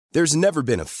There's never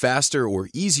been a faster or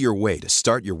easier way to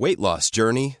start your weight loss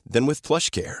journey than with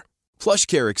PlushCare.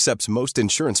 PlushCare accepts most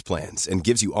insurance plans and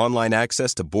gives you online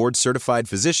access to board-certified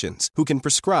physicians who can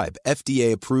prescribe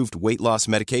FDA-approved weight loss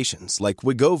medications like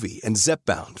Wegovy and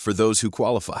Zepbound for those who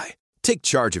qualify. Take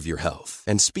charge of your health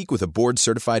and speak with a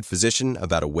board-certified physician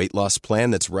about a weight loss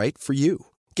plan that's right for you.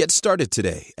 Get started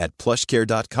today at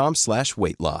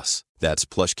plushcare.com/weight-loss. That's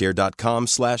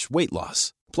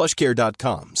plushcare.com/weight-loss.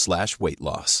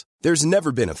 plushcare.com/weight-loss. There's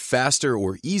never been a faster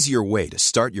or easier way to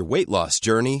start your weight loss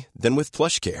journey than with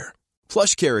PlushCare.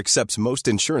 PlushCare accepts most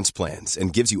insurance plans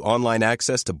and gives you online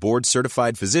access to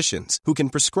board-certified physicians who can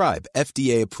prescribe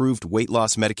FDA-approved weight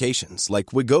loss medications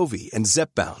like Wegovy and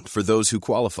Zepbound for those who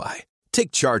qualify.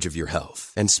 Take charge of your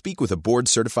health and speak with a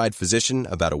board-certified physician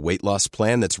about a weight loss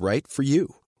plan that's right for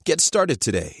you. Get started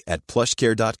today at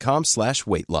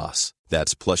plushcare.com/weight-loss.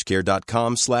 That's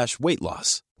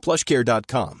plushcare.com/weight-loss.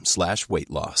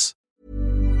 plushcare.com/weight-loss.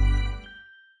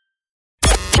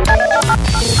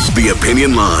 The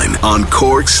Opinion Line on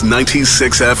Cork's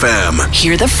 96 FM.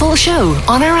 Hear the full show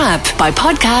on our app, by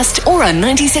podcast, or on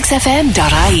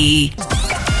 96fm.ie.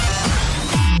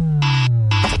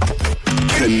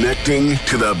 Connecting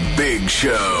to the big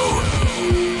show.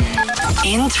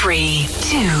 In 3,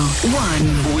 2,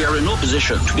 1. We are in no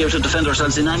position to be able to defend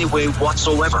ourselves in any way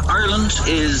whatsoever. Ireland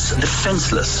is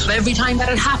defenceless. Every time that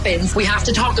it happens, we have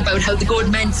to talk about how the good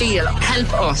men feel.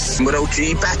 Help us. Without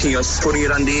G backing us, putting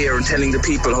it on the air and telling the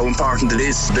people how important it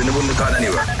is, then it wouldn't have gone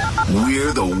anywhere.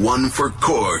 We're the one for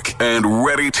Cork and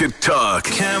ready to talk.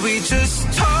 Can we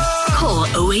just talk? Call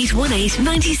 0818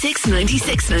 96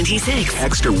 96 96.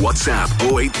 Text or WhatsApp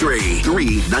 083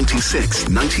 396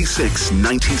 96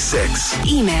 96.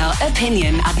 Email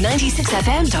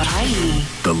opinion@96fm.ie.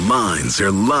 The lines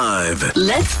are live.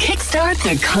 Let's kickstart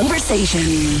the conversation.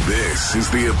 This is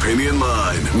the Opinion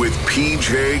Line with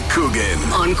PJ Coogan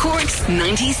On Cork's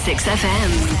 96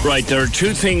 FM. Right, there are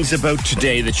two things about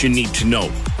today that you need to know,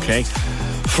 okay?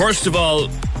 First of all,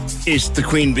 it's the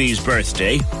Queen Bee's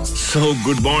birthday. So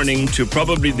good morning to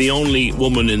probably the only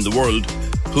woman in the world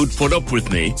who'd put up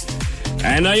with me.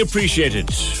 And I appreciate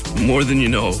it more than you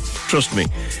know. Trust me.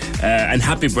 And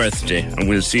happy birthday. And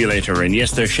we'll see you later. And yes,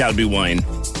 there shall be wine.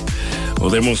 Well,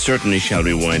 there most certainly shall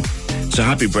be wine. So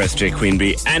happy birthday, Queen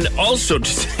Bee. And also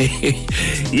today,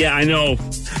 yeah, I know,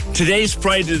 today's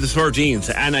Friday the 13th,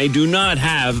 and I do not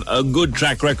have a good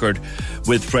track record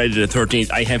with Friday the 13th.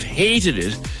 I have hated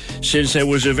it since I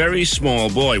was a very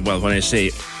small boy. Well, when I say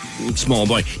small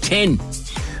boy, 10.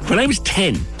 When I was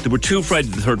 10, there were two Friday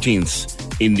the 13ths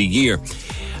in the year.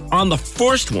 On the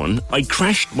first one, I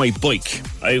crashed my bike.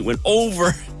 I went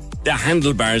over the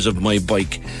handlebars of my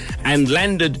bike and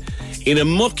landed in a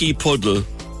mucky puddle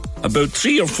about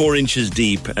 3 or 4 inches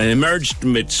deep and emerged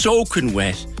from it soaking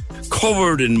wet,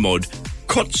 covered in mud,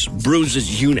 cuts,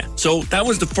 bruises, you know. So that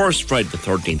was the first Friday the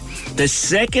 13th. The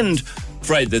second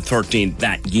Friday the 13th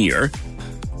that year,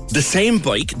 the same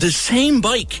bike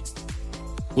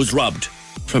was robbed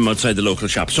from outside the local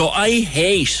shop. So I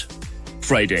hate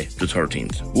Friday the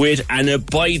 13th with an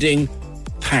abiding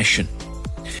passion.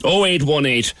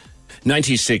 0818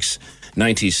 96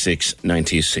 96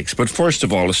 96. But first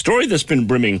of all, a story that's been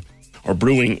brewing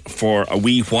for a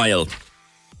wee while,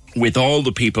 with all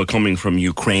the people coming from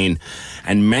Ukraine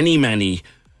and many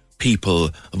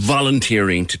people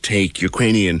volunteering to take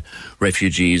Ukrainian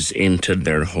refugees into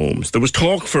their homes. There was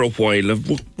talk for a while of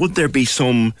would there be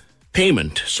some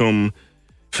payment, some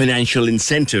financial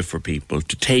incentive for people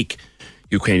to take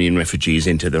Ukrainian refugees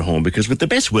into their home, because with the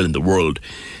best will in the world,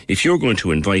 if you're going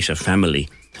to invite a family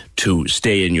to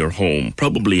stay in your home,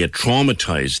 probably a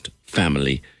traumatized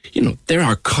family, you know, there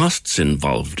are costs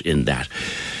involved in that.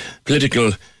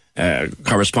 Political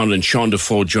correspondent Sean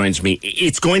Defoe joins me.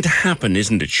 It's going to happen,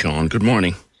 isn't it, Sean? Good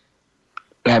morning.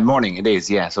 Morning, it is,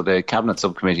 yeah. So the Cabinet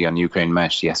Subcommittee on Ukraine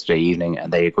met yesterday evening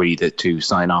and they agreed to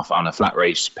sign off on a flat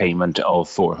rate payment of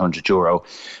 €400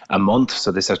 a month.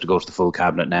 So this has to go to the full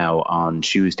Cabinet now on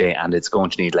Tuesday, and it's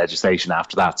going to need legislation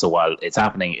after that. So while it's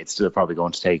happening, it's still probably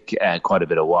going to take quite a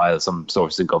bit of while. Some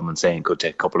sources in government saying it could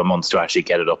take a couple of months to actually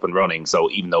get it up and running. So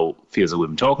even though it feels like we've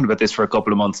been talking about this for a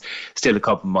couple of months, still a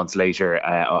couple of months later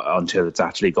until it's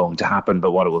actually going to happen.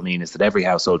 But what it will mean is that every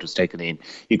household who's taken in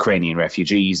Ukrainian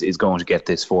refugees is going to get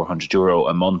this €400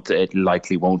 a month, it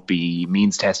likely won't be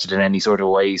means tested in any sort of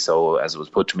way. So as it was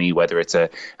put to me, whether it's a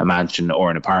mansion or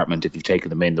an apartment, if you've taken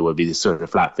them in, there will be this sort of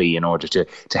flat fee in order to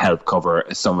help cover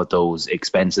some of those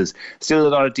expenses. Still a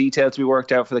lot of detail to be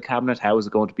worked out for the Cabinet. How is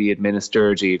it going to be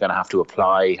administered? Are you going to have to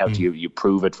apply? How do you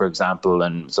prove it, for example?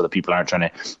 And so that people aren't trying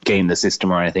to game the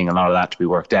system or anything. A lot of that to be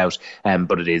worked out.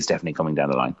 But it is definitely coming down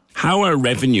the line. How are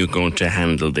Revenue going to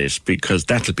handle this? Because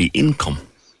that'll be income.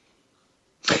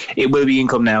 It will be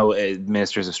income now.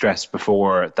 Ministers have stressed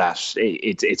before that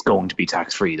it's going to be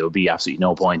tax-free. There will be absolutely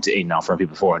no point in offering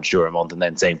people €400 a month and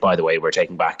then saying, by the way, we're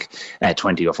taking back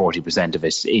 20 or 40% of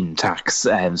it in tax.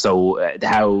 So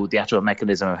how the actual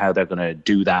mechanism of how they're going to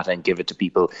do that and give it to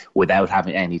people without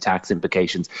having any tax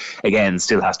implications, again,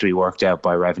 still has to be worked out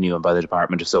by Revenue and by the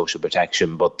Department of Social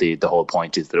Protection. But the whole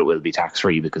point is that it will be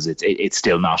tax-free, because it's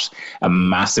still not a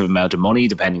massive amount of money,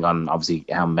 depending on obviously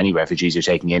how many refugees you're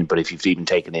taking in. But if you've even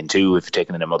taken in two, if you've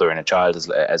taken in a mother and a child,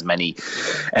 as many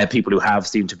people who have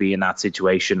seem to be in that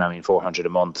situation. I mean, $400 a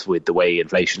month with the way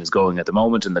inflation is going at the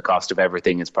moment and the cost of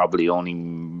everything is probably only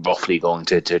roughly going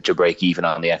to break even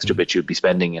on the extra bit you'd be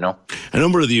spending, A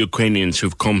number of the Ukrainians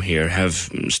who've come here have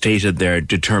stated their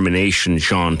determination,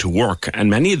 Sean, to work, and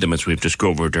many of them, as we've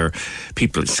discovered, are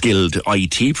people, skilled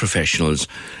IT professionals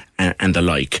and the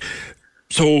like.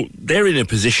 So they're in a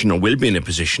position, or will be in a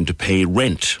position, to pay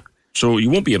rent. So you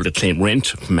won't be able to claim rent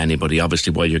from anybody,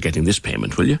 obviously, while you're getting this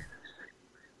payment, will you?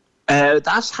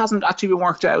 That hasn't actually been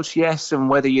worked out yet, and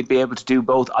whether you'd be able to do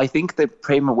both. I think the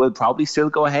payment will probably still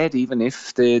go ahead, even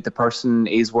if the person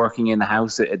is working in the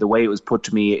house. The way it was put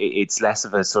to me, it's less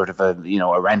of a sort of a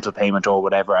rental payment or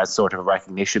whatever, as sort of a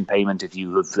recognition payment. If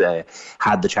you have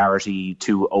had the charity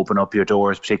to open up your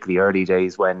doors, particularly early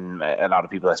days when a lot of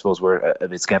people, I suppose, were a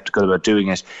bit sceptical about doing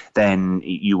it, then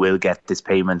you will get this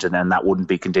payment, and then that wouldn't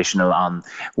be conditional on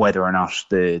whether or not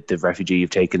the refugee you've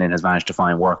taken in has managed to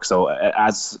find work. So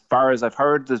as far as I've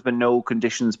heard, there's been no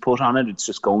conditions put on it. It's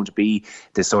just going to be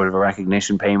this sort of a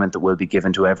recognition payment that will be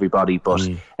given to everybody. But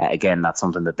again, that's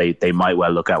something that they might well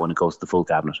look at when it goes to the full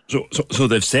Cabinet. So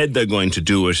they've said they're going to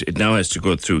do it. It now has to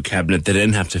go through Cabinet. They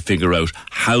then have to figure out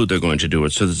how they're going to do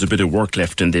it. So there's a bit of work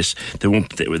left in this.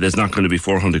 There's not going to be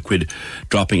 £400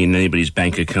 dropping in anybody's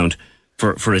bank account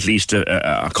for at least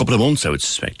a couple of months, I would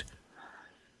suspect.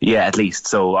 Yeah, at least.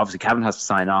 So obviously Cabinet has to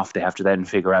sign off. They have to then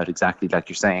figure out exactly, like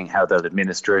you're saying, how they'll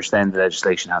administer it. Then the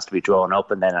legislation has to be drawn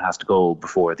up, and then it has to go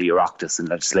before the Oireachtas. And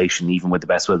legislation, even with the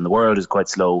best will in the world, is quite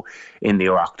slow in the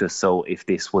Oireachtas. So if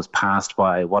this was passed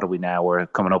by, what are we now? We're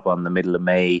coming up on the middle of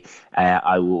May.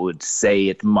 I would say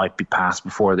it might be passed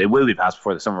before. It will be passed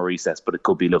before the summer recess, but it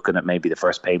could be looking at maybe the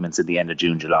first payments at the end of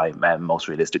June, July, most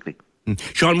realistically.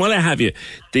 Sean, while I have you,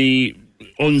 the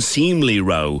unseemly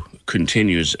row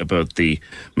continues about the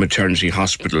maternity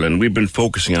hospital, and we've been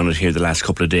focusing on it here the last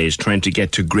couple of days, trying to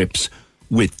get to grips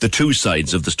with the two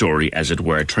sides of the story, as it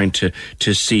were, trying to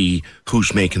see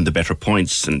who's making the better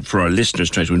points, and for our listeners,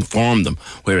 trying to inform them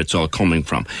where it's all coming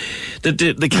from.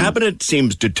 The Cabinet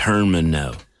seems determined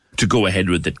now to go ahead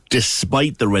with it,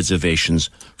 despite the reservations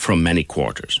from many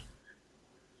quarters.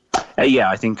 Yeah,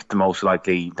 I think the most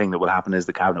likely thing that will happen is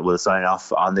the Cabinet will sign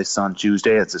off on this on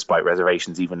Tuesday. It's despite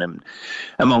reservations even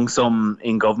among some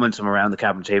in government, some around the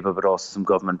Cabinet table, but also some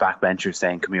government backbenchers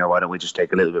saying, come here, why don't we just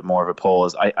take a little bit more of a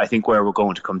pause. I think where we're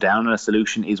going to come down on a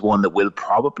solution is one that will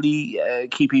probably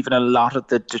keep even a lot of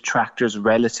the detractors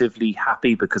relatively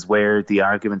happy, because where the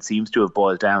argument seems to have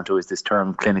boiled down to is this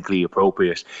term clinically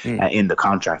appropriate in the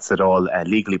contracts, that all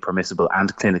legally permissible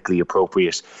and clinically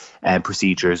appropriate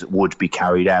procedures would be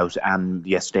carried out. And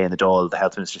yesterday in the Dáil, the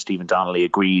Health Minister Stephen Donnelly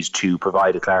agreed to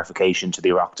provide a clarification to the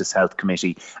Oireachtas Health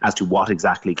Committee as to what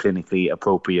exactly clinically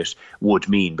appropriate would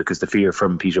mean, because the fear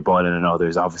from Peter Boylan and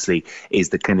others obviously is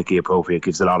that clinically appropriate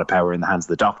gives a lot of power in the hands of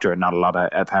the doctor and not a lot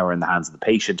of power in the hands of the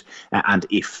patient. And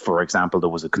if, for example, there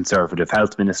was a Conservative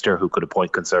Health Minister who could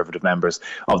appoint Conservative members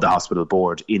of the hospital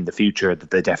board in the future, that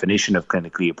the definition of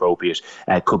clinically appropriate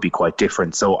could be quite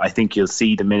different. So I think you'll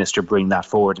see the Minister bring that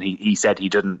forward, and he said he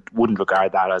wouldn't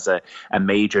regard that as a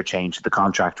major change to the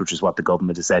contract, which is what the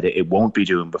government has said it won't be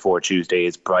doing before Tuesday,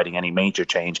 is providing any major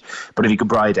change. But if you could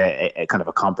provide a kind of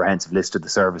a comprehensive list of the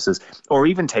services, or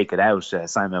even take it out,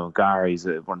 Simon McGarry is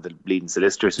one of the leading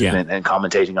solicitors who's been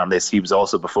commentating on this. He was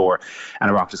also before an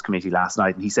Oireachtas committee last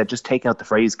night, and he said just take out the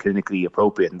phrase clinically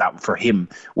appropriate, and that for him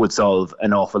would solve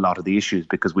an awful lot of the issues,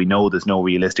 because we know there's no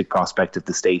realistic prospect of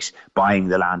the state buying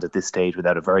the land at this stage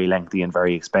without a very lengthy and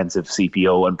very expensive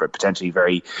CPO and potentially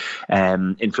very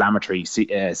inflammatory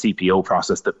CPO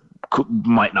process that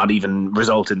might not even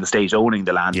result in the state owning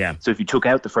the land. So if you took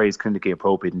out the phrase clinically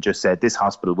appropriate and just said this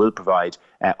hospital will provide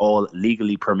all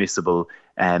legally permissible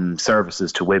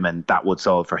services to women, that would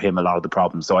solve for him a lot of the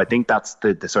problems. So I think that's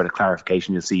the sort of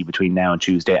clarification you'll see between now and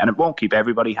Tuesday. And it won't keep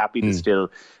everybody happy. There's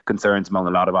still concerns among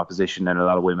a lot of opposition and a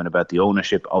lot of women about the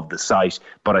ownership of the site,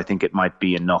 but I think it might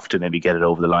be enough to maybe get it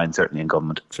over the line, certainly in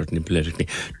government. Certainly politically.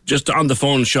 Just on the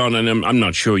phone, Sean, and I'm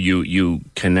not sure you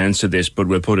can answer this, but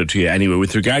we'll put it to you anyway.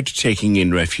 With regard to taking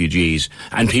in refugees,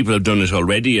 and people have done it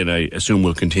already, and I assume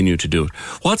will continue to do it,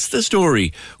 what's the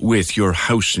story with your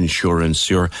house insurance,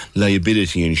 your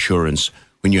liability insurance,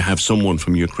 when you have someone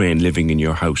from Ukraine living in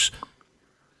your house?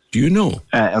 Do you know?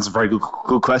 That's a very good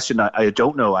question. I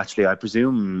don't know, actually. I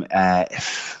presume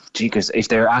if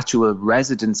they're actual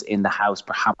residents in the house,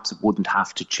 perhaps it wouldn't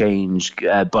have to change.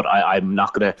 But I'm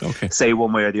not going to say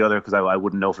one way or the other, because I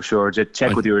wouldn't know for sure. Just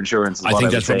check with your insurance. I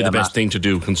think that's probably the best thing to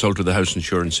do. Consult with the house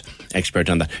insurance expert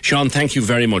on that. Sean, thank you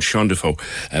very much. Sean Defoe,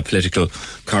 political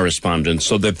correspondent.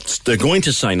 So they're going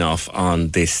to sign off on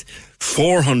this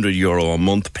 €400 a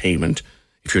month payment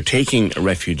if you're taking a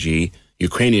refugee,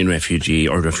 Ukrainian refugee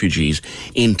or refugees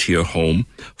into your home.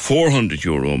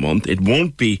 €400 a month. It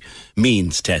won't be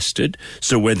means tested.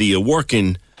 So whether you work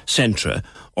in Centra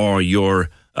or you're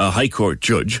a High Court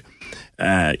judge,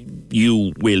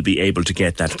 you will be able to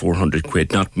get that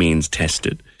 £400, not means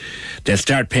tested. They'll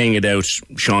start paying it out,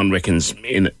 Sean reckons,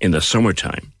 in the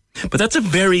summertime. But that's a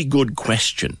very good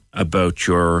question about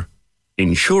your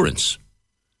insurance.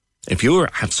 If you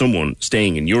have someone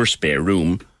staying in your spare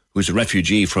room who's a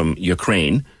refugee from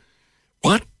Ukraine,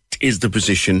 what is the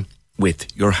position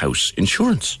with your house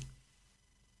insurance?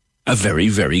 A very,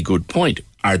 very good point.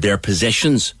 Are their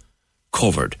possessions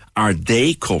covered? Are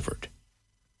they covered?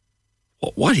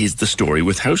 What is the story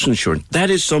with house insurance? That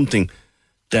is something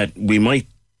that we might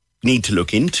need to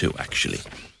look into, actually.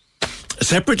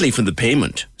 Separately from the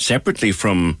payment, separately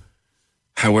from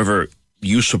however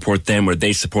you support them or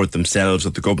they support themselves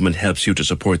or the government helps you to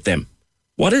support them.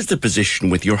 What is the position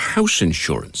with your house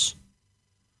insurance?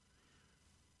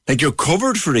 Like, you're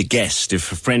covered for a guest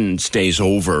if a friend stays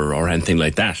over or anything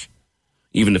like that.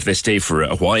 Even if they stay for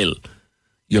a while,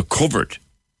 you're covered.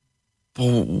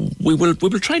 But we will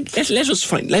try. Let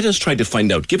us try to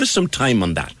find out. Give us some time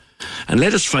on that, and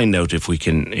let us find out if we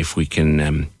can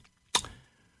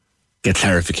get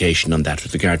clarification on that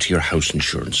with regard to your house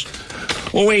insurance.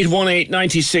 0818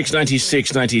 96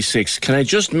 96 96. Can I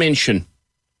just mention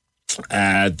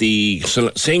the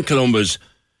St. Columba's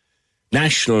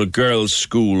National Girls'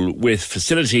 School with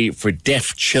facility for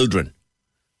deaf children.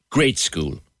 Great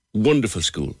school, wonderful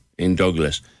school in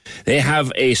Douglas. They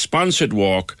have a sponsored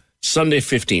walk Sunday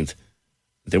 15th.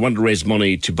 They want to raise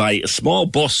money to buy a small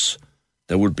bus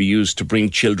that would be used to bring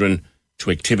children to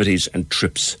activities and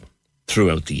trips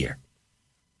throughout the year.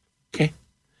 Okay?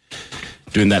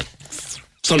 Doing that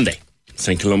Sunday.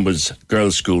 St. Columba's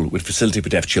Girls' School with facility for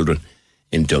deaf children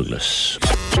in Douglas.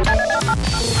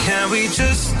 Can we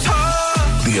just talk?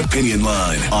 The Opinion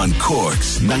Line on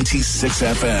Cork's 96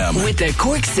 FM. With the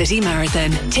Cork City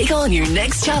Marathon. Take on your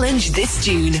next challenge this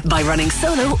June by running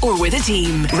solo or with a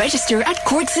team. Register at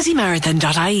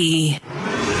corkcitymarathon.ie.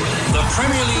 The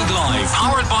Premier League Live,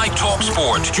 powered by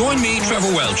TalkSport. Join me,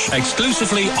 Trevor Welch,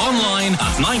 exclusively online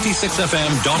at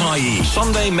 96fm.ie.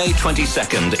 Sunday, May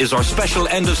 22nd is our special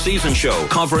end-of-season show.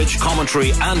 Coverage,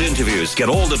 commentary and interviews. Get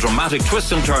all the dramatic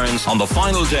twists and turns on the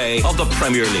final day of the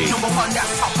Premier League. The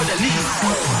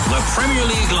Premier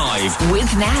League Live.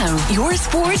 With Now, your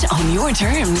sport on your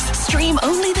terms. Stream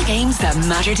only the games that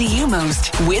matter to you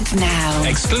most. With Now.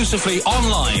 Exclusively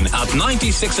online at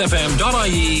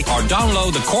 96fm.ie or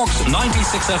download the Cork's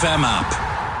 96FM app.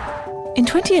 In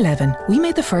 2011, we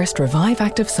made the first Revive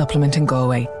Active supplement in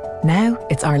Galway. Now,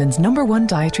 it's Ireland's #1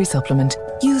 dietary supplement,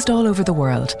 used all over the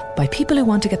world by people who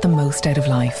want to get the most out of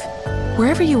life.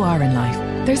 Wherever you are in life,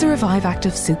 there's a Revive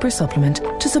Active super supplement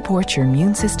to support your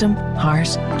immune system,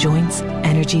 heart, joints,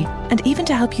 energy, and even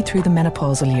to help you through the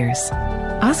menopausal years.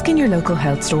 Ask in your local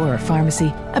health store or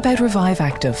pharmacy about Revive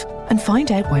Active and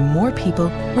find out why more people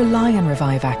rely on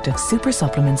Revive Active super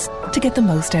supplements to get the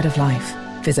most out of life.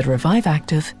 Visit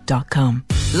reviveactive.com.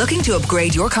 Looking to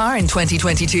upgrade your car in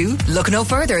 2022? Look no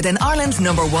further than Ireland's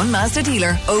 #1 Mazda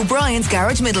dealer, O'Brien's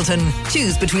Garage Middleton.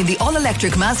 Choose between the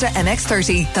all-electric Mazda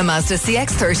MX-30, the Mazda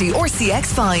CX-30 or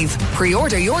CX-5.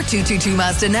 Pre-order your 222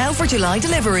 Mazda now for July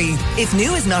delivery. If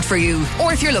new is not for you,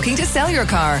 or if you're looking to sell your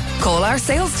car, call our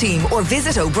sales team or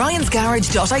visit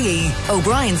o'briensgarage.ie.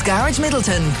 O'Brien's Garage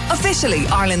Middleton, officially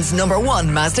Ireland's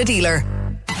 #1 Mazda dealer.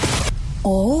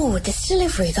 Oh, this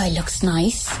delivery guy looks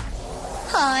nice.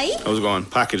 Hi. How's it going?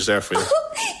 Package there for you.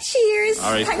 Cheers.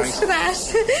 All right, thanks for that.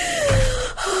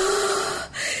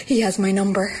 He has my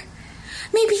number.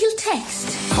 Maybe he'll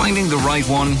text. Finding the right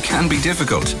one can be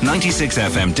difficult. 96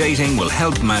 FM Dating will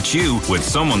help match you with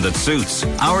someone that suits.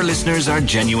 Our listeners are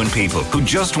genuine people who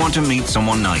just want to meet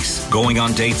someone nice. Going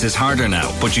on dates is harder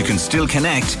now, but you can still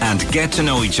connect and get to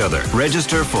know each other.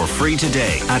 Register for free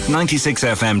today at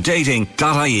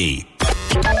 96fmdating.ie.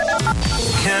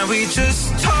 Can we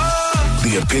just talk?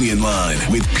 The Opinion Line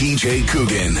with PJ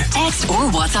Coogan. Text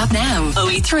or WhatsApp now.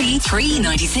 083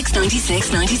 396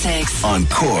 96 96. On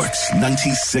Cork's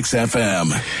 96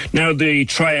 FM. Now, the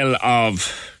trial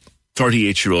of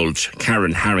 38-year-old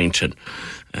Karen Harrington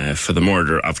for the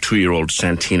murder of 2-year-old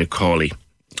Santina Cawley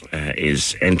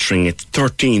is entering its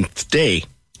 13th day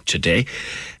today,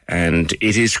 and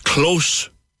it is close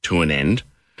to an end,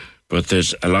 but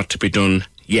there's a lot to be done.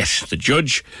 Yes, the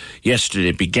judge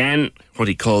yesterday began what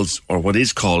he calls, or what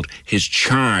is called, his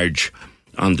charge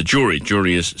on the jury.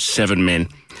 Jury is 7 men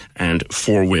and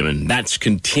 4 women. That's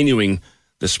continuing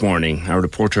this morning. Our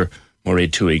reporter,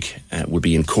 Mairead Tuig, will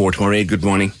be in court. Mairead, good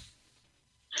morning.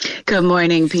 Good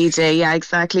morning, PJ. Yeah,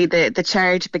 exactly. The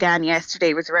charge began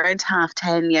yesterday. It was around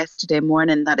 10:30 yesterday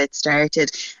morning that it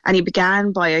started. And he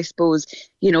began by, I suppose,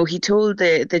 he told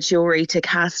the jury to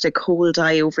cast a cold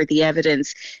eye over the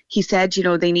evidence. He said,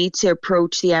 they need to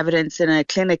approach the evidence in a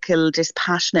clinical,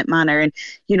 dispassionate manner, and,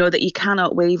 that you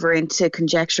cannot waver into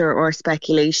conjecture or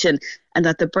speculation, and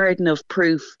that the burden of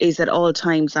proof is at all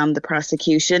times on the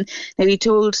prosecution. Now, he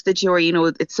told the jury,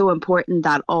 it's so important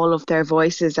that all of their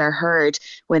voices are heard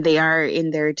when they are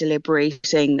in their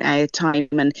deliberating time.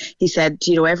 And he said,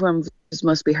 everyone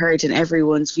must be heard and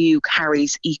everyone's view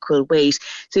carries equal weight.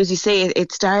 So as you say,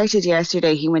 it started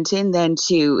yesterday. He went in then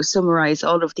to summarise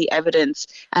all of the evidence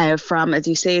from, as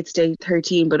you say, it's day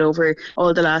 13, but over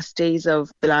all the last days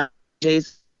of the last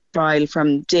days trial,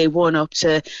 from day one up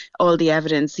to all the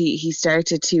evidence. He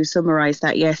started to summarise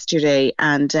that yesterday,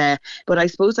 and but I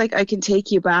suppose I can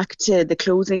take you back to the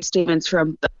closing statements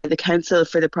from the counsel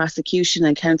for the prosecution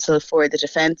and counsel for the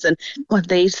defence, and what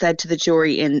they said to the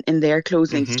jury in their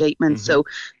closing statements. So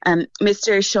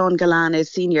Mr. Sean Gallan is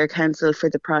senior counsel for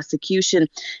the prosecution,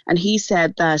 and he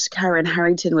said that Karen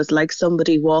Harrington was like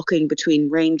somebody walking between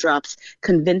raindrops,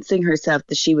 convincing herself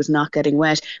that she was not getting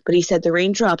wet. But he said the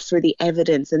raindrops were the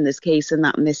evidence in this case, and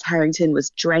that Miss Harrington was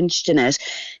drenched in it.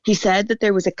 He said that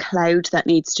there was a cloud that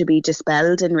needs to be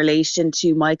dispelled in relation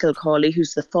to Michael Cawley,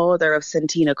 who's the father of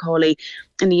Santina Cawley,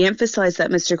 and he emphasised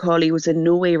that Mr. Cawley was in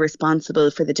no way responsible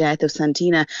for the death of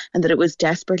Santina, and that it was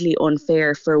desperately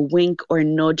unfair for a wink or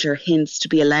nudge or hints to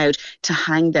be allowed to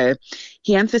hang there.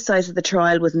 He emphasised that the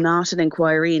trial was not an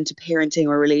inquiry into parenting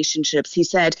or relationships. He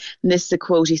said, and this is a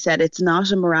quote, he said, "It's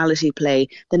not a morality play.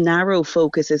 The narrow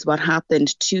focus is what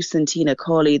happened to Santina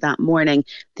Cawley that morning.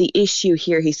 The issue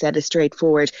here," he said, "is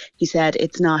straightforward." He said,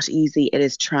 "It's not easy, it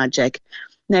is tragic."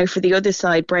 Now, for the other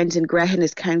side, Brendan Grehan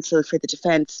is counsel for the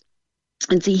defence.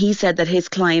 And see, he said that his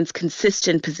client's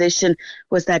consistent position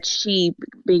was that she,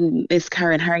 being Miss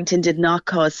Karen Harrington, did not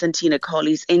cause Santina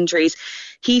Cawley's injuries.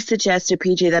 He suggested,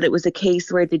 PJ, that it was a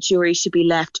case where the jury should be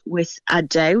left with a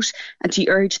doubt, and he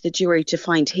urged the jury to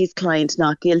find his client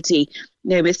not guilty.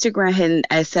 Now, Mr. Grehan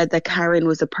said that Karen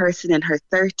was a person in her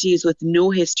 30s with no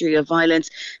history of violence,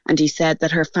 and he said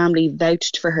that her family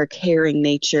vouched for her caring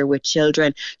nature with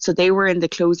children. So they were in the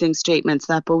closing statements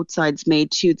that both sides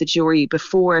made to the jury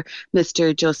before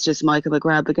Mr. Justice Michael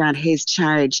McGrath began his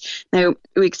charge. Now,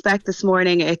 we expect this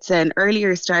morning it's an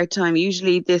earlier start time.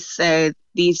 Usually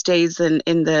these days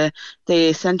in the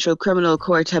Central Criminal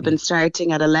Court have been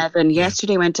starting at 11.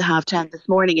 Yesterday went to 10:30. This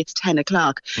morning it's 10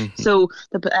 o'clock. So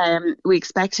we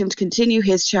expect him to continue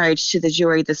his charge to the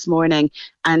jury this morning.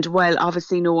 And while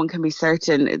obviously no one can be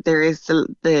certain, there is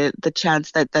the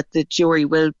chance that the jury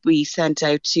will be sent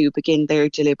out to begin their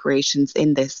deliberations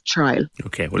in this trial.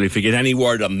 Okay, well, if you get any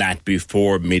word on that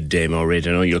before midday, Mairead,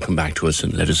 I know you'll come back to us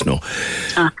and let us know.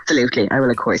 Absolutely, I will,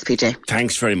 of course, PJ.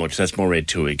 Thanks very much. That's Mairead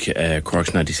Tuig,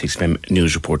 Cork's 96 FM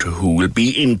news reporter, who will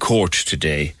be in court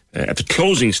today at the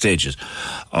closing stages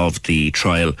of the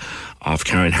trial of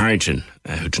Karen Harrington,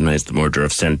 who denies the murder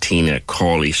of Santina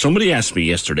Cawley. Somebody asked me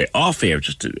yesterday off air,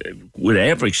 would I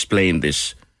ever explain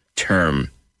this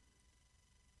term,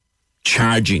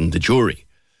 charging the jury?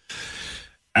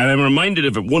 And I'm reminded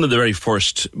of one of the very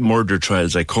first murder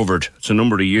trials I covered. It's a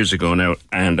number of years ago now,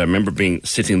 and I remember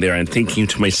sitting there and thinking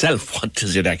to myself, what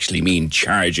does it actually mean,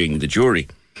 charging the jury?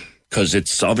 Because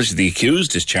it's obviously the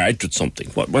accused is charged with something.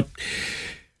 What?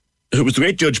 It was the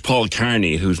great Judge Paul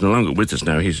Carney, who's no longer with us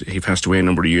now. He passed away a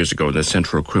number of years ago in the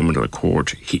Central Criminal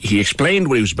Court. He explained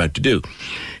what he was about to do.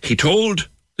 He told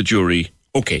the jury,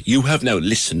 okay, you have now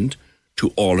listened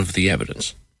to all of the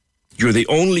evidence. You're the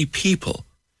only people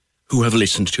who have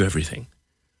listened to everything.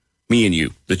 Me and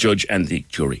you, the judge and the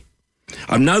jury.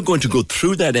 I'm now going to go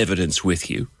through that evidence with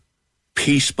you,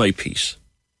 piece by piece.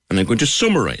 And I'm going to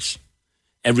summarise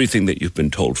everything that you've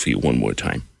been told for you one more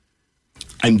time.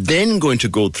 I'm then going to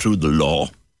go through the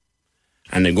law,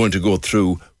 and I'm going to go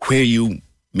through where you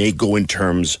may go in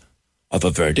terms of a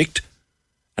verdict,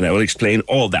 and I will explain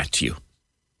all that to you.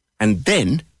 And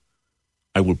then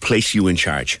I will place you in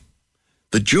charge.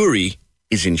 The jury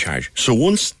is in charge. So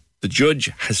once the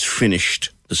judge has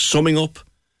finished the summing up,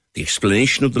 the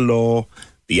explanation of the law,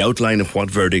 the outline of what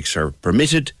verdicts are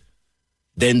permitted,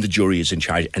 then the jury is in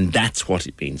charge, and that's what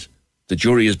it means. The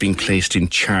jury is being placed in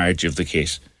charge of the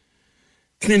case.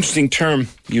 It's an interesting term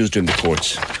used in the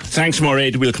courts. Thanks,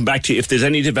 Mairead. We'll come back to you. If there's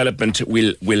any development,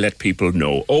 we'll let people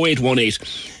know. 0818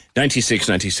 96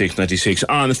 96 96.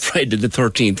 On Friday the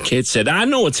 13th, Kate said,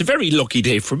 no, it's a very lucky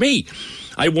day for me.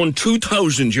 I won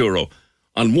 €2,000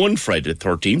 on one Friday the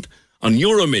 13th on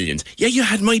Euro Millions. Yeah, you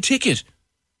had my ticket,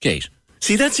 Kate.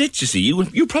 See, that's it, you see.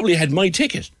 You probably had my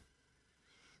ticket.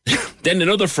 Then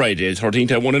another Friday the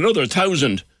 13th, I won another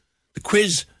 1,000. The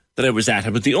quiz that I was at, I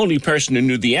was the only person who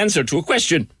knew the answer to a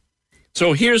question.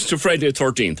 So here's to Friday the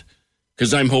 13th,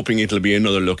 because I'm hoping it'll be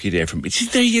another lucky day for me. See,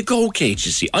 there you go, Kate,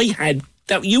 you see. You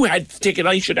had the ticket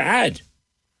I should have had.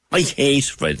 I hate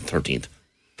Friday the 13th.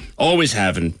 Always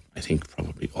have, and I think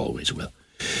probably always will.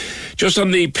 Just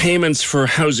on the payments for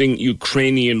housing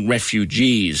Ukrainian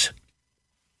refugees.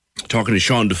 Talking to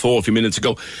Sean Defoe a few minutes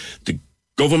ago, the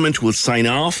government will sign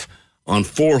off on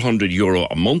 €400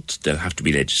 a month. There'll have to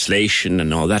be legislation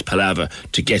and all that palaver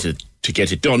to get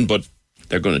it done, but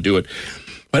they're going to do it.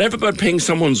 Whatever about paying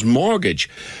someone's mortgage?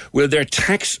 Will their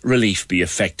tax relief be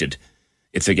affected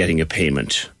if they're getting a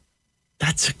payment?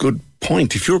 That's a good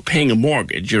point. If you're paying a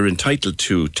mortgage, you're entitled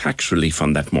to tax relief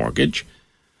on that mortgage.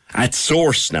 At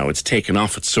source now, it's taken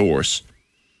off at source.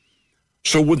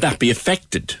 So would that be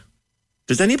affected?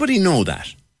 Does anybody know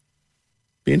that?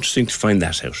 Be interesting to find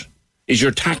that out. Is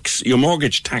your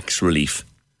mortgage tax relief,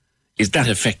 is that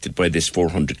affected by this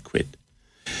 400 quid?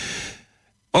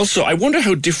 Also, I wonder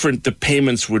how different the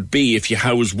payments would be if you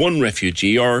house one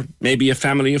refugee or maybe a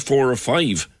family of 4 or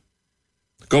 5.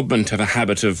 The government have a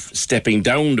habit of stepping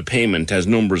down the payment as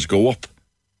numbers go up.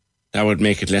 That would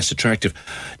make it less attractive.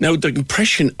 Now, the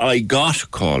impression I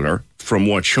got, caller, from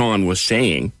what Sean was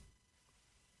saying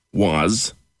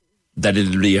was that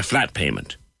it'll be a flat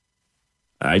payment.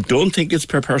 I don't think it's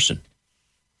per person.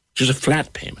 Just a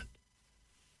flat payment.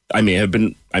 I may have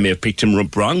picked him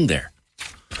up wrong there.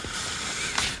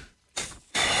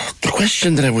 The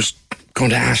question that I was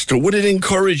going to ask her, would it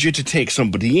encourage you to take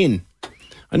somebody in?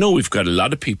 I know we've got a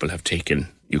lot of people have taken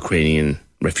Ukrainian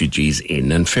refugees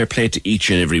in, and fair play to each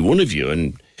and every one of you.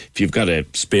 And if you've got a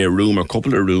spare room or a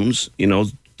couple of rooms,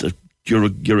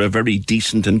 you're a very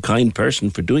decent and kind person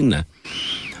for doing that.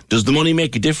 Does the money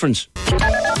make a difference?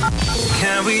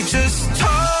 Can we just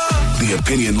talk? The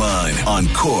Opinion Line on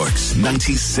Cork's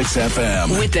 96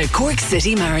 FM. With the Cork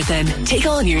City Marathon. Take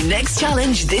on your next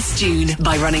challenge this June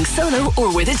by running solo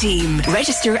or with a team.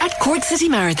 Register at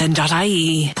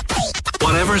corkcitymarathon.ie.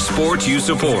 Whatever sport you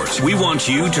support, we want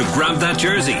you to grab that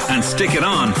jersey and stick it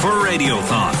on for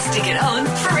Radiothon. Stick it on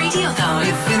for Radiothon.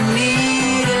 If you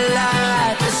need a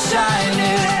light to shine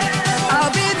it,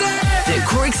 I'll be there. The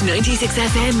Cork's 96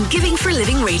 FM Giving for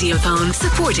Living Radiothon,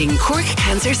 supporting Cork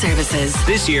Cancer Services.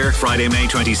 This year, Friday, May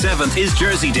 27th, is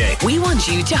Jersey Day. We want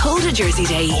you to hold a Jersey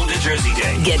Day. Hold a Jersey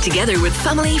Day. Get together with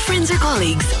family, friends or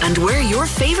colleagues and wear your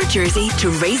favourite jersey to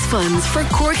raise funds for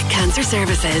Cork Cancer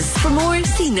Services. For more,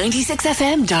 see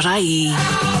 96fm.ie.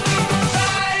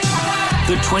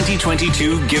 The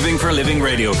 2022 Giving for Living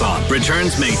Radiothon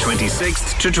returns May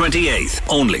 26th to 28th,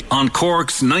 only on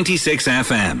Cork's 96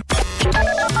 FM.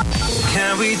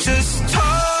 Can we just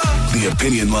talk? The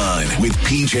Opinion Line with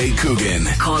PJ Coogan.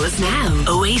 Call us now,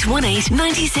 0818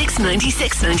 96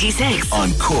 96 96.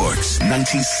 On Cork's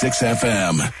 96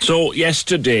 FM. So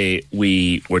yesterday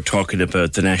we were talking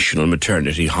about the National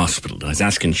Maternity Hospital. I was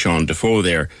asking Sean Defoe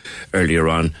there earlier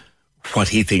on what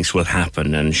he thinks will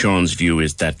happen, and Sean's view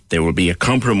is that there will be a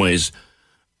compromise,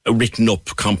 a written up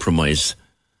compromise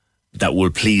that will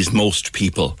please most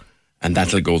people, and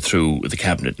that'll go through the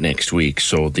Cabinet next week.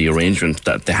 So the arrangement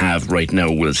that they have right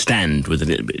now will stand with a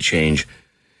little bit of change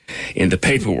in the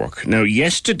paperwork. Now,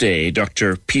 yesterday,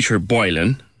 Dr. Peter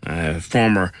Boylan,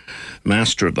 former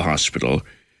master of the hospital,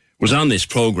 was on this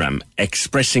programme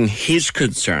expressing his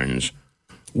concerns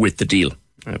with the deal.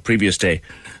 Previous day,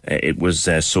 it was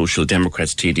Social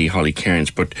Democrats TD Holly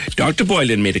Cairns, but Dr.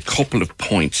 Boylan made a couple of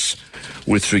points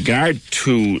with regard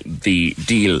to the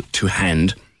deal to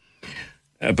hand,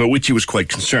 about which he was quite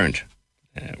concerned.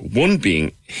 One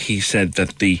being, he said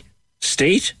that the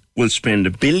state will spend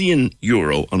 €1 billion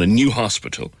on a new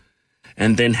hospital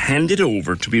and then hand it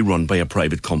over to be run by a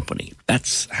private company.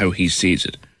 That's how he sees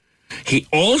it. He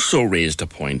also raised a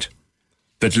point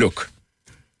that, look,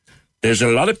 there's a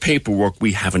lot of paperwork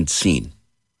we haven't seen.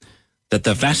 That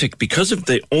the Vatican, because of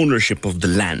the ownership of the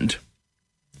land,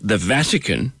 the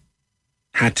Vatican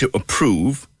had to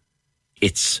approve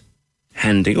its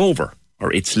handing over,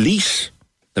 or its lease.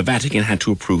 The Vatican had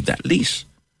to approve that lease.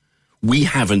 We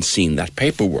haven't seen that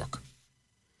paperwork.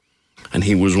 And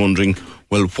he was wondering,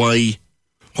 well, why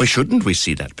shouldn't we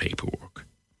see that paperwork?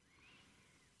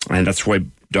 And that's why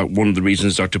one of the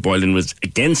reasons Dr. Boylan was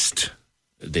against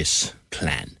this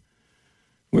plan.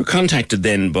 We were contacted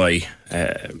then by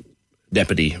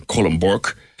Deputy Colin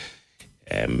Burke,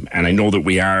 and I know that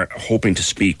we are hoping to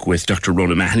speak with Dr.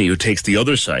 Rona Mahoney, who takes the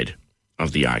other side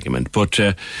of the argument. But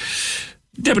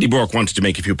Deputy Burke wanted to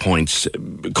make a few points.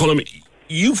 Colin,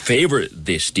 you favour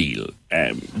this deal,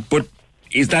 but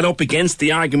is that up against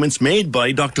the arguments made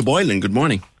by Dr. Boylan? Good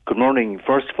morning. Good morning.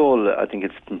 First of all, I think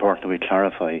it's important that we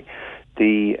clarify.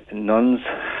 The nuns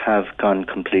have gone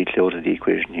completely out of the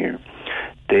equation here.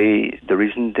 The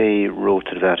reason they wrote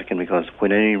to the Vatican, because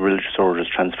when any religious order is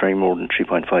transferring more than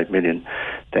 3.5 million,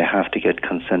 they have to get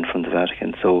consent from the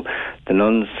Vatican. So the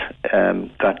nuns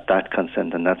got that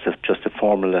consent, and that's just a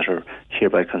formal letter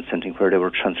hereby consenting, where they were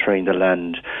transferring the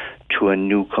land to a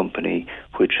new company,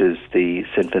 which is the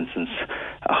St. Vincent's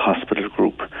Hospital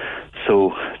Group.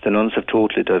 So the nuns have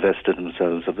totally divested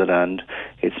themselves of the land.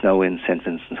 It's now in St.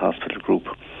 Vincent's Hospital Group.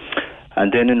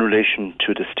 And then in relation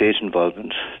to the state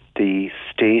involvement, the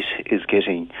state is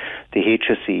getting, the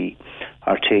HSE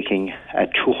are taking a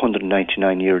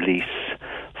 299-year lease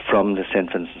from the St.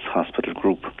 Vincent's Hospital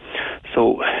Group.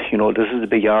 So, this is a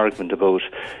big argument about,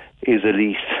 is a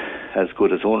lease as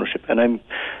good as ownership? And I'm,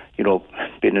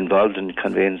 been involved in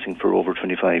conveyancing for over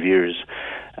 25 years.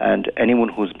 And anyone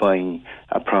who's buying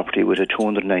a property with a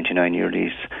 299-year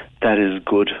lease, that is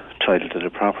good title to the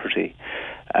property.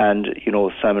 And,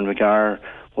 Simon McGarr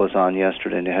was on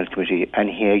yesterday in the Health Committee, and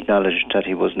he acknowledged that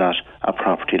he was not a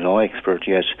property law expert,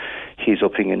 yet his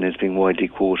opinion is being widely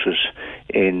quoted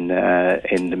in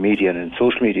the media and in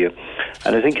social media.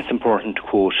 And I think it's important to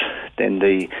quote in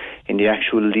the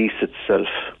actual lease itself.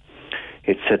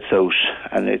 It sets out,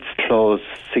 and it's clause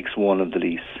 6.1 of the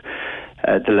lease.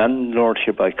 The landlord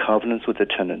hereby covenants with the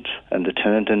tenant, and the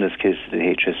tenant in this case is the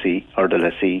HSE or the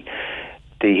lessee,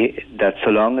 that so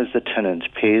long as the tenant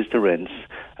pays the rents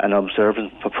and observes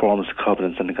and performs the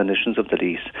covenants and the conditions of the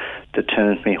lease, the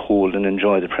tenant may hold and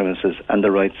enjoy the premises and the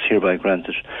rights hereby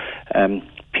granted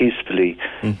peacefully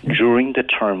during the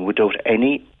term without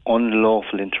any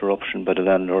unlawful interruption by the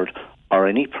landlord or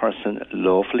any person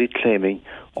lawfully claiming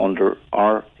under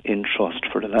or in trust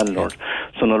for the landlord.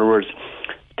 So in other words,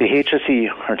 the HSE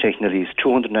are taking a lease,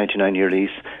 299-year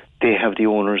lease. They have the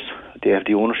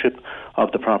ownership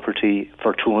of the property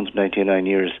for 299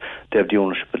 years. They have the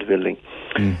ownership of the building.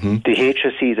 The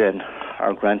HSE then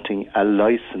are granting a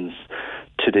license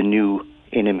to the new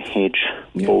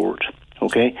NMH board.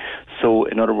 Okay? So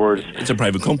in other words, it's a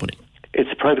private company. It's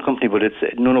a private company, but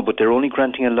but they're only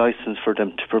granting a license for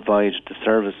them to provide the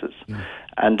services.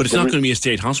 But it's not going to be a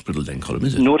state hospital then, Colin,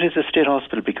 is it? No, it is a state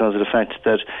hospital because of the fact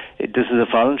that this is a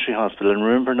voluntary hospital. And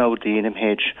remember now, the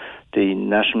NMH, the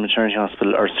National Maternity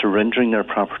Hospital, are surrendering their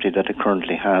property that they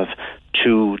currently have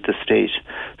to the state.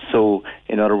 So,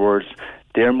 in other words,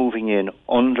 they're moving in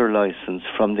under license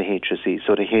from the HSE.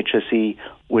 So the HSE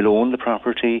will own the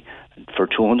property for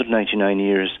 299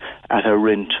 years at a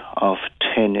rent of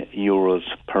 €10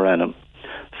 per annum.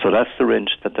 So that's the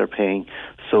rent that they're paying.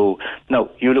 So now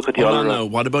you look at the other. No.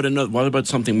 What about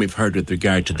something we've heard with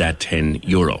regard to that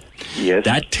 €10? Yes.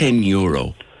 That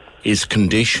 €10 is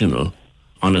conditional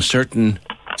on a certain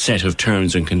set of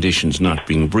terms and conditions not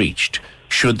being breached.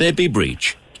 Should they be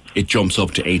breached, it jumps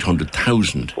up to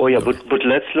 800,000. Oh yeah, but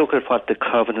let's look at what the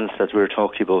covenants that we're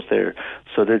talking about there.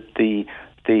 So that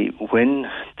when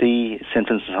the St.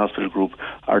 Vincent's Hospital Group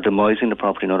are demising the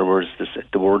property, in other words,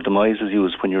 the word demise is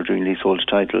used when you're doing leasehold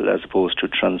title as opposed to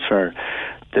transfer.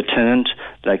 The tenant,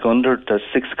 like under the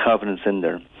 6 covenants in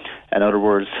there, in other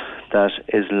words, that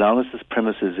as long as this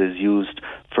premises is used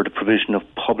for the provision of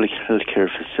public healthcare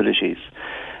facilities,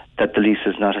 that the lease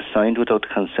is not assigned without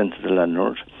the consent of the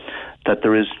landlord, that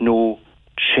there is no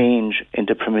change in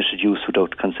the permitted use without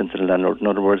the consent of the landlord. In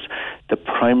other words, the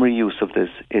primary use of this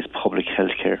is public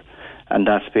healthcare. and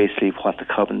that's basically what the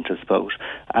covenant is about.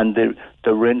 And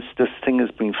the rents, this thing is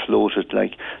being floated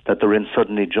like that the rent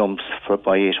suddenly jumps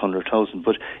by 800,000,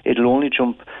 but it'll only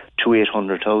jump to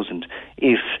 800,000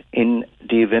 if, in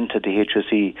the event of the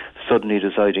HSE suddenly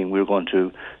deciding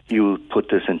you put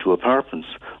this into apartments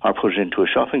or put it into a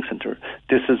shopping centre.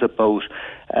 This is about,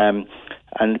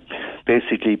 and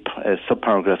basically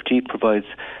subparagraph T provides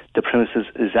the premises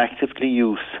is actively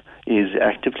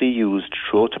used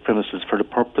throughout the premises for the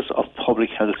purpose of public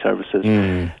health services,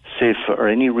 save for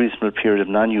any reasonable period of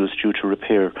non-use due to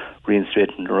repair,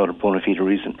 reinstatement or other bona fide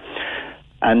reason.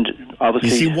 And obviously,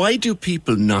 you see, why do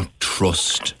people not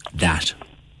trust that,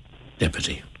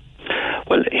 Deputy?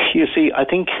 Well, you see, I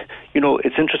think,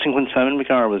 it's interesting when Simon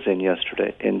McGarr was in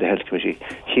yesterday in the Health Committee,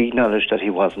 he acknowledged that he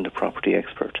wasn't a property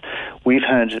expert. We've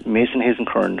had Mason Hayes and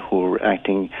Curran, who were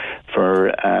acting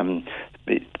for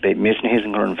Mason Hayes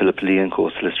and Curran, Philip Lee and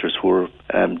co-solicitors, who were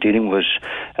dealing with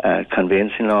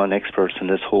conveyancing law and experts in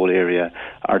this whole area,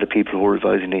 are the people who are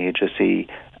revising the HSE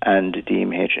and the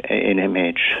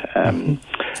NMH,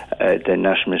 the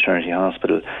National Maternity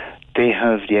Hospital. They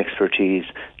have the expertise.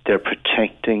 They're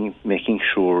protecting, making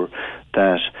sure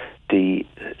that the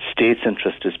state's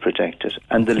interest is protected.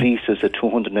 And the lease is a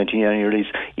 299-year lease.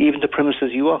 Even the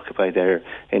premises you occupy there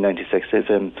in 96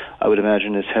 FM, I would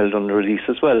imagine, is held under a lease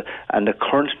as well. And the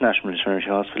current National Maternity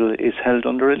Hospital is held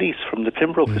under a lease from the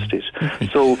Pembroke estate.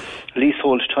 So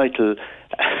leasehold title,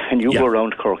 and you go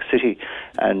around Cork City,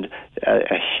 and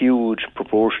a huge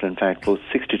proportion, in fact, both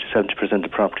 60 to 70%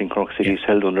 of property in Cork City is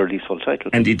held under leasehold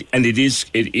title. And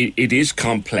it is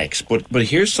complex. But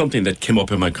here's something that came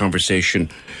up in my conversation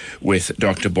with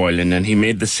Dr. Boylan, and he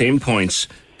made the same points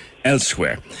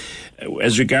elsewhere.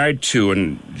 As regard to,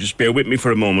 and just bear with me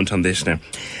for a moment on this now,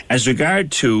 as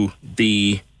regard to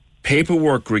the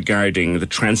paperwork regarding the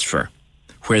transfer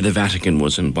where the Vatican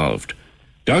was involved,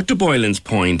 Dr. Boylan's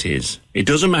point is, it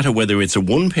doesn't matter whether it's a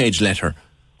one-page letter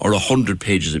or 100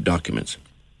 pages of documents.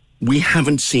 We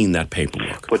haven't seen that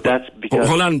paperwork. But that's because...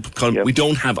 Hold on, Colin, we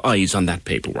don't have eyes on that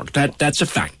paperwork. That's a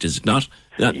fact, is it not?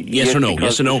 Yes or no?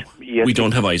 Yes or no? Yes, we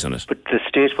don't have eyes on it. But the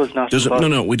state was not...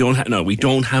 We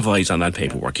don't have eyes on that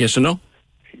paperwork. Yes or no?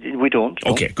 We don't.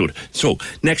 Okay, good. So,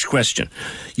 next question.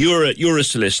 You're a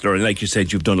solicitor, and like you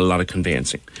said, you've done a lot of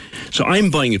conveyancing. So I'm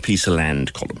buying a piece of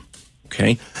land, Colin,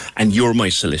 okay? And you're my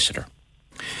solicitor.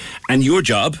 And your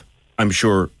job, I'm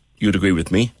sure you'd agree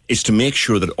with me, is to make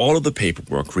sure that all of the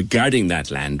paperwork regarding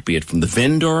that land, be it from the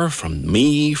vendor, from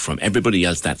me, from everybody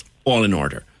else, that's all in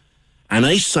order. And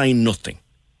I sign nothing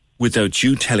without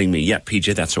you telling me, yeah,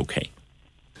 PJ, that's okay.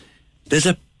 There's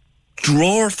a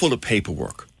drawer full of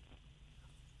paperwork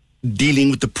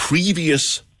dealing with the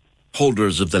previous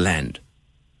holders of the land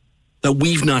that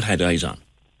we've not had eyes on.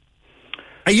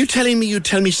 Are you telling me you'd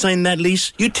tell me sign that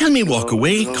lease? You'd tell me walk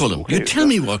away, Colin. Okay. You'd tell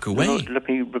me walk away. Let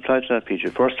me reply to that,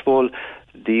 PJ. First of all,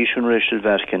 the issue in relation to the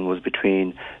Vatican was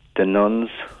between the nuns,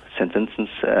 St.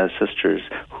 Vincent's sisters,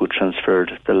 who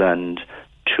transferred the land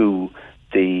to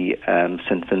the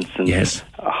St. Vincent's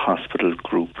Hospital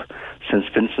Group. St.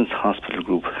 Vincent's Hospital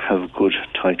Group have good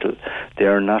title. They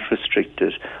are not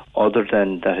restricted other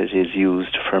than that it is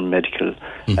used for medical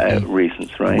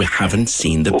reasons, right? We haven't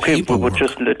seen the paperwork. But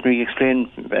just let me explain,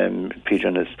 PJ,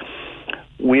 on this.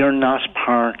 We are not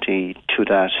party to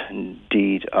that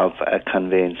deed of a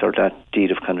conveyance or that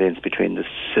deed of conveyance between the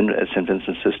St.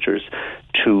 Vincent sisters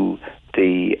to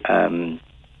the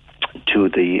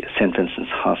St.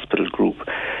 Vincent's Hospital Group.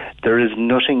 There is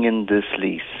nothing in this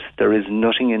lease.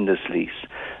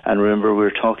 And remember, we're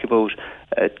talking about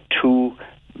two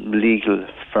legal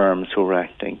firms who are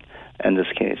acting in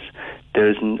this case.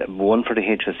 There's one for the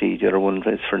HSE, the other one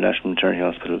is for National Maternity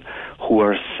Hospital, who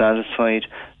are satisfied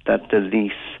that the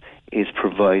lease is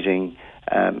providing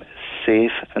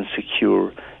safe and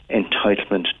secure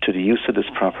entitlement to the use of this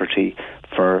property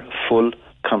for full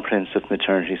comprehensive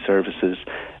maternity services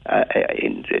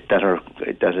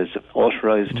that is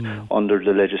authorised under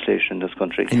the legislation in this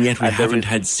country. And yet we haven't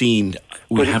had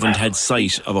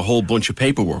sight of a whole bunch of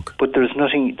paperwork. But there's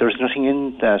nothing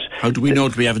in that. How do we know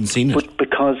that we haven't seen it? But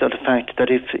because of the fact that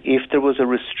if there was a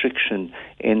restriction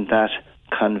in that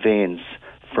conveyance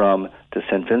from the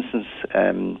St. Vincent's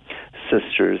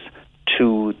sisters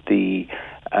to the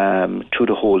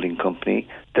holding company,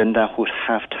 then that would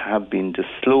have to have been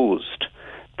disclosed.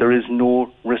 There is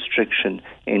no restriction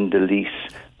in the lease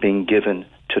being given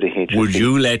to the HSE. Would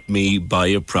you let me buy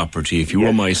a property, if you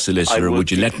were my solicitor, would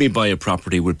you let me buy a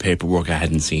property with paperwork I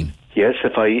hadn't seen? Yes,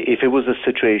 if it was a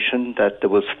situation that there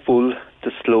was full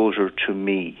disclosure to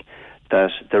me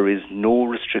that there is no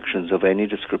restrictions of any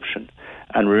description.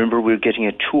 And remember, we're getting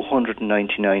a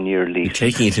 299-year lease. You're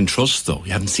taking it in trust, though.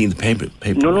 You haven't seen the paper.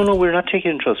 No, we're not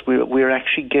taking it in trust. We're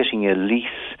actually getting a lease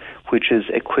which is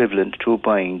equivalent to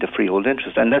buying the freehold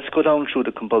interest. And let's go down through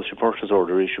the compulsory purchase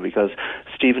order issue, because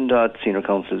Stephen Dodd, senior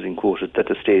counsel, has been quoted that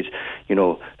the state,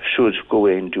 should go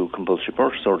away and do a compulsory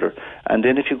purchase order. And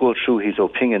then if you go through his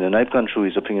opinion, and I've gone through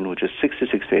his opinion, which is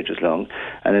 66 pages long,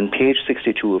 and in page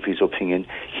 62 of his opinion,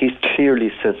 he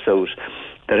clearly sets out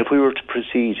that if we were to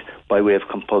proceed by way of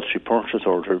compulsory purchase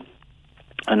order,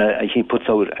 and he puts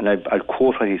out, and I'll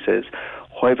quote what he says,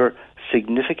 however,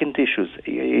 significant issues.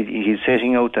 He's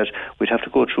setting out that we'd have to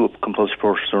go through a compulsory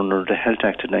purchase under the Health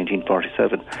Act of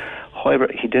 1947. However,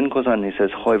 he then goes on and he says,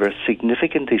 however,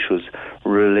 significant issues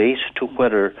relate to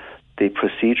whether the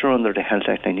procedure under the Health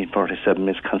Act 1947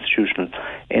 is constitutional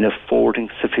in affording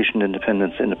sufficient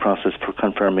independence in the process for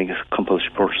confirming a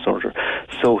compulsory purchase order.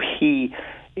 So he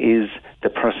is the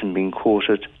person being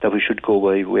quoted that we should go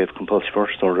by way of compulsory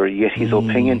purchase order, yet his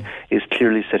opinion is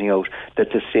clearly setting out that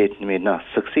the state may not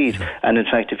succeed. And in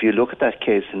fact, if you look at that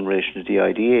case in relation to the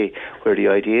IDA, where the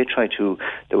IDA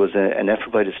there was an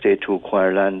effort by the state to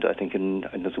acquire land, I think in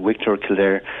Wicklow or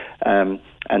Kildare,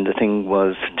 and the thing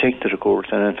was taken to the court,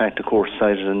 and in fact the court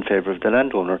sided in favour of the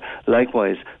landowner.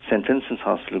 Likewise, St Vincent's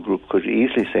Hospital Group could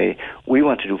easily say, we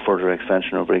want to do further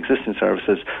expansion of our existing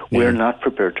services, we're not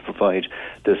prepared to provide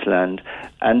this land.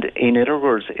 And in other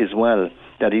words as well,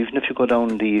 that even if you go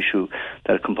down the issue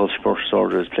that a compulsory purchase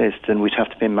order is placed, then we'd have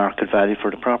to pay market value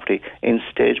for the property.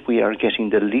 Instead, we are getting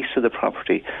the lease of the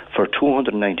property for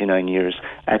 299 years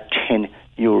at €10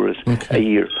 a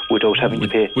year without having to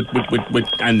pay.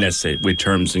 And let's say with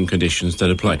terms and conditions that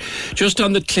apply. Just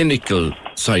on the clinical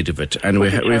side of it, and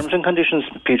terms and conditions,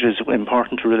 Peter, is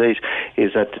important to relate,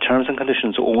 is that the terms and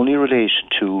conditions only relate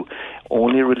to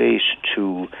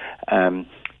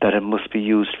that it must be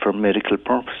used for medical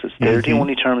purposes. They're the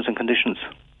only terms and conditions.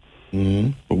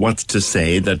 But what's to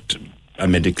say that a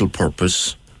medical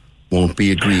purpose won't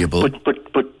be agreeable? But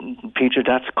Peter,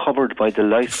 that's covered by the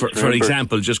license. For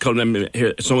example, just call them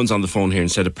here. Someone's on the phone here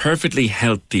and said a perfectly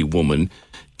healthy woman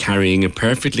carrying a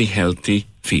perfectly healthy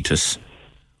fetus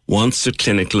wants a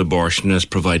clinical abortion as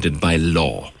provided by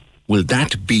law. Will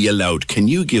that be allowed? Can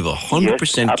you give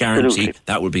 100% guarantee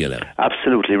that will be allowed?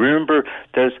 Absolutely. Remember,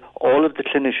 there's all of the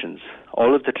clinicians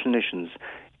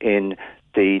in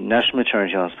the National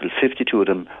Maternity Hospital, 52 of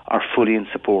them are fully in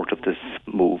support of this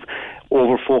move.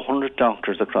 Over 400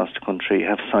 doctors across the country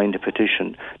have signed a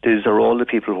petition. These are all the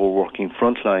people who are working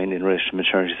frontline in relation to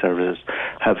maternity services,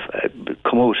 have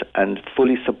come out and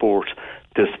fully support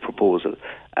this proposal.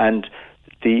 And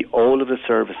all of the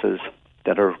services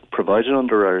that are provided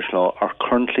under Irish law are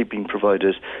currently being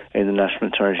provided in the National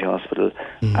Maternity Hospital,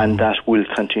 and that will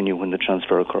continue when the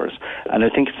transfer occurs. And I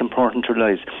think it's important to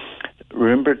realise,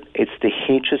 remember, it's the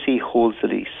HSE holds the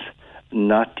lease,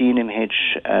 not the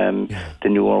NMH, the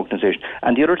new organisation.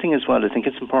 And the other thing as well, I think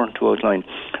it's important to outline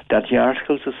that the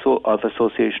Articles of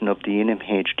Association of the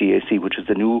NMH DAC, which is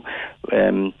the new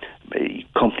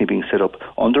company being set up,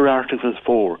 under Article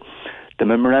 4, the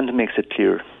memorandum makes it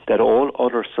clear that all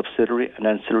other subsidiary and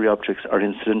ancillary objects are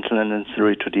incidental and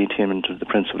ancillary to the attainment of the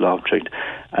principal object,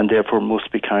 and therefore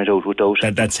must be carried out without...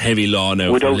 That's heavy law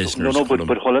now for listeners.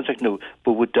 But hold on a second,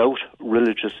 but without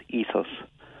religious ethos.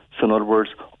 So in other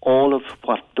words, all of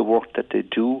the work that they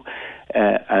do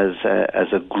as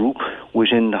a group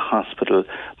within the hospital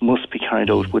must be carried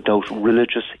out without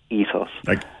religious ethos.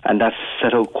 And that's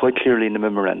set out quite clearly in the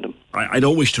memorandum. I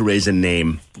don't wish to raise a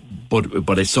name,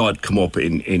 but I saw it come up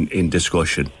in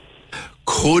discussion.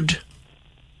 Could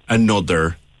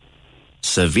another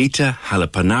Savita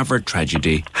Halappanavar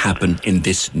tragedy happen in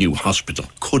this new hospital?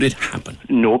 Could it happen?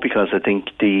 No, because I think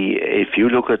if you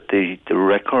look at the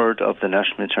record of the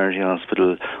National Maternity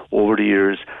Hospital over the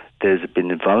years, there's been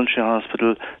a voluntary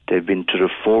hospital. They've been to the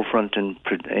forefront in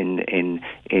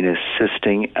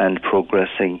assisting and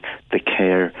progressing the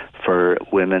care for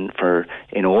women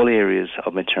in all areas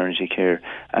of maternity care,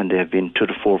 and they have been to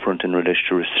the forefront in relation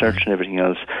to research and everything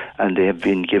else, and they have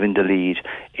been given the lead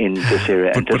in this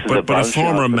area. But a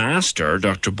former master,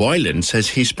 Dr. Boylan, says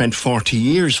he spent 40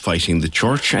 years fighting the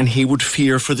church and he would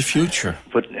fear for the future.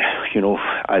 But,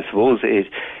 I suppose it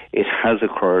has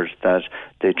occurred that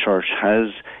the church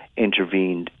has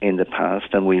intervened in the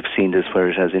past, and we've seen this where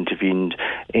it has intervened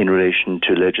in relation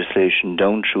to legislation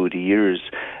down through the years,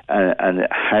 and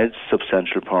it had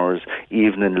substantial powers,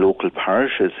 even in local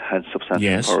parishes had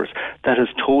substantial powers. That has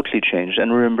totally changed.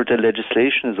 And remember, the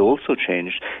legislation has also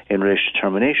changed in relation to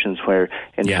terminations, where,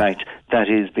 in fact, that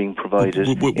is being provided.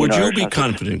 Would you be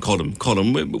confident,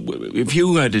 Colm, if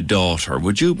you had a daughter,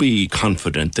 would you be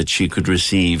confident that she could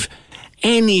receive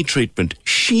any treatment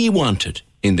she wanted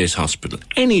in this hospital?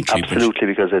 Any treatment? Absolutely,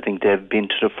 because I think they've been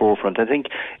to the forefront. I think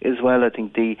as well,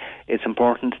 it's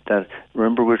important that,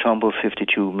 remember, we're talking about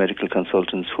 52 medical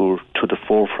consultants who are to the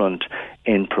forefront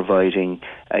in providing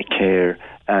care,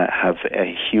 have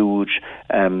a huge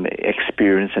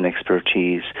experience and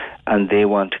expertise, and they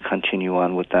want to continue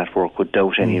on with that work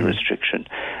without any restriction.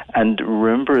 And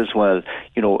remember as well,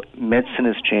 medicine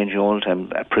is changing all the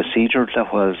time. A procedure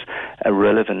that was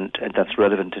that's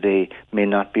relevant today may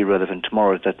not be relevant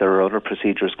tomorrow, that there are other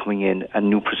procedures coming in and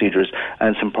new procedures,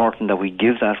 and it's important that we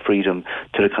give that freedom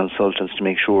to the consultants to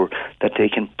make sure that they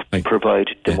can provide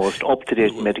the most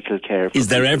up-to-date medical care. Is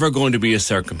there ever going to be a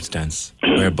circumstance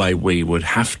whereby we would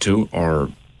have to, or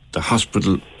the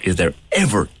hospital, is there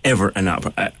ever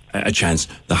a chance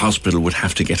the hospital would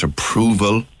have to get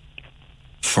approval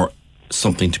for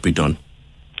something to be done?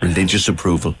 Religious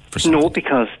approval for something? No,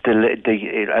 because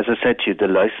as I said to you, the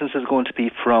licence is going to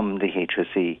be from the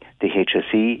HSE. The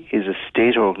HSE is a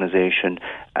state organisation,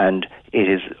 and it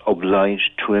is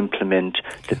obliged to implement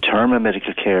the term of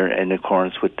medical care in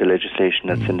accordance with the legislation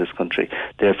that's in this country.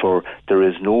 Therefore, there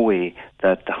is no way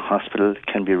that the hospital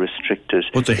can be restricted.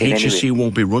 But the HSE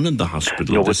won't be running the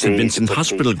hospital. No, the St Vincent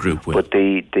Hospital Group will. But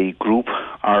the group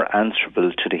are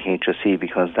answerable to the HSE,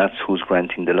 because that's who's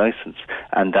granting the licence,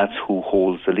 and that's who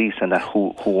holds the lease, and that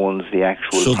who owns the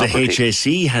actual property. The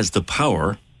HSE has the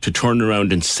power to turn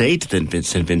around and say to the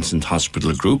St Vincent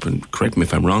Hospital Group, and correct me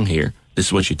if I'm wrong here, this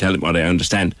is what you tell them, what I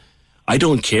understand, I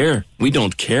don't care, we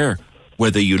don't care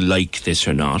whether you like this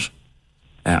or not,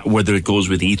 whether it goes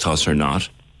with ethos or not,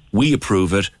 we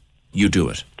approve it, you do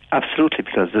it. Absolutely,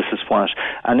 because this is what,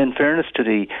 and in fairness to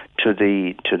the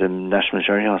National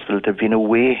Maternity Hospital, they've been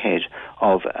way ahead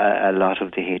of a lot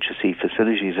of the HSE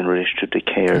facilities in relation to the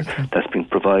care that's being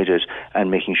provided,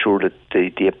 and making sure that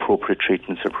the appropriate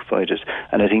treatments are provided.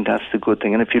 And I think that's the good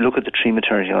thing. And if you look at the 3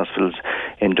 maternity hospitals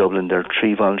in Dublin, there are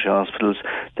 3 voluntary hospitals.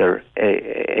 They're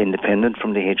independent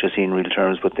from the HSE in real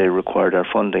terms, but they require our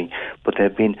funding. But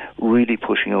they've been really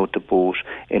pushing out the boat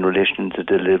in relation to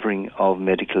delivering of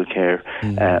medical care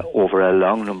over a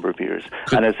long number of years.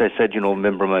 And as I said, a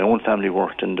member of my own family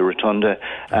worked in the Rotunda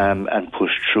and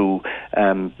pushed through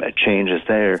changes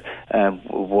there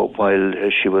while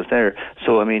she was there.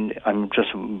 So, I mean, I'm just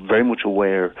very much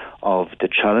aware of the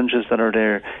challenges that are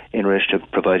there in relation to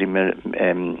providing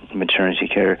maternity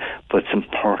care, but it's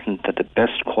important that the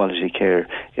best quality care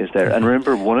is there. And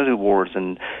remember, one of the wards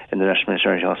in the National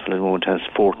Maternity Hospital at the moment has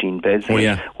 14 beds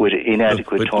with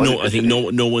inadequate toilets. No, I think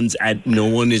no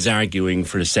one is arguing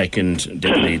for a second,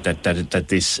 Deputy, that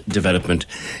this development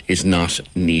is not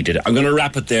needed. I'm going to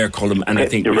wrap it there, Colm, and I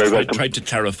think we've tried to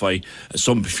clarify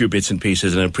some few bits and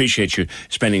pieces, and I appreciate you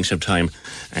spending some time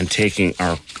and taking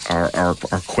our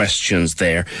questions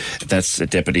there. That's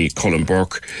Deputy Colm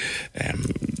Burke.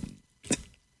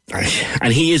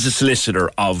 And he is a solicitor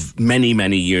of many,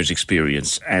 many years'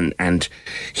 experience, and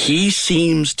he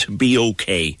seems to be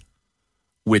okay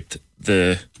with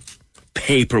the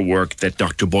paperwork that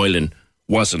Dr. Boylan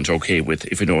wasn't okay with,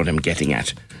 if you know what I'm getting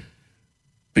at.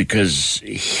 Because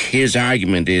his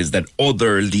argument is that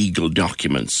other legal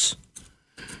documents,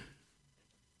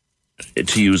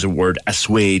 to use a word,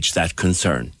 assuage that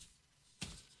concern.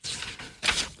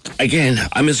 Again,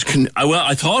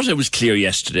 I thought I was clear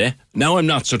yesterday. Now I'm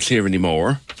not so clear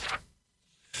anymore.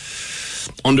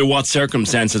 Under what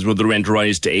circumstances would the rent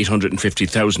rise to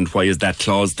 850,000? Why is that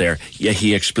clause there? Yeah,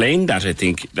 he explained that. I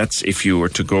think that's if you were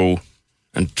to go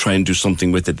and try and do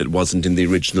something with it that wasn't in the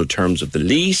original terms of the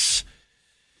lease,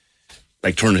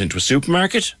 like turn it into a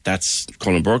supermarket. That's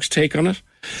Colm Burke's take on it.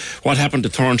 What happened to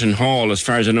Thornton Hall? As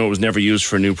far as I know, it was never used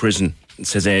for a new prison.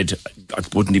 Says Ed, I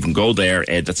wouldn't even go there,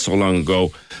 Ed, that's so long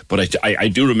ago. But I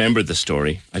do remember the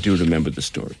story. I do remember the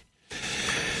story.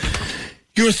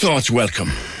 Your thoughts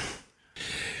welcome.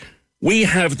 We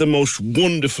have the most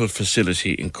wonderful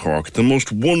facility in Cork, the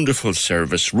most wonderful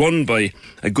service run by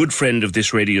a good friend of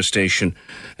this radio station,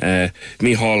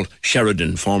 Micheál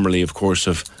Sheridan, formerly, of course,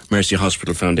 of Mercy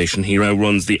Hospital Foundation. He now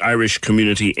runs the Irish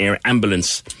Community Air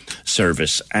Ambulance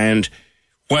Service. And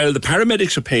while the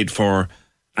paramedics are paid for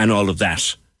and all of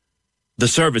that, the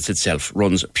service itself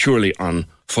runs purely on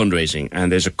fundraising.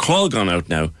 And there's a call gone out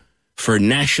now for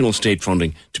national state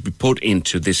funding to be put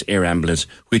into this air ambulance,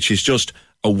 which is just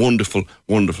a wonderful,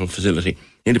 wonderful facility.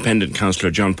 Independent Councillor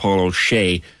John Paul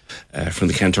O'Shea from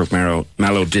the Kanturk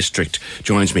Mallow district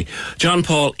joins me. John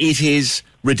Paul, it is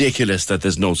ridiculous that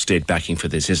there's no state backing for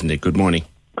this, isn't it? Good morning.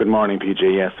 Good morning,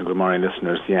 PJ. Yes, and good morning,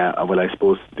 listeners. Yeah, well, I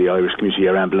suppose the Irish Community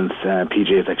Air Ambulance,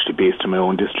 PJ, is actually based in my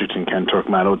own district in Kanturk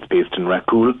Mallow. It's based in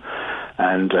Rathcoole.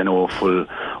 And I know full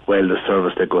well the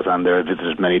service that goes on there. I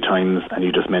visited many times, and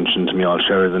you just mentioned Miall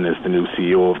Sheridan is the new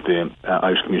CEO of the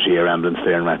Irish Community Air Ambulance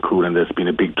there in Rathcoole, and there's been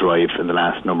a big drive in the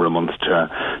last number of months to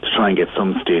try and get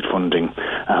some state funding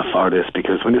for this,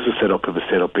 because when this was set up, it was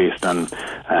set up based on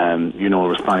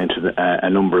responding to a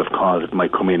number of calls that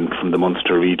might come in from the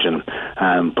Munster region,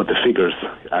 but the figures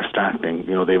are startling.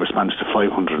 They responded to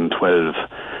 512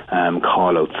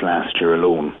 call-outs last year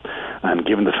alone, and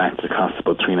given the fact that it costs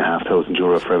about €3,500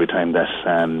 for every time that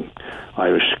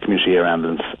Irish Community Air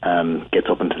Ambulance gets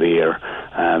up into the air,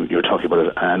 you're talking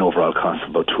about an overall cost of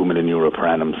about €2 million per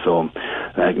annum. So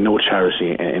no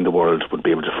charity in the world would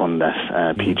be able to fund that,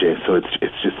 PJ. So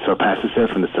it's just surpassed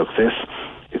itself in the success.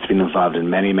 It's been involved in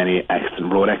many, many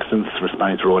road accidents,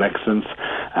 responding to road accidents,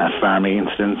 farming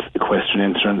incidents,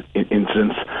 equestrian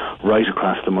incidents, right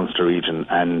across the Munster region,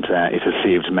 and it has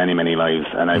saved many, many lives.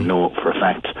 And I know for a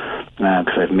fact,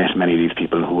 because I've met many of these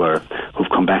people who've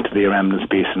come back to the air ambulance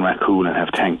base in Rathcoole and have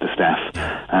thanked the staff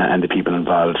and the people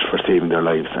involved for saving their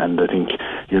lives. And I think,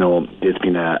 there's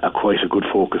been quite a good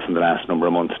focus in the last number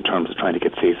of months in terms of trying to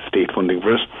get state funding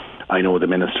for it. I know the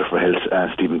Minister for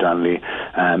Health, Stephen Donnelly,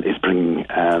 is bringing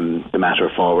the matter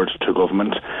forward to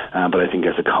government, but I think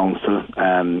as a council,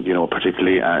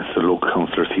 particularly as the local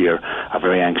councillors here, are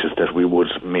very anxious that we would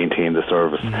maintain the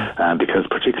service, because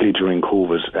particularly during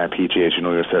COVID, PJ, as you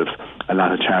know yourself, a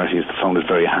lot of charities found it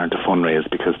very hard to fundraise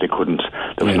because there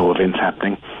was no events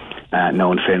happening.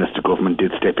 Now, in fairness, the government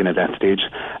did step in at that stage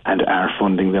and are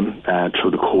funding them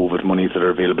through the COVID monies that are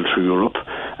available through Europe.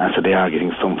 So they are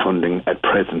getting some funding at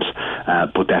present,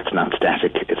 but that's not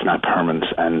static, it's not permanent.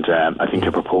 And I think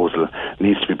a proposal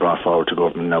needs to be brought forward to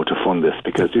government now to fund this,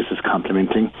 because this is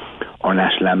complementing our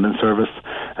National Ambulance Service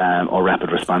or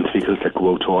rapid response vehicles that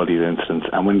go out to all these incidents.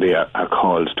 And when they are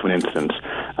called to an incident,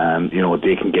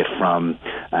 they can get from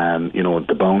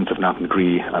the bounds of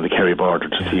Knocknagree on the Kerry border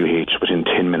to CUH within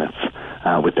 10 minutes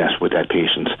with that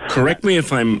patient. Correct me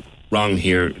if I'm wrong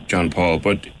here, John Paul,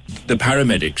 but the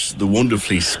paramedics, the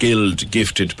wonderfully skilled,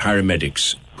 gifted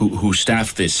paramedics who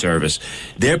staff this service,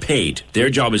 they're paid.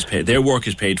 Their job is paid. Their work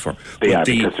is paid for. They are,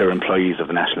 because they're employees of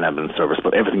the National Ambulance Service,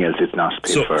 but everything else is not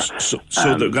paid for. So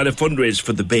they've got to fundraise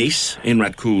for the base in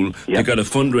Rathcoole. Yep. They've got to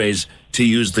fundraise to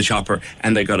use the chopper,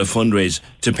 and they've got to fundraise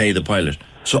to pay the pilot.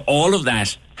 So all of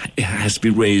that has to be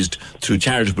raised through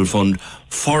charitable fund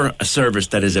for a service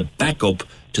that is a backup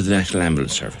to the National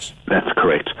Ambulance Service. That's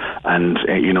correct. And,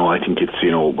 I think it's,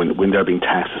 when they're being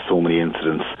taxed with so many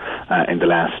incidents in the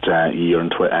last year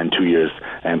and 2 years,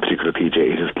 in particular, PJ,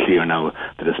 it is clear now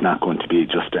that it's not going to be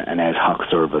just an ad hoc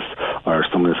service or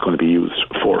something that's going to be used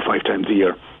 4 or 5 times a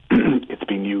year. It's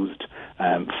been used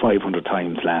 500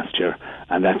 times last year,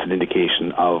 and that's an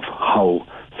indication of how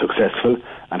successful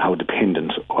and how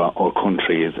dependent our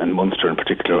country is, and Munster in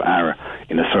particular, are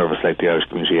in a service like the Irish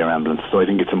Community Air Ambulance. So I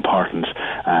think it's important,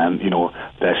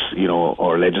 that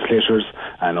our legislators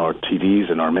and our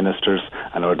TDs and our ministers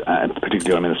and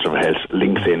particularly our Minister for Health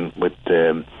links in with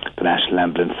the National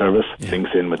Ambulance Service,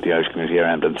 links in with the Irish Community Air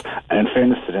Ambulance. And in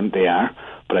fairness to them, they are.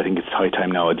 But I think it's high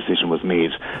time now a decision was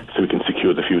made so we can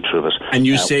secure the future of it. And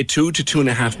you say 2 to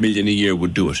 2.5 million a year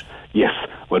would do it? Yes.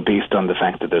 Well, based on the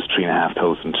fact that there's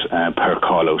 3,500 per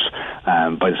call-out,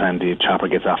 by the time the chopper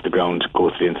gets off the ground,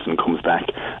 goes to the incident, comes back,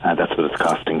 that's what it's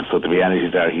costing. So the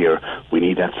realities are here. We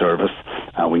need that service.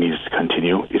 We need it to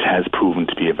continue. It has proven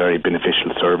to be a very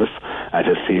beneficial service. It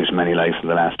has saved many lives in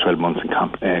the last 12 months in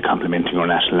complementing our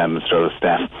National Ambulance Service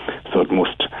staff. So it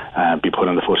must be put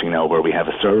on the footing now where we have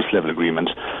a service-level agreement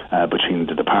between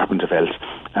the Department of Health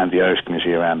and the Irish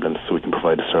Community Air Ambulance, so we can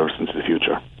provide a service into the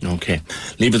future. Okay.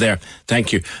 Leave it there.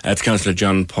 Thank you. That's Councillor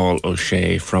John Paul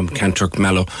O'Shea from Kanturk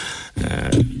Mallow,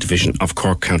 division of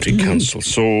Cork County Council.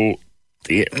 So,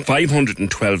 the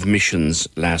 512 missions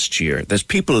last year. There's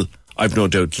people, I've no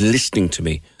doubt, listening to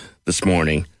me this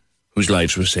morning whose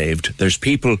lives were saved. There's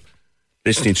people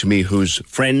listening to me whose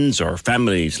friends or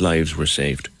families' lives were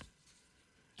saved.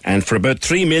 And for about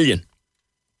 3 million,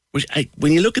 which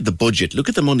when you look at the budget, look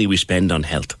at the money we spend on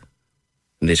health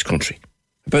in this country.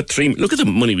 Look at the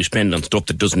money we spend on stuff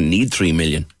that doesn't need 3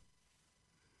 million.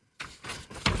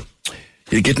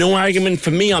 You get no argument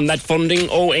from me on that funding.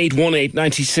 0818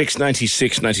 96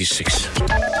 96 96.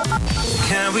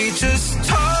 Can we just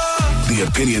talk? The The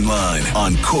Opinion Line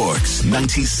on Cork's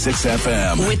 96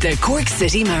 FM. With the Cork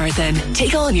City Marathon,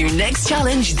 take on your next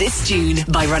challenge this June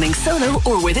by running solo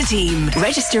or with a team.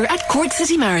 Register at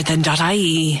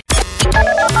corkcitymarathon.ie.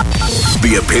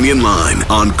 The Opinion Line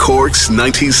on Cork's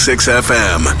 96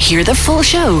 FM. Hear the full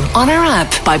show on our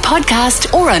app, by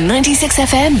podcast, or on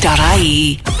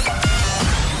 96fm.ie.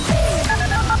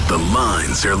 The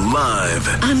lines are live.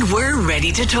 And we're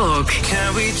ready to talk.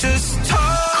 Can we just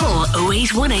talk? Call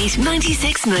 0818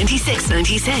 96 96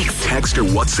 96. Text or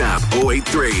WhatsApp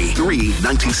 083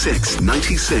 396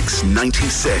 96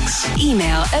 96.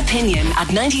 Email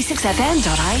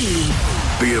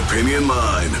opinion@96fm.ie. The Opinion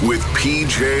Line with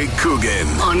PJ Coogan.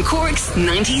 On Cork's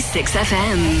 96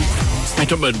 FM. I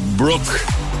talked about Brooke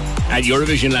at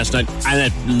Eurovision last night,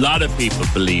 and a lot of people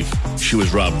believe she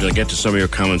was robbed. I'll get to some of your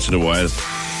comments in a while.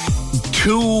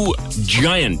 Two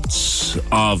giants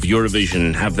of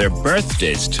Eurovision have their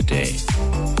birthdays today.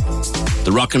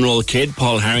 The rock and roll kid,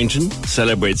 Paul Harrington,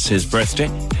 celebrates his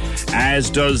birthday, as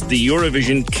does the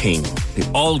Eurovision king, the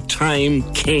all-time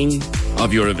king of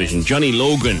Eurovision, Johnny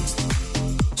Logan,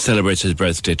 celebrates his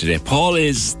birthday today.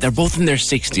 They're both in their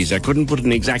 60s. I couldn't put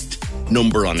an exact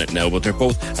number on it now, but they're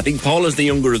both, I think Paul is the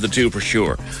younger of the two for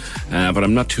sure, but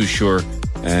I'm not too sure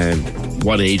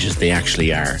what ages they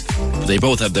actually are. But they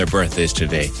both have their birthdays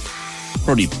today.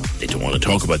 Probably they don't want to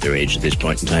talk about their age at this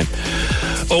point in time.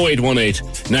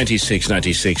 0818 96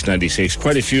 96 96.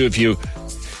 Quite a few of you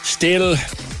still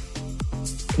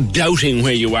doubting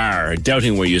where you are,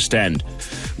 doubting where you stand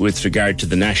with regard to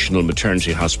the National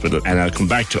Maternity Hospital, and I'll come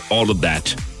back to all of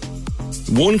that.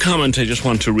 One comment I just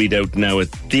want to read out now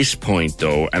at this point,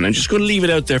 though, and I'm just going to leave it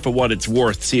out there for what it's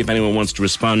worth, see if anyone wants to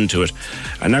respond to it.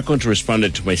 I'm not going to respond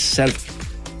it to myself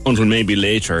until maybe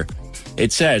later.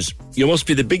 It says, "You must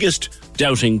be the biggest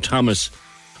doubting Thomas.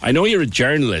 I know you're a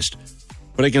journalist,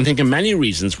 but I can think of many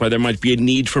reasons why there might be a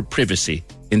need for privacy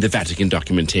in the Vatican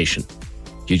documentation.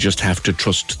 You just have to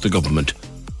trust the government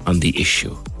on the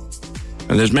issue."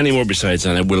 And there's many more besides,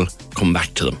 and I will come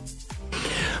back to them.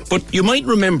 But you might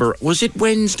remember, was it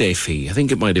Wednesday, Fee? I think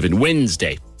it might have been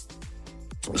Wednesday.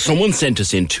 Someone sent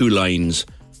us in 2 lines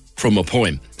from a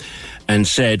poem and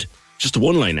said, just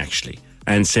one line actually,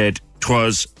 and said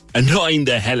 'twas annoying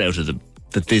the hell out of them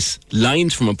that this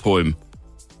lines from a poem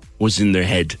was in their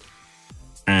head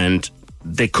and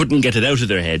they couldn't get it out of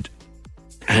their head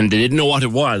and they didn't know what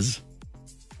it was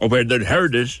or where they'd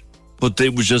heard it, but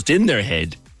it was just in their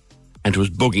head and it was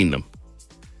bugging them.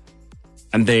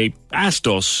 And they asked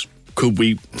us, could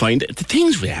we find it? The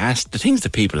things we asked, the things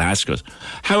that people ask us.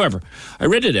 However, I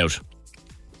read it out,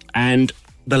 and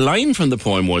the line from the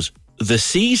poem was, "The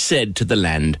sea said to the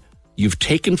land, you've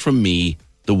taken from me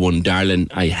the one darling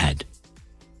I had."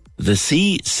 The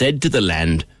sea said to the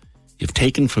land, you've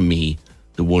taken from me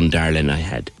the one darling I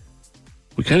had.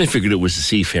 We kind of figured it was a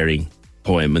seafaring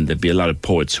poem, and there'd be a lot of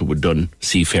poets who had done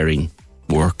seafaring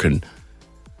work, and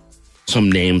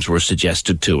some names were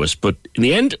suggested to us. But in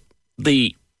the end,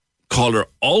 the caller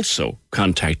also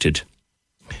contacted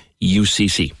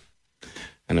UCC.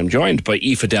 And I'm joined by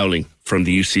Aoife Dowling from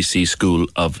the UCC School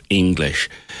of English.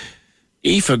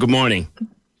 Aoife, good morning.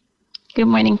 Good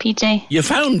morning, PJ. You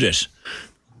found it.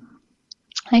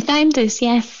 I found it,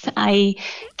 yes. I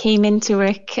came into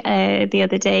work the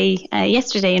other day,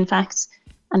 yesterday in fact,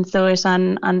 and saw it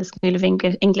on the School of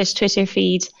English Twitter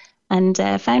feed, and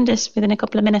found it within a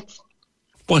couple of minutes.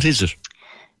 What is it?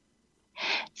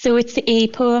 So it's a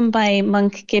poem by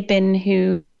Monk Gibbon,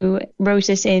 who wrote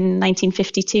it in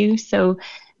 1952, so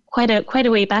quite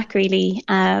a way back really,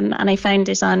 and I found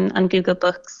it on Google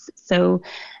Books. So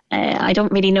I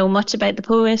don't really know much about the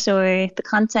poet or the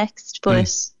context,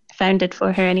 but I found it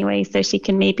for her anyway, so she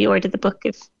can maybe order the book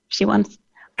if she wants.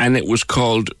 And it was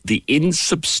called The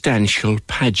Insubstantial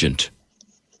Pageant.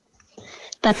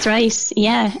 That's right,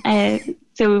 yeah.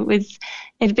 So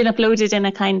it'd been uploaded in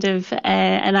a kind of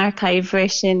an archive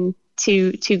version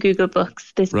to Google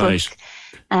Books, this book,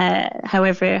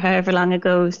 however long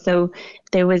ago. So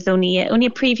there was only a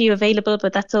preview available,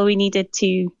 but that's all we needed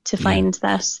to find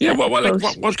that. Yeah,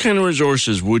 what kind of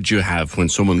resources would you have when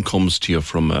someone comes to you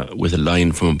with a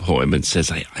line from a poem and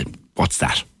says, what's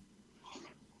that?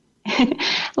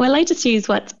 Well, I just use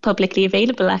what's publicly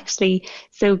available, actually.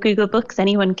 So Google Books,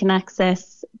 anyone can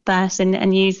access that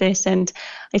and use it. And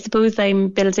I suppose I'm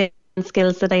building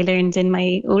skills that I learned in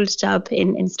my old job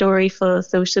in Storyful,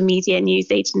 social media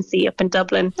news agency up in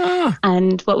Dublin.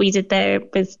 And what we did there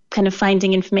was kind of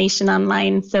finding information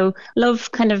online. So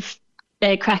love kind of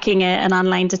cracking an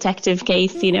online detective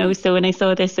case, So when I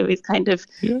saw this, it was kind of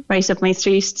right up my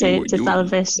street to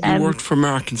solve it. You worked for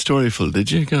Mark in Storyful, did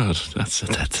you? God, that's.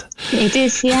 I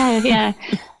did, yeah.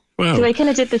 Wow. So I kind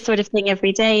of did this sort of thing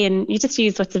every day, and you just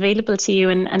use what's available to you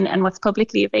and what's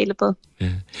publicly available.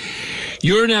 Yeah.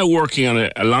 You're now working on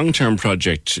a long-term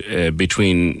project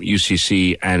between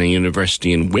UCC and a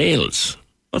university in Wales.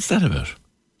 What's that about?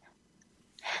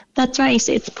 That's right.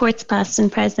 It's Ports Past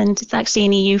and Present. It's actually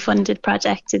an EU-funded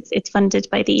project. It's funded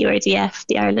by the ERDF,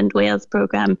 the Ireland Wales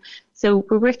programme. So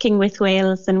we're working with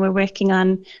Wales, and we're working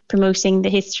on promoting the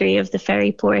history of the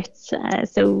ferry ports.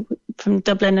 So from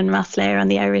Dublin and Rosslare on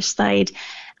the Irish side,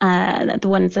 the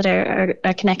ones that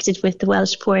are connected with the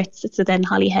Welsh ports. So then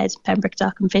Holyhead, Pembroke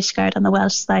Dock and Fishguard on the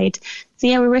Welsh side. So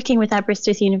yeah, we're working with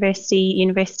Aberystwyth University,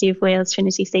 University of Wales,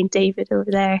 Trinity St David over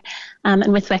there,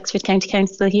 and with Wexford County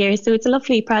Council here. So it's a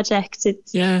lovely project.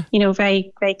 It's very,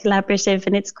 very collaborative,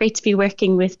 and it's great to be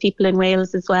working with people in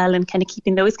Wales as well, and kind of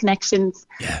keeping those connections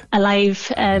alive.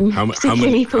 How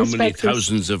many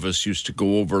thousands of us used to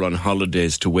go over on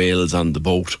holidays to Wales on the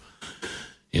boat?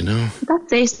 You know,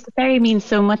 that's it. The ferry means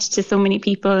so much to so many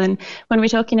people, and when we're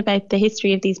talking about the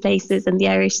history of these places and the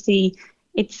Irish Sea,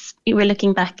 we're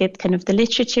looking back at kind of the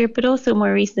literature, but also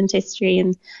more recent history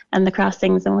and the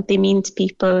crossings and what they mean to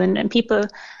people, and people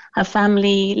have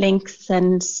family links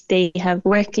and they have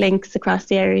work links across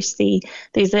the Irish Sea.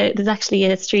 There's actually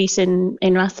a street in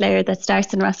Rosslare that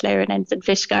starts in Rosslare and ends in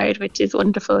Fishguard, which is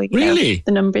wonderful. Really?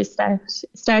 The numbers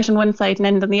start on one side and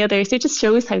end on the other, so it just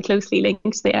shows how closely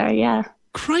linked they are. Yeah.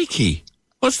 Crikey.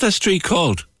 What's that street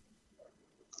called?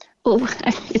 Oh,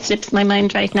 it slips my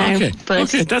mind right now.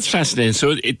 Okay, that's fascinating.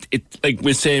 So it like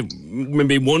we say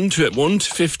maybe 1 to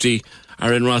 50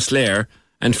 are in Rosslare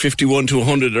and 51 to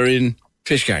 100 are in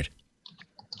Fishguard.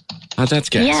 Oh, that's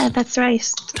gas. Yeah, that's right.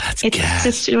 It's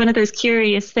just one of those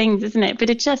curious things, isn't it? But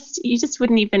you just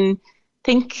wouldn't even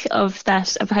think of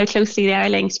that, of how closely they are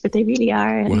linked, but they really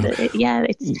are. And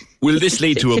will this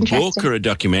lead to a book or a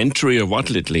documentary, or what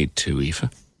will it lead to, Aoife?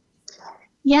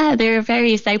 Yeah, there are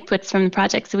various outputs from the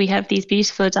project. So we have these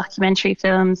beautiful documentary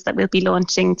films that we'll be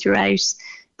launching throughout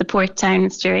the port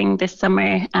towns during this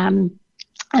summer.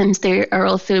 And there are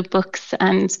also books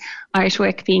and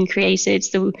artwork being created.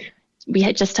 So we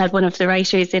had just had one of the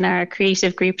writers in our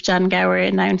creative group, John Gower,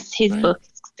 announce his book.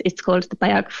 It's called The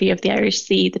Biography of the Irish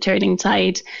Sea, The Turning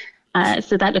Tide.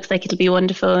 So that looks like it'll be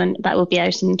wonderful, and that will be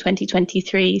out in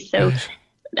 2023. So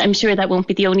I'm sure that won't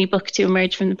be the only book to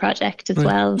emerge from the project as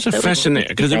well. It's fascinating,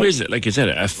 because there is, like you said,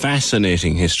 a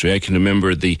fascinating history. I can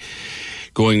remember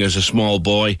going as a small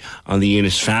boy on the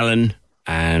Innisfallen,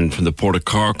 and from the Port of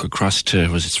Cork across to,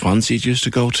 was it Swansea it used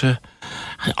to go to?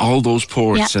 All those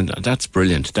ports, and that's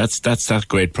brilliant. That's that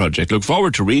great project. Look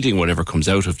forward to reading whatever comes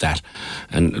out of that,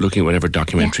 and looking at whatever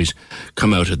documentaries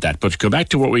come out of that. But to go back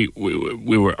to what we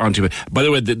were onto. By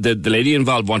the way, the lady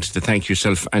involved wanted to thank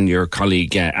yourself and your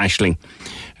colleague Aisling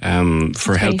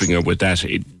for helping her with that.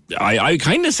 I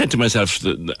kind of said to myself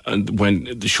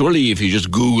that surely if you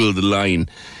just Google the line,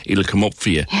 it'll come up for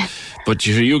you. But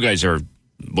you guys are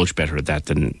much better at that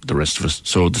than the rest of us.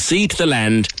 So the sea to the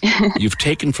land, you've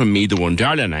taken from me the one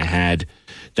darling I had.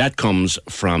 That comes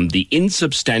from The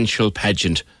Insubstantial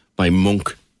Pageant by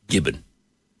Monk Gibbon.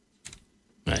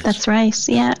 Right. That's right,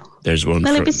 yeah. There's one.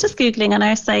 Well, I was just Googling on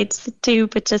our site too,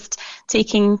 but just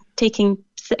taking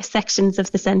sections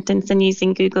of the sentence and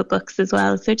using Google Books as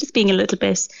well. So just being a little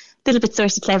bit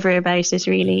sort of clever about it,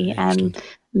 really. And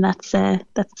that's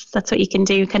what you can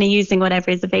do, kind of using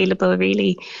whatever is available,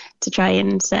 really, to try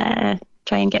and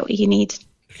get what you need.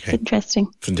 Okay. It's interesting.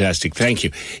 Fantastic. Thank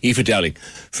you. Aoife Dowling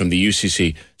from the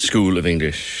UCC School of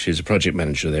English. She's a project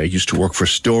manager there. Used to work for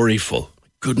Storyful.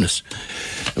 Goodness.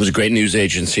 It was a great news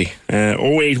agency.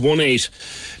 0818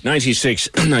 96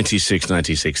 96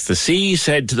 96. The sea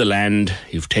said to the land,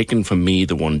 you've taken from me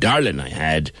the one darling I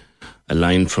had. A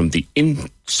line from The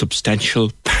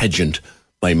Insubstantial Pageant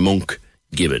by Monk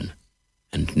Gibbon.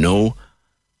 And no,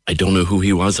 I don't know who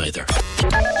he was either.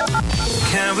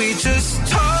 Can we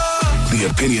just talk? The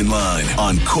Opinion Line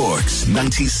on Cork's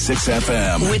 96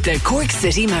 FM. With the Cork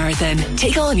City Marathon.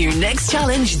 Take on your next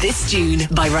challenge this June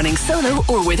by running solo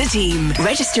or with a team.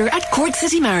 Register at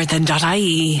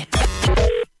corkcitymarathon.ie.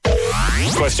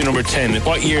 Question number 10.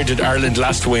 What year did Ireland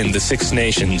last win the Six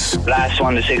Nations? Last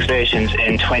won the Six Nations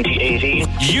in 2018.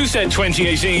 You said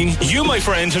 2018. You, my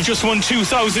friend, have just won €2,000.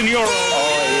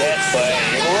 Oh, yes, boy.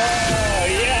 Whoa,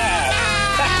 yeah.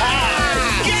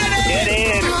 Get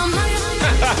in.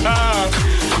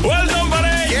 Well done,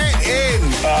 buddy. Get in.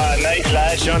 Nice,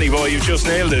 lad. Johnny boy, you've just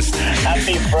nailed it.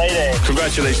 Happy Friday.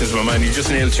 Congratulations, my man. You just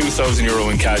nailed €2,000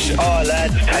 in cash. Oh,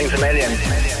 lad, thanks a million.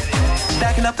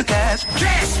 Stacking up the cash.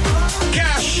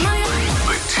 Cash.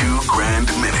 The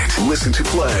 $2,000 minute. Listen to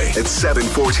play at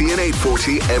 7:40 and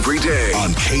 8:40 every day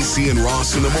on KC and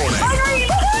Ross in the morning.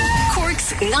 Cork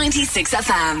Cork's 96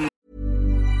 FM.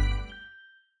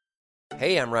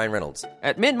 Hey, I'm Ryan Reynolds.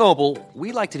 At Mint Mobile,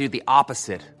 we like to do the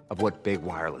opposite of what Big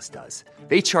Wireless does.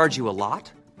 They charge you a lot,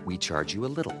 we charge you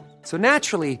a little. So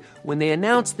naturally, when they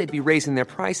announced they'd be raising their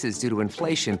prices due to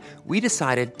inflation, we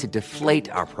decided to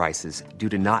deflate our prices due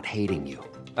to not hating you.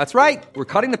 That's right. We're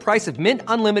cutting the price of Mint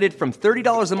Unlimited from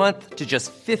 $30 a month to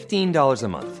just $15 a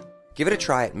month. Give it a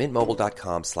try at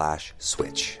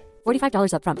mintmobile.com/switch.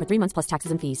 $45 up front for 3 months plus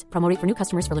taxes and fees. Promo rate for new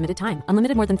customers for limited time.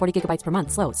 Unlimited more than 40 gigabytes per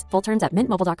month. Slows full terms at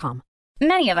mintmobile.com.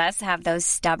 Many of us have those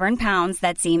stubborn pounds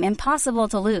that seem impossible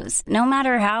to lose, no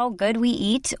matter how good we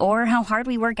eat or how hard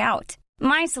we work out.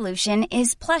 My solution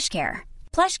is PlushCare.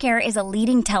 PlushCare is a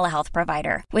leading telehealth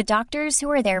provider with doctors who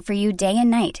are there for you day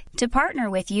and night to partner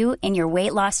with you in your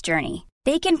weight loss journey.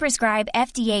 They can prescribe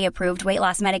FDA-approved weight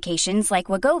loss medications like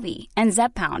Wegovy and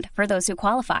Zepbound for those who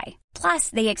qualify. Plus,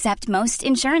 they accept most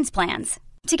insurance plans.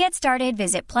 To get started,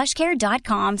 visit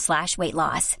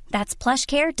plushcare.com/weightloss. That's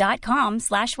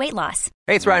plushcare.com/weightloss.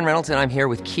 Hey, it's Ryan Reynolds, and I'm here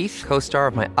with Keith, co-star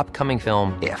of my upcoming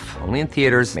film, If, only in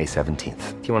theaters May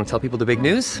 17th. Do you want to tell people the big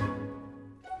news?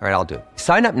 All right, I'll do it.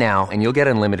 Sign up now and you'll get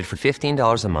unlimited for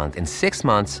 $15 a month and 6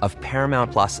 months of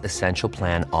Paramount Plus Essential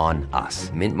Plan on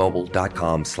us.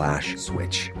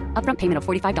 MintMobile.com/switch. Upfront payment of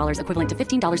 $45 equivalent to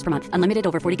 $15 per month. Unlimited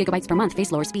over 40 gigabytes per month.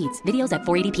 Face lower speeds. Videos at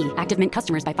 480p. Active Mint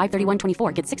customers by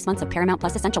 531.24 get 6 months of Paramount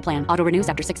Plus Essential Plan. Auto renews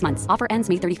after 6 months. Offer ends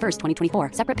May 31st, 2024.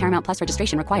 Separate Paramount Plus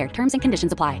registration required. Terms and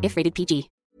conditions apply if rated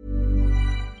PG.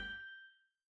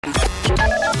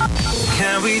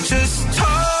 Can we just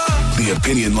talk? The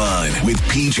Opinion Line with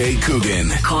PJ Coogan.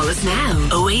 Call us now.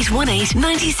 0818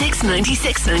 96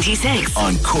 96 96.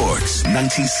 On Cork's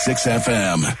 96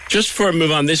 FM. Just for a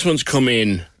move on, this one's come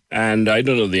in, and I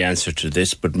don't know the answer to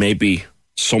this, but maybe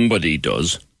somebody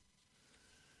does.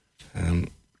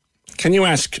 Can you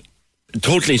ask, a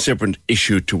totally separate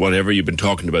issue to whatever you've been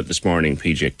talking about this morning,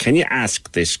 PJ, can you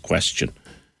ask this question?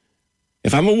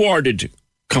 If I'm awarded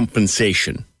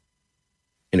compensation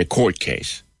in a court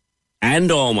case,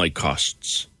 and all my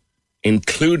costs,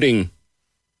 including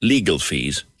legal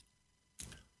fees,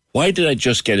 why did I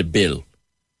just get a bill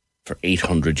for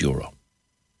 €800?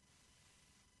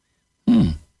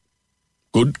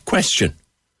 Good question.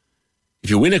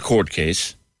 If you win a court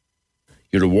case,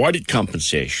 you're awarded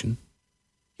compensation,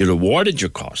 you're awarded your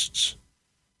costs,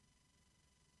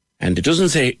 and it doesn't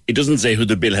say who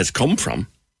the bill has come from,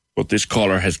 but this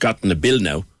caller has gotten a bill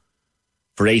now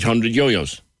for 800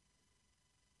 yo-yos.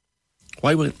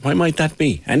 Why might that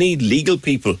be? Any legal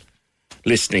people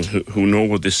listening who know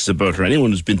what this is about, or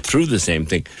anyone who's been through the same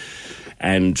thing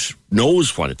and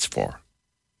knows what it's for?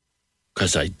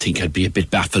 Because I think I'd be a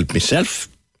bit baffled myself.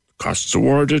 Costs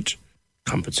awarded,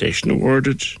 compensation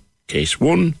awarded, case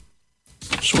won.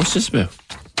 So what's this about?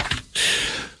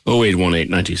 0818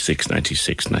 96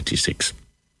 96 96.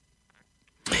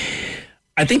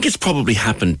 I think it's probably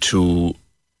happened to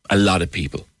a lot of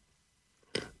people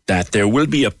that there will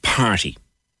be a party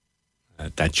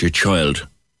that your child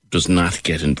does not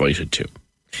get invited to.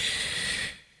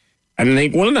 And I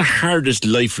think one of the hardest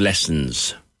life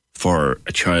lessons for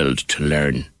a child to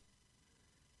learn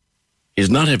is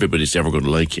not everybody's ever going to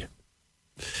like you.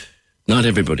 Not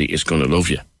everybody is going to love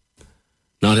you.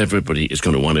 Not everybody is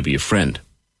going to want to be a friend.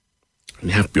 And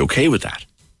you have to be okay with that.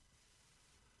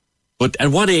 But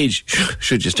at what age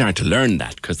should you start to learn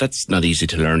that? Because that's not easy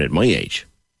to learn at my age,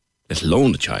 let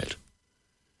alone the child.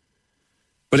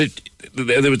 But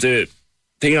there was a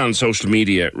thing on social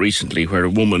media recently where a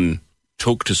woman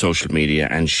took to social media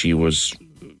and she was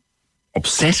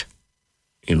upset,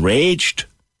 enraged,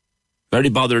 very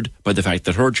bothered by the fact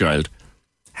that her child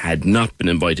had not been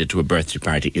invited to a birthday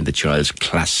party in the child's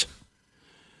class.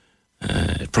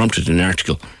 It prompted an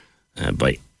article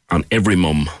on Every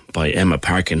Mum by Emma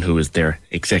Parkin, who is their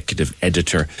executive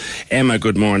editor. Emma,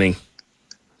 good morning.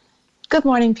 Good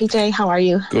morning, PJ. How are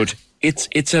you? Good.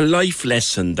 It's a life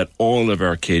lesson that all of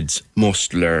our kids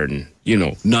must learn. You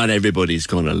know, not everybody's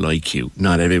going to like you.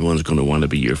 Not everyone's going to want to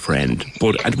be your friend.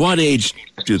 But at what age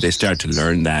do they start to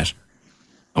learn that?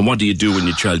 And what do you do when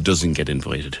your child doesn't get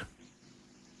invited?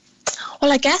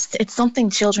 Well, I guess it's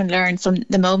something children learn from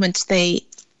the moment they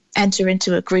enter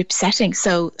into a group setting.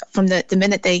 So from the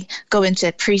minute they go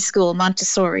into preschool,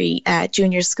 Montessori,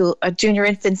 junior school, junior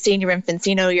infants, senior infants,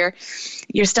 you know, you're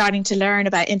starting to learn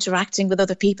about interacting with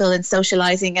other people and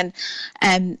socializing. And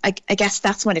I guess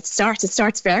that's when it starts. It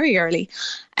starts very early.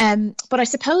 But I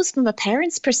suppose from a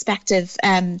parent's perspective,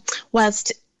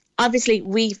 whilst obviously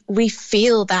we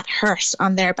feel that hurt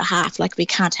on their behalf, like we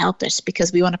can't help it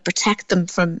because we want to protect them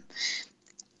from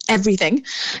everything.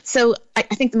 So I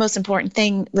think the most important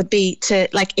thing would be to,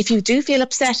 like, if you do feel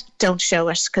upset, don't show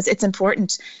it, because it's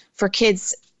important for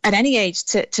kids at any age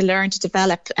to learn to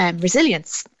develop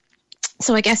resilience.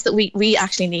 So I guess that we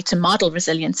actually need to model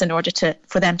resilience in order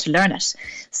for them to learn it.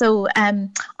 So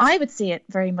I would see it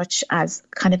very much as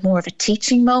kind of more of a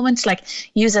teaching moment, like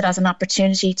use it as an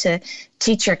opportunity to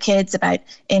teach your kids about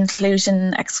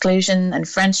inclusion, exclusion and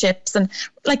friendships, and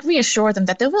like reassure them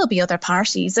that there will be other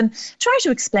parties, and try to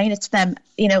explain it to them,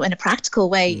 you know, in a practical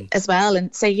way as well,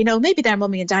 and say, you know, maybe their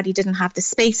mummy and daddy didn't have the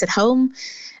space at home.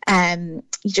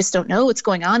 You just don't know what's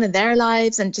going on in their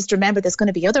lives, and just remember there's going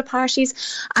to be other parties.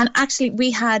 And actually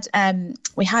we have a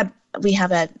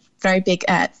very big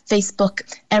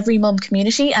Facebook Every Mum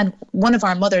community, and one of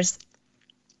our mothers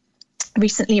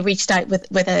recently reached out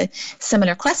with a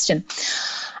similar question,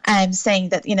 saying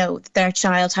that, you know, their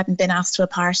child hadn't been asked to a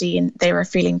party and they were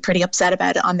feeling pretty upset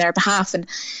about it on their behalf.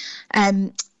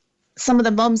 And some of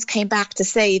the mums came back to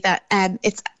say that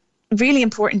it's really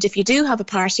important, if you do have a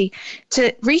party,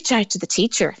 to reach out to the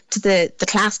teacher, to the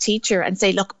class teacher, and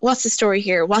say, look, what's the story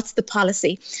here? What's the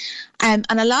policy? And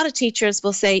a lot of teachers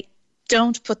will say,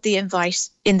 don't put the invite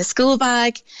in the school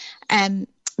bag, and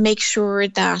make sure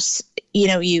that, you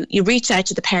know, you reach out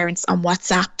to the parents on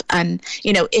WhatsApp, and,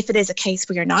 you know, if it is a case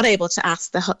where you're not able to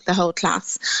ask the whole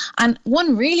class. And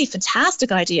one really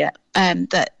fantastic idea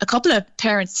that a couple of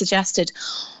parents suggested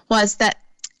was that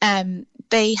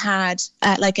they had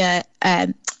like a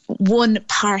one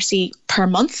party per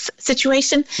month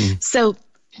situation. So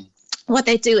what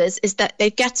they do is that they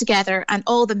get together, and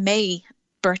all the May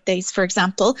birthdays, for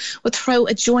example, would throw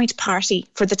a joint party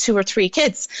for the 2 or 3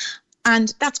 kids.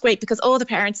 And that's great, because all the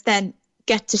parents then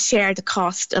get to share the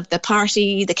cost of the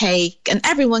party, the cake, and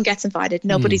everyone gets invited.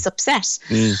 Nobody's upset.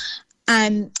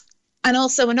 And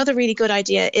also another really good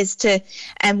idea is to,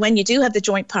 when you do have the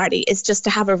joint party, is just to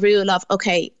have a rule of,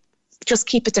 okay, just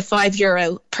keep it to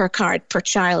 €5 per card per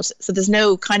child. So there's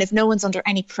no one's under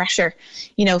any pressure,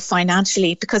 you know,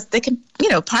 financially, because they can, you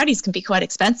know, parties can be quite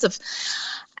expensive.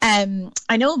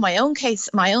 I know in my own case,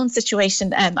 my own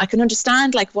situation, I can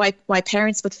understand like why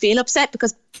parents would feel upset,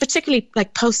 because particularly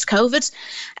like post-COVID,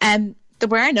 there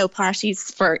were no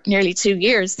parties for nearly 2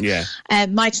 years. Yeah.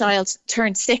 My child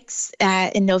turned 6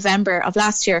 in November of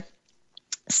last year.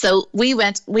 So we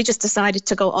just decided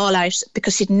to go all out,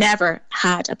 because she'd never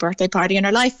had a birthday party in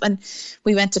her life. And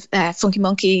we went to Funky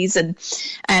Monkeys and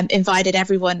invited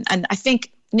everyone. And I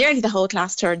think nearly the whole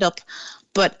class turned up.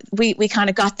 But we kind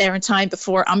of got there in time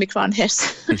before Omicron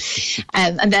hit.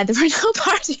 And then there were no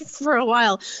parties for a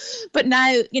while. But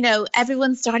now, you know,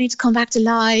 everyone's starting to come back to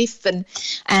life,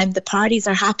 and the parties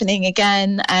are happening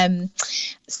again.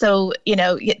 So, you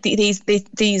know,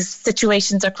 these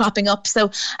situations are cropping up. So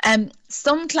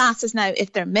some classes now,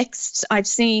 if they're mixed, I've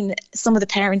seen some of the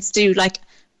parents do like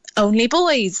only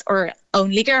boys or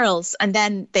only girls. And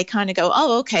then they kind of go,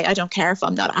 oh, okay, I don't care if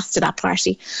I'm not asked to that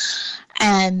party.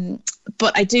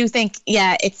 But I do think,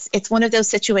 yeah, it's one of those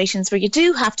situations where you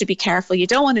do have to be careful. You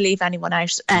don't want to leave anyone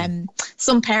out.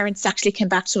 Some parents actually came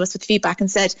back to us with feedback and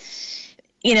said,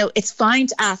 you know, it's fine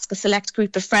to ask a select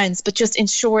group of friends, but just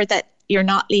ensure that you're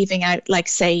not leaving out, like,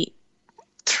 say,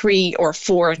 3 or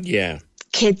 4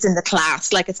 kids in the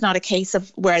class. Like, it's not a case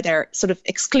of where they're sort of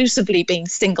exclusively being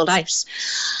singled out.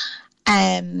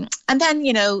 And then,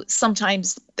 you know,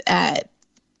 sometimes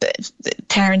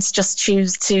parents just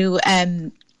choose to,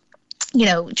 you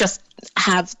know, just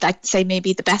have, like, say,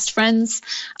 maybe the best friends,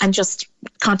 and just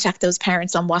contact those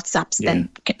parents on WhatsApp. So then,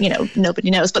 you know,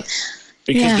 nobody knows. But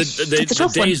because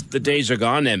the days are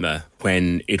gone, Emma,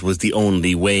 when it was the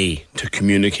only way to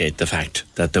communicate the fact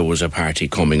that there was a party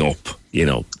coming up, you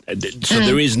know. So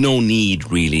there is no need,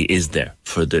 really, is there,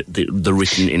 for the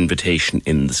written invitation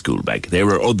in the school bag? There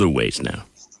are other ways now.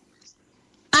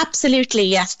 Absolutely,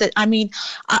 yes. I mean,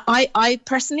 I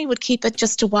personally would keep it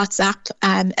just to WhatsApp,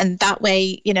 and that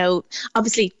way, you know,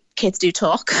 obviously kids do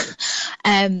talk,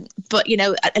 but, you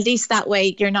know, at least that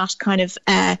way you're not kind of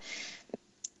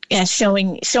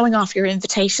showing off your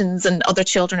invitations, and other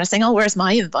children are saying, oh, where's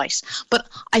my invite? But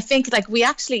I think, like, we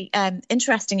actually,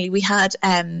 interestingly, we had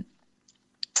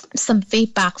some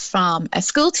feedback from a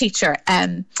school teacher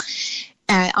on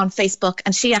Facebook,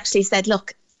 and she actually said,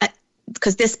 look,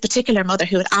 because this particular mother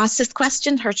who had asked this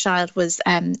question, her child was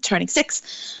turning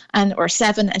 6 or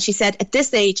 7, and she said at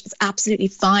this age it's absolutely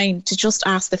fine to just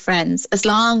ask the friends, as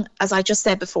long as, I just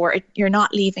said before, you're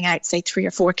not leaving out, say, 3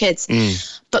 or 4 kids.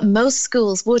 But most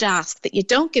schools would ask that you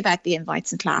don't give out the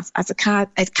invites in class, as it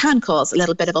can cause a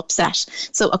little bit of upset.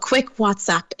 So a quick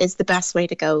WhatsApp is the best way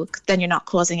to go. Then you're not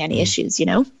causing any issues, you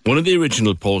know. One of the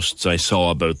original posts I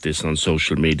saw about this on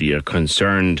social media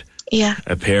concerned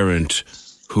a parent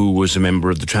who was a member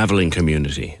of the travelling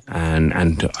community, and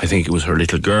I think it was her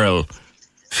little girl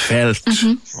felt,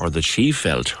 or that she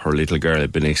felt her little girl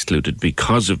had been excluded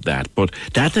because of that. But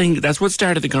that's what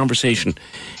started the conversation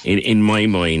in my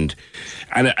mind.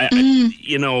 And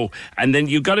you know, and then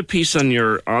you got a piece on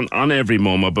on Every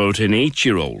Mum about an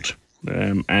 8-year-old,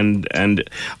 and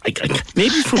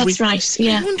maybe for that's right.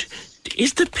 Yeah,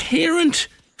 is the parent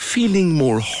feeling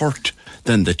more hurt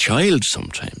than the child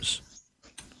sometimes?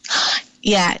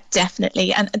 Yeah,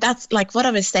 definitely. And that's like what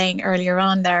I was saying earlier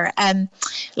on there.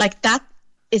 Like that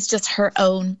is just her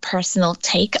own personal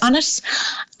take on it.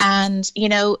 And, you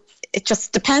know, it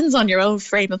just depends on your own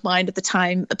frame of mind at the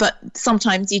time. But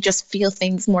sometimes you just feel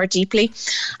things more deeply.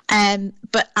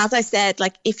 But as I said,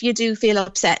 like if you do feel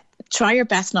upset, try your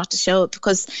best not to show it,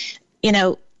 because, you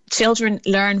know, children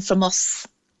learn from us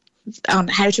on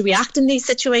how to react in these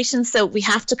situations. So we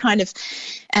have to kind of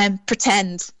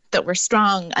pretend that we're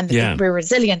strong and that we're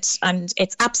resilient, and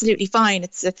it's absolutely fine.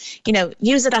 It's you know,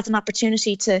 use it as an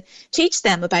opportunity to teach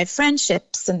them about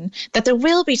friendships, and that there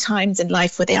will be times in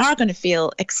life where they are going to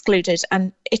feel excluded,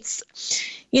 and it's,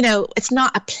 you know, it's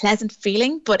not a pleasant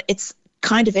feeling, but it's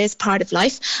kind of is part of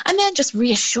life. And then just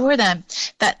reassure them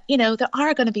that, you know, there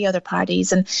are going to be other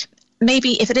parties, and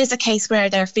maybe if it is a case where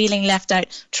they're feeling left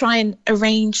out, try and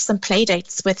arrange some play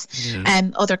dates with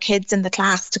other kids in the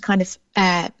class to kind of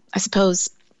I suppose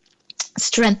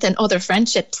strengthen other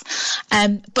friendships.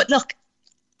 But look,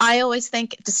 I always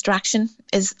think distraction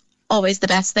is always the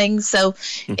best thing. So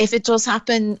if it does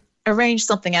happen, arrange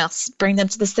something else. Bring them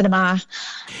to the cinema.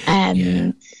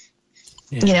 You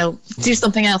know, do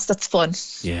something else that's fun.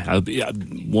 Yeah, I'll be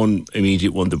one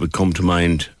immediate one that would come to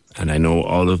mind, and I know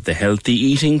all of the healthy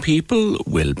eating people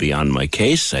will be on my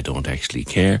case. I don't actually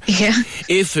care. Yeah.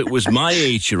 If it was my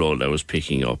 8-year-old I was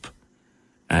picking up,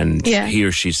 and he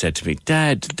or she said to me,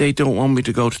 "Dad, they don't want me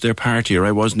to go to their party, or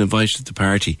I wasn't invited to the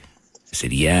party." I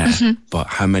said, but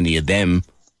how many of them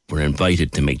were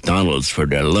invited to McDonald's for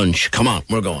their lunch? Come on,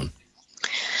 we're going.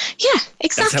 Yeah,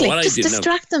 exactly. Just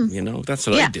distract them. You know, that's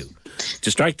what I do.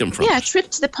 Distract them from a trip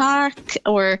to the park,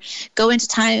 or go into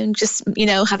town, just, you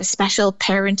know, have a special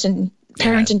parent and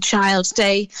child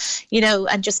day, you know,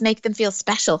 and just make them feel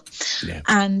special.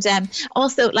 And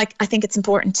also, like, I think it's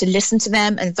important to listen to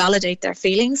them and validate their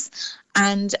feelings,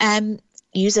 and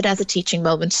use it as a teaching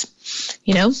moment,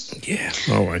 you know.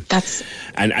 All right. That's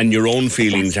and your own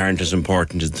feelings aren't as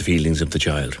important as the feelings of the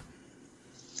child.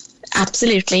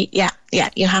 Absolutely.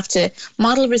 You have to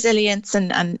model resilience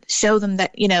and show them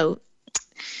that, you know,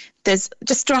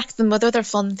 distract them with other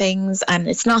fun things, and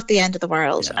it's not the end of the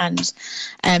world, and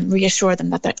reassure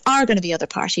them that there are going to be other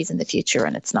parties in the future,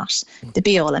 and it's not the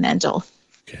be all and end all.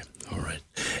 Okay, all right.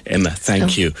 Emma,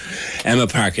 thank you. Emma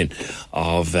Parkin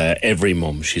of Every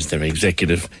Mum. She's their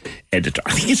executive editor.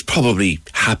 I think it's probably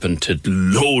happened to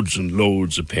loads and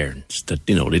loads of parents that,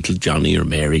 you know, little Johnny or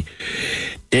Mary,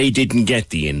 they didn't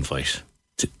get the invite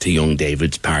to young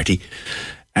David's party.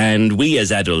 And we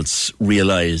as adults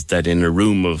realised that in a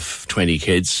room of 20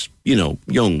 kids, you know,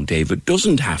 young David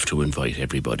doesn't have to invite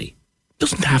everybody.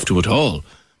 Doesn't have to at all.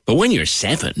 But when you're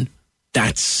 7,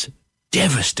 that's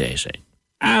devastating.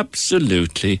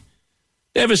 Absolutely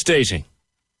devastating.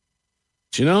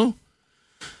 Do you know?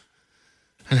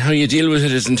 And how you deal with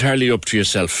it is entirely up to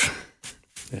yourself.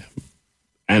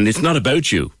 And it's not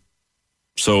about you.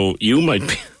 So you might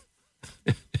be...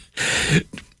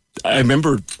 I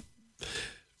remember...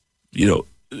 You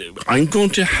know, I'm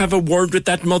going to have a word with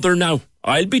that mother now.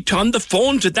 I'll be on the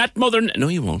phone to that mother. No,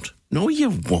 you won't. No, you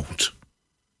won't.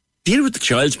 Deal with the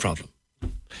child's problem.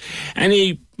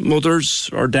 Any mothers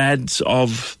or dads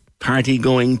of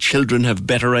party-going children have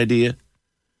better idea?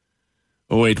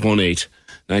 0818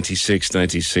 96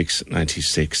 96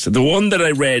 96. The one that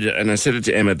I read, and I said it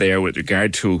to Emma there with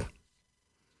regard to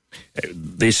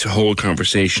this whole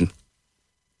conversation,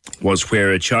 was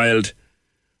where a child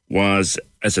was,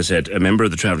 as I said, a member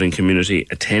of the travelling community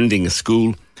attending a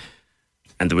school,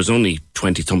 and there was only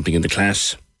 20-something in the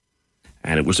class,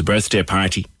 and it was a birthday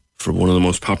party for one of the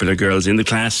most popular girls in the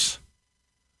class,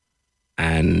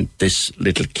 and this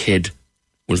little kid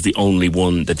was the only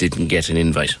one that didn't get an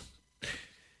invite.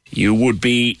 You would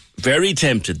be very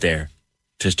tempted there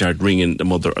to start ringing the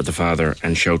mother or the father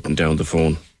and shouting down the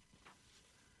phone.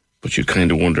 But you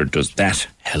kind of wonder, does that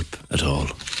help at all?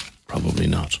 Probably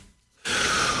not.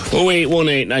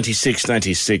 0818 96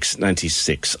 96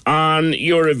 96. On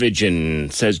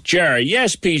Eurovision, says Ger,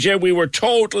 yes, PJ, we were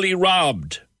totally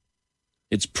robbed.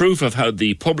 It's proof of how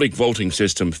the public voting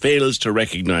system fails to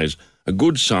recognise a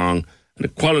good song and a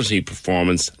quality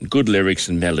performance and good lyrics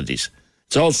and melodies.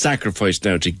 It's all sacrificed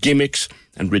now to gimmicks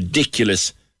and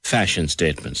ridiculous fashion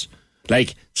statements.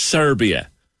 Like Serbia.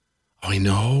 I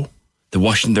know. They're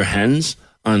washing their hands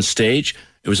on stage.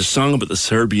 It was a song about the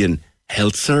Serbian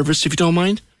health service, if you don't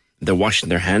mind. They're washing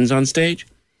their hands on stage.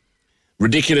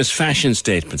 Ridiculous fashion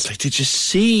statements. Like, did you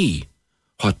see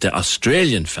what the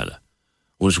Australian fella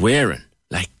was wearing?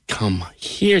 Like, come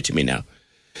here to me now.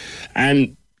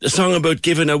 And a song about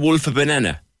giving a wolf a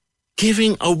banana.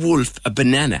 Giving a wolf a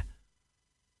banana.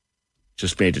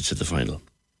 Just made it to the final.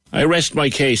 I rest my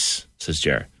case, says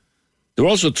Ger. There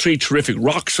were also 3 terrific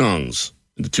rock songs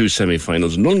in the 2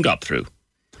 semi-finals. None got through.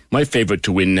 My favourite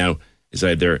to win now is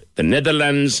either the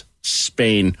Netherlands,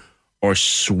 Spain, or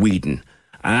Sweden.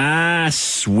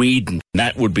 Sweden.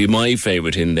 That would be my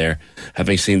favourite in there,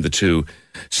 having seen the 2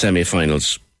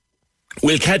 semi-finals.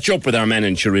 We'll catch up with our man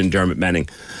in Turin, Dermot Manning,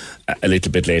 a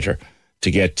little bit later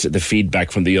to get the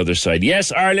feedback from the other side.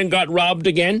 Yes, Ireland got robbed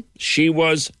again. She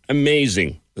was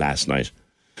amazing last night.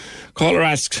 Caller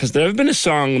asks, has there ever been a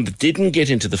song that didn't get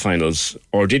into the finals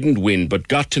or didn't win but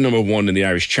got to number 1 in the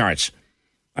Irish charts?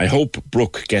 I hope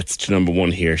Brooke gets to number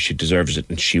 1 here. She deserves it,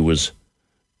 and she was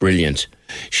brilliant.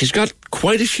 She's got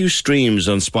quite a few streams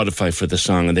on Spotify for the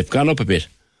song, and they've gone up a bit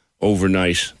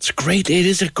overnight. It's great. It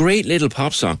is a great little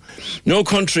pop song. No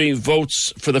country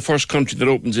votes for the first country that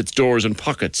opens its doors and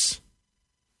pockets.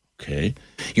 Okay.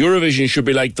 Eurovision should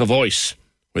be like The Voice,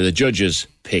 where the judges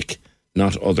pick,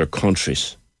 not other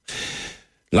countries.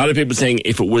 A lot of people saying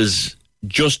if it was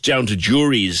just down to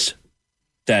juries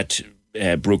that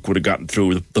Brooke would have gotten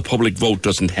through, the public vote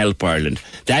doesn't help Ireland.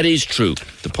 That is true.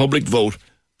 The public vote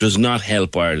does not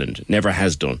help Ireland. Never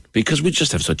has done. Because we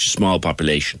just have such a small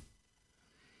population.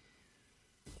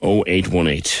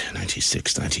 0818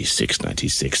 96 96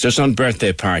 96. Just on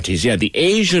birthday parties. Yeah, the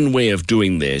Asian way of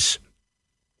doing this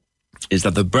is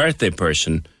that the birthday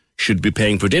person should be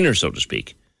paying for dinner, so to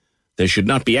speak. There should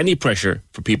not be any pressure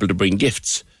for people to bring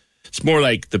gifts. It's more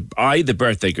like the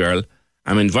birthday girl,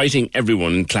 I'm inviting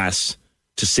everyone in class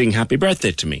to sing happy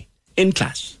birthday to me in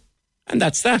class. And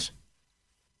that's that.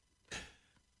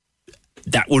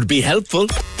 That would be helpful.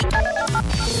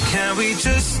 Can we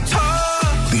just talk?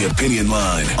 The Opinion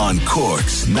Line on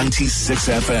Cork's 96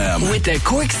 FM. With the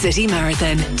Cork City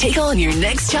Marathon. Take on your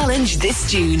next challenge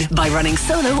this June by running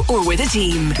solo or with a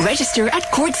team. Register at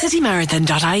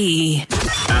corkcitymarathon.ie.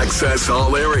 Access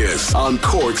all areas on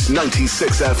Cork's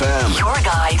 96 FM. Your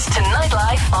guide to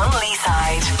nightlife on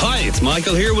Leeside. Hi, it's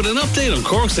Michael here with an update on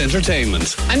Cork's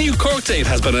entertainment. A new Cork date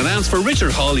has been announced for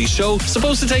Richard Hawley's show,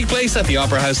 supposed to take place at the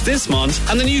Opera House this month,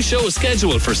 and the new show is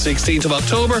scheduled for 16th of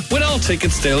October, with all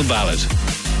tickets still valid.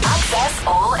 Access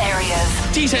all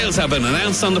areas. Details have been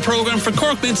announced on the programme for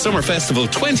Cork Midsummer Festival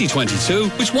 2022,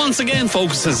 which once again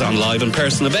focuses on live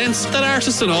in-person events that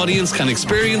artists and audience can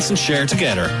experience and share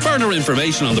together. Further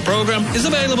information on the programme is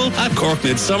available at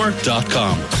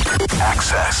corkmidsummer.com.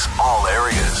 Access all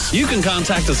areas. You can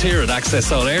contact us here at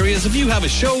Access All Areas if you have a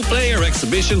show, play or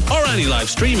exhibition or any live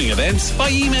streaming events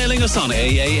by emailing us on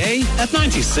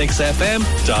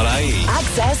aaa@96fm.ie.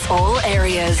 Access all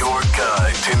areas. Your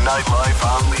guide to nightlife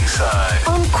on Leeside.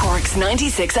 On Cork's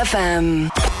 96 FM.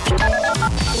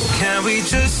 Can we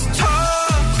just talk?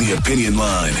 The Opinion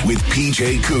Line with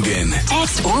PJ Coogan.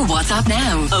 Text or WhatsApp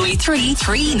now. 083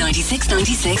 396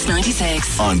 96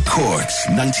 96. On Cork's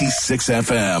 96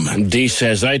 FM. Dee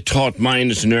says, I taught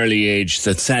mine at an early age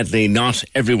that sadly not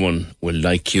everyone will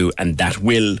like you and that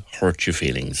will hurt your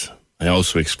feelings. I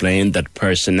also explained that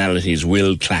personalities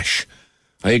will clash.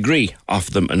 I agree.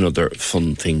 Offer them another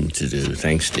fun thing to do.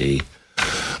 Thanks, Dee.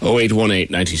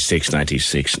 0818 96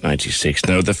 96 96.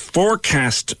 Now, the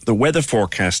weather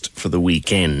forecast for the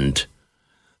weekend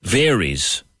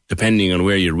varies, depending on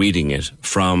where you're reading it,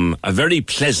 from a very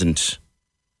pleasant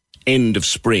end of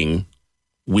spring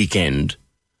weekend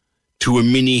to a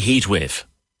mini heatwave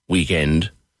weekend.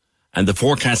 And the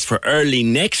forecast for early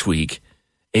next week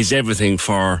is everything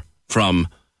from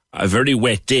a very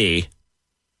wet day,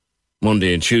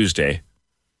 Monday and Tuesday,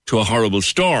 to a horrible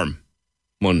storm,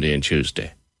 Monday and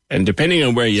Tuesday. And depending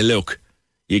on where you look,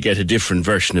 you get a different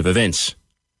version of events.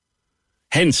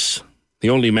 Hence, the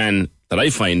only man that I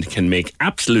find can make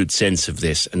absolute sense of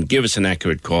this and give us an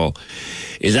accurate call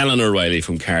is Alan O'Reilly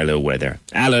from Carlow Weather.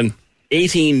 Alan,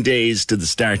 18 days to the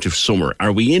start of summer.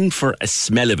 Are we in for a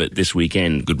smell of it this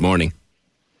weekend? Good morning.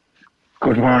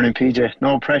 Good morning, PJ.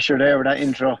 No pressure there with that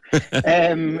intro.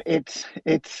 It's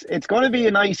going to be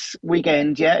a nice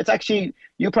weekend. Yeah, it's actually,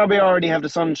 you probably already have the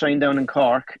sunshine down in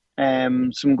Cork.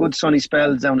 Some good sunny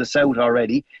spells down the south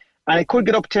already. And it could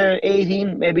get up to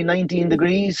 18, maybe 19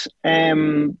 degrees.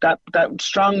 That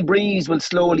strong breeze will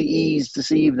slowly ease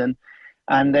this evening.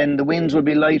 And then the winds will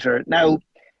be lighter. Now,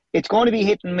 it's going to be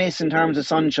hit and miss in terms of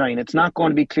sunshine. It's not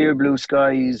going to be clear blue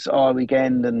skies all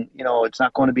weekend, and it's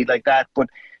not going to be like that. But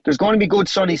there's going to be good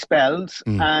sunny spells,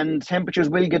 and temperatures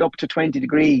will get up to 20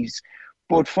 degrees.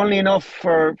 But funnily enough,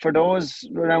 for those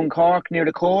around Cork near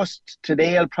the coast,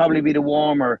 today will probably be the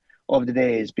warmer of the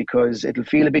days, because it'll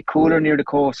feel a bit cooler near the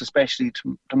coast, especially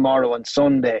tomorrow and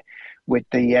Sunday with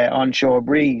the onshore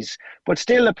breeze. But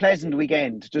still a pleasant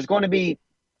weekend. There's going to be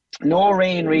no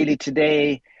rain really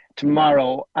today,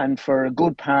 tomorrow, and for a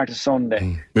good part of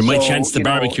Sunday. We might chance the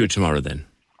barbecue tomorrow then.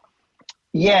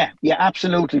 Yeah,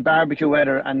 absolutely. Barbecue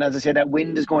weather. And as I said, that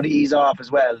wind is going to ease off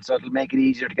as well. So it'll make it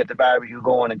easier to get the barbecue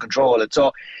going and control it.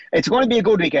 So it's going to be a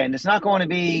good weekend. It's not going to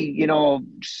be,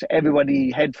 just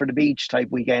everybody head for the beach type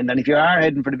weekend. And if you are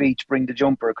heading for the beach, bring the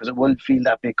jumper, because it will feel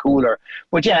that bit cooler.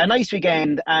 But yeah, a nice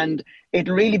weekend. And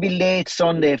it'll really be late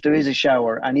Sunday if there is a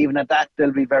shower. And even at that,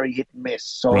 they'll be very hit and miss.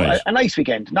 So a nice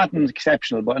weekend. Nothing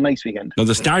exceptional, but a nice weekend. Now,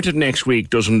 the start of next week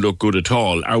doesn't look good at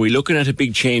all. Are we looking at a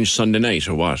big change Sunday night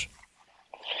or what?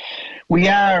 We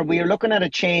are looking at a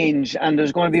change, and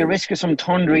there's going to be a risk of some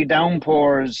thundery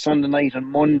downpours Sunday night and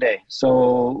Monday.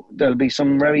 So there'll be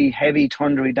some very heavy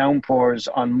thundery downpours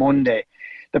on Monday.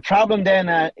 The problem then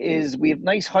is we have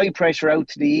nice high pressure out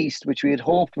to the east, which we had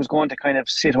hoped was going to kind of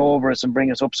sit over us and bring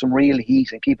us up some real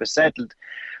heat and keep us settled.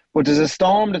 But there's a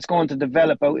storm that's going to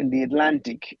develop out in the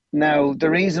Atlantic. Now, the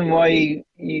reason why,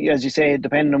 as you say,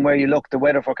 depending on where you look, the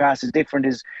weather forecast is different,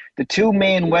 is the two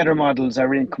main weather models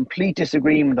are in complete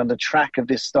disagreement on the track of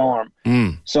this storm.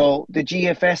 So the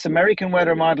GFS American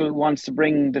weather model wants to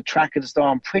bring the track of the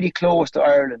storm pretty close to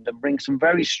Ireland and bring some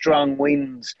very strong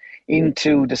winds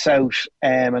into the south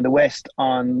and the west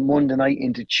on Monday night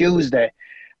into Tuesday,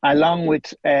 along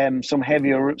with some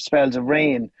heavier spells of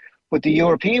rain. But the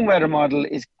European weather model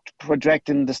is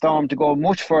projecting the storm to go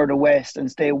much further west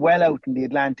and stay well out in the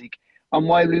Atlantic. And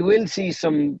while we will see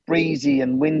some breezy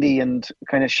and windy and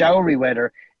kind of showery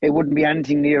weather, it wouldn't be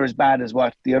anything near as bad as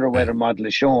what the other weather model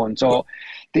is showing. So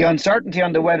the uncertainty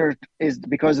on the weather is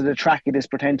because of the track of this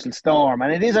potential storm.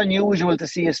 And it is unusual to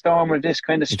see a storm of this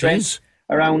kind of strength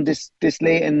around this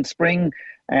late in spring.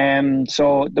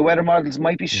 So the weather models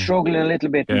might be struggling a little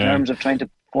bit in terms of trying to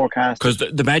forecast. Because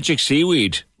the magic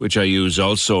seaweed, which I use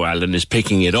also, Alan, is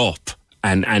picking it up,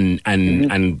 and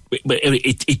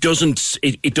it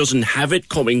doesn't have it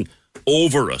coming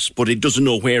over us, but it doesn't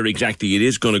know where exactly it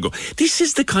is going to go. This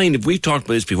is the kind of, we've talked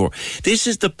about this before, this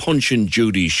is the Punch and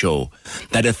Judy show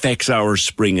that affects our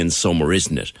spring and summer,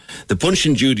 isn't it? The Punch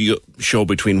and Judy show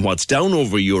between what's down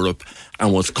over Europe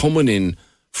and what's coming in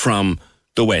from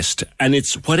the West, and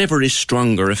it's whatever is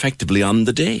stronger effectively on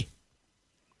the day.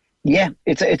 Yeah,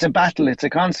 it's a battle. It's a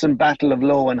constant battle of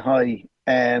low and high.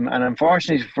 And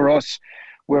unfortunately for us,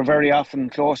 we're very often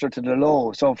closer to the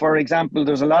low. So, for example,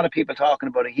 there's a lot of people talking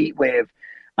about a heat wave,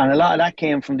 and a lot of that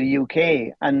came from the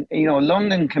UK. And,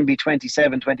 London can be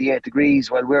 27, 28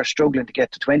 degrees while we're struggling to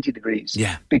get to 20 degrees.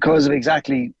 Yeah. Because of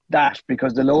exactly that,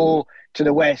 because the low to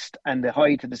the west and the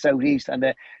high to the southeast.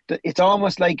 And it's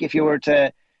almost like if you were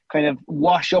to kind of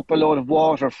wash up a load of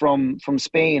water from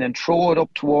Spain and throw it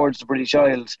up towards the British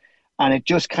Isles, and it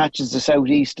just catches the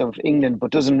southeast of England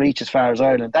but doesn't reach as far as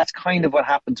Ireland. That's kind of what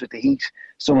happens with the heat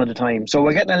some of the time. So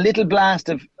we're getting a little blast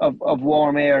of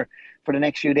warm air for the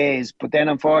next few days, but then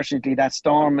unfortunately that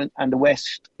storm and the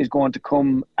west is going to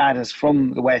come at us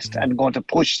from the west and going to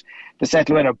push the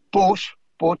settled weather.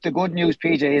 But the good news,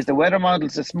 PJ, is the weather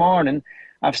models this morning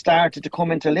have started to come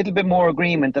into a little bit more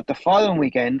agreement that the following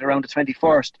weekend, around the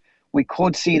 21st, we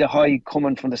could see the high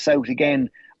coming from the south again.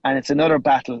 And it's another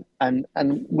battle, and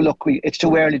look, it's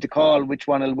too early to call which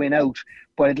one will win out,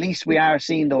 but at least we are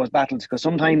seeing those battles, because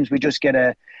sometimes we just get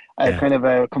a kind of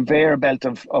a conveyor belt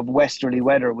of westerly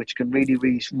weather, which can really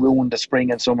ruin the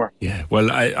spring and summer. Yeah, well,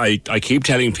 I keep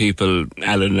telling people,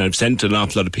 Alan, and I've sent an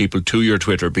awful lot of people to your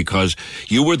Twitter, because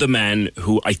you were the man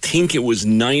who, I think it was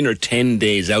 9 or 10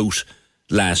 days out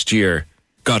last year,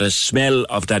 got a smell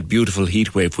of that beautiful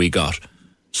heat wave we got.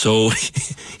 So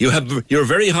you're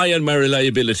very high on my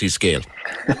reliability scale.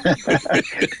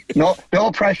 No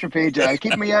pressure, PJ. I'll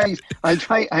keep my eyes. I'll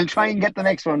try and get the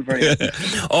next one for you.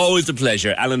 Always a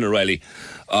pleasure. Alan O'Reilly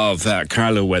of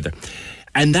Carlow Weather.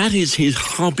 And that is his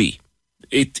hobby.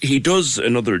 He does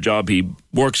another job. He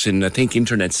works in, I think,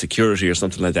 internet security or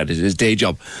something like that. It's his day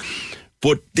job.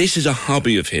 But this is a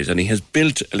hobby of his, and he has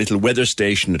built a little weather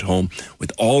station at home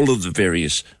with all of the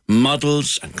various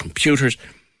models and computers.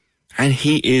 And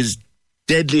he is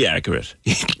deadly accurate.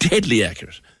 Deadly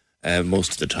accurate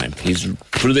most of the time. He's,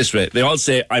 put it this way, they all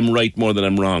say I'm right more than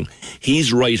I'm wrong.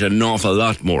 He's right an awful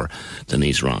lot more than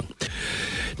he's wrong.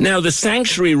 Now, the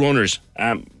sanctuary runners,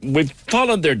 we've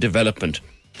followed their development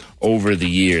over the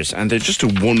years, and they're just a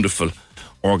wonderful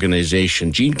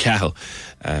organisation. Jean Cahill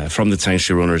from the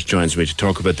Sanctuary Runners joins me to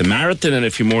talk about the marathon and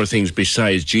a few more things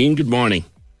besides. Jean, good morning.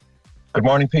 Good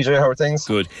morning, PJ. How are things?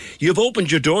 Good. You've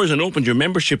opened your doors and opened your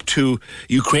membership to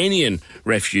Ukrainian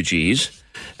refugees.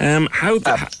 And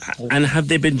have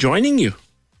they been joining you?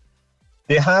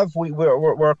 They have.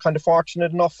 We're kind of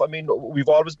fortunate enough. I mean, we've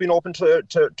always been open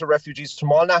to refugees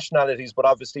from all nationalities, but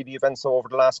obviously the events over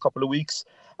the last couple of weeks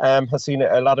has seen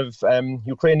a lot of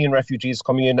Ukrainian refugees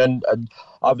coming in, and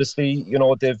obviously,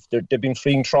 they've been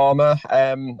fleeing trauma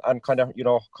and kind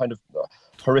of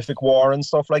horrific war and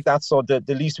stuff like that. So the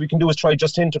least we can do is try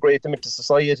just to integrate them into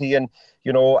society and,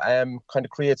 kind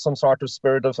of create some sort of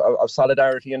spirit of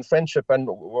solidarity and friendship. And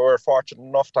we're fortunate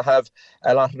enough to have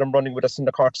a lot of them running with us in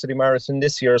the Cork City Marathon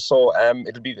this year. So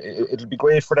it'll be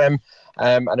great for them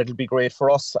and it'll be great for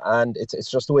us. And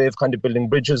it's just a way of kind of building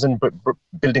bridges and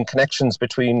building connections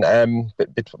between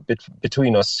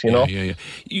us, Yeah.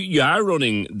 You are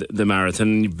running the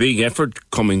marathon. Big effort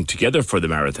coming together for the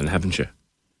marathon, haven't you?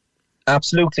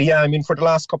 Absolutely, yeah. I mean, for the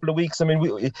last couple of weeks, I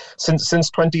mean, since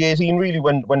 2018, really,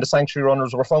 when the Sanctuary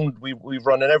Runners were founded, we've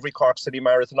run in every Cork City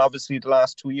Marathon. Obviously, the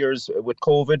last 2 years with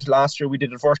COVID. Last year we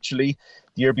did it virtually.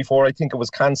 The year before, I think it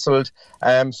was cancelled.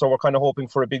 So we're kind of hoping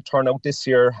for a big turnout this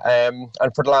year. And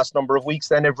for the last number of weeks,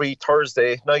 then every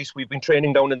Thursday night, we've been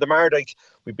training down in the Mardyke.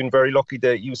 We've been very lucky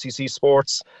that UCC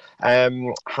Sports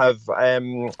have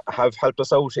helped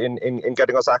us out in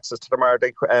getting us access to the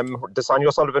Mardyke, the Sonia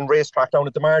O'Sullivan racetrack down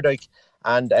at the Mardyke.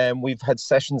 And we've had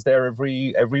sessions there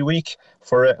every week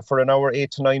for an hour,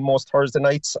 8 to 9 most Thursday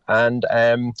nights. And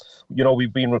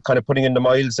we've been kind of putting in the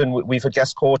miles, and we've had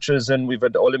guest coaches and we've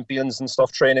had Olympians and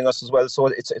stuff training us as well. So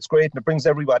it's great, and it brings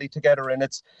everybody together, and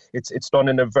it's done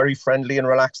in a very friendly and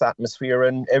relaxed atmosphere,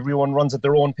 and everyone runs at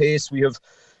their own pace. We have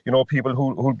people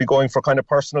who'll be going for kind of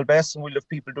personal best, and we'll have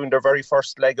people doing their very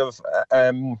first leg of,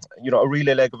 a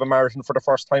relay leg of a marathon for the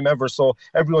first time ever. So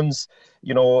everyone's,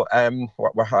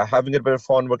 we're having a bit of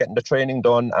fun, we're getting the training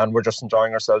done, and we're just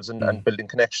enjoying ourselves and building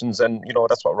connections. And,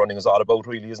 that's what running is all about,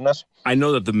 really, isn't it? I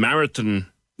know that the marathon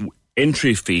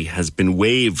entry fee has been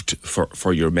waived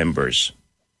for your members.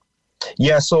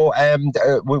 Yeah, so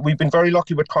we've been very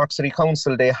lucky with Cork City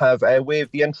Council. They have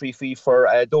waived the entry fee for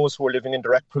those who are living in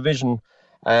direct provision.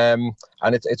 And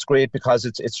it's great because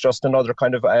it's just another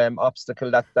kind of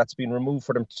obstacle that's been removed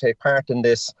for them to take part in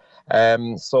this.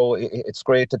 So it's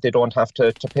great that they don't have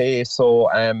to pay. So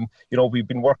we've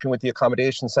been working with the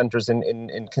accommodation centres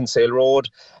in Kinsale Road.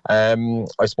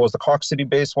 I suppose the Cork City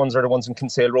based ones are the ones in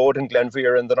Kinsale Road and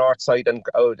Glenveer in the north side, and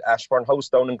Ashbourne House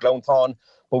down in Glounthaune.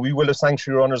 But we will have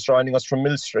Sanctuary Runners joining us from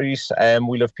Mill Street.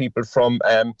 We'll have people from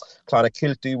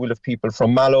Clonakilty. We'll have people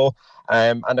from Mallow.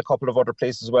 And a couple of other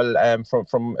places as well,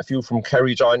 from a few from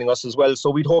Kerry joining us as well. So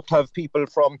we'd hope to have people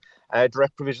from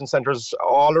direct provision centres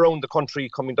all around the country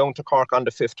coming down to Cork on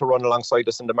the 5th to run alongside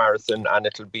us in the marathon, and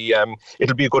it'll be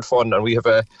a good fun. And we have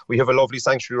a lovely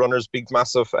Sanctuary Runners, big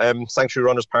massive Sanctuary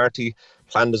Runners party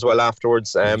planned as well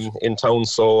afterwards in town.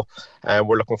 So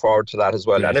we're looking forward to that as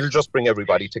well. Great. And it'll just bring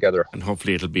everybody together. And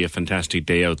hopefully it'll be a fantastic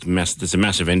day out. There's a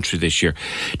massive entry this year.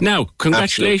 Now,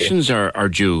 congratulations are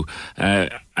due.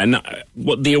 And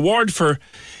what the award for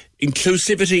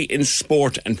inclusivity in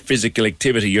sport and physical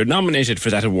activity, you're nominated for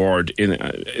that award in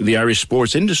the Irish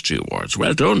Sports Industry Awards.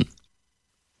 Well done.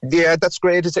 Yeah, that's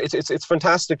great. It's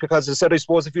fantastic because, as I said, I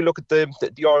suppose if you look at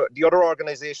the other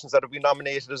organisations that have been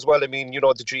nominated as well, I mean, the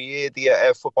GAA,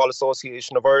 the Football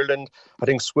Association of Ireland, I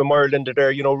think Swim Ireland are there,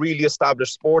 really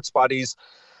established sports bodies.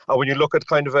 And when you look at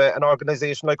kind of an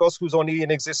organisation like us who's only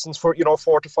in existence for,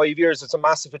 4 to 5 years, it's a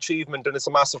massive achievement, and it's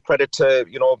a massive credit to,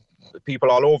 people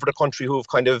all over the country who've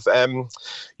kind of,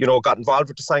 got involved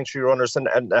with the Sanctuary Runners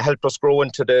and helped us grow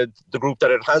into the group that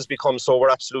it has become. So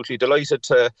we're absolutely delighted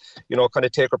to, kind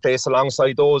of take our place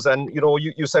alongside those. And,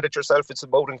 you said it yourself, it's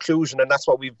about inclusion, and that's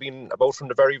what we've been about from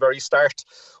the very, very start.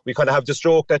 We kind of have this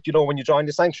joke that, when you join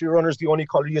the Sanctuary Runners, the only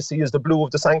colour you see is the blue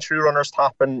of the Sanctuary Runners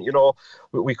top. And,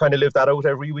 we kind of live that out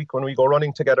every week when we go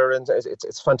running together, and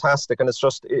it's fantastic. And it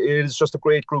is just a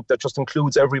great group that just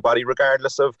includes everybody,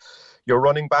 regardless of your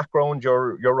running background,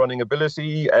 your running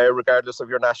ability, regardless of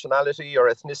your nationality or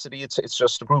ethnicity. It's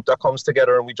just a group that comes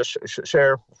together, and we just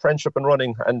share friendship and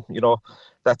running. And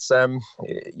that's in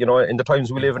the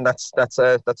times we live in, that's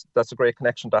a great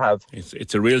connection to have.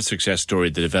 It's a real success story,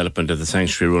 the development of the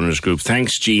Sanctuary Runners group.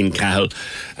 Thanks, Jean Cahill,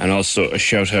 and also a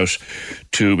shout out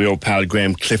to my old pal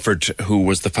Graham Clifford, who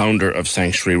was the founder of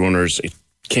Sanctuary Runners. It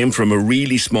came from a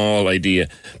really small idea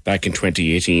back in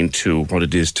 2018 to what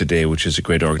it is today, which is a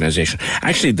great organisation.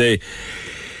 Actually,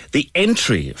 the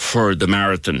entry for the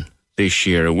marathon this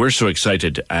year, and we're so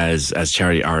excited as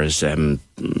charity or as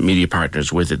media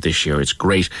partners with it this year. It's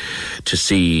great to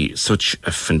see such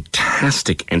a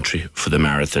fantastic entry for the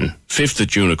marathon. 5th of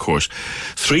June, of course.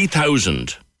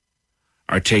 3,000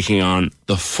 are taking on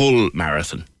the full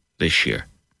marathon this year.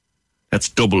 That's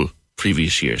double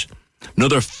previous years.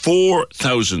 Another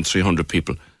 4,300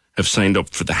 people have signed up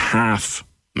for the half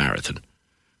marathon,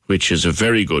 which is a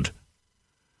very, very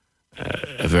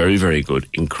good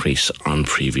increase on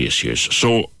previous years.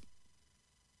 So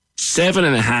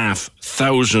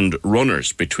 7,500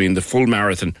 runners between the full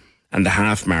marathon and the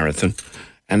half marathon.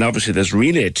 And obviously there's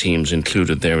relay teams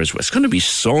included there as well. It's going to be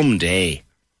some day.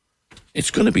 It's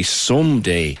going to be some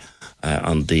day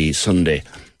on the Sunday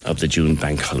of the June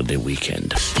bank holiday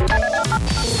weekend.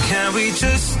 Can we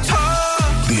just talk?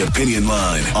 The Opinion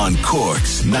Line on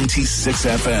Cork's 96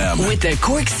 FM. With the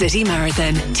Cork City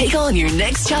Marathon, take on your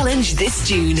next challenge this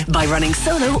June by running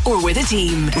solo or with a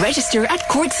team. Register at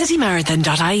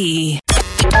corkcitymarathon.ie.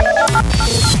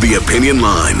 The Opinion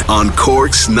Line on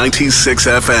Cork's 96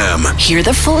 FM. Hear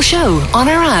the full show on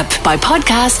our app, by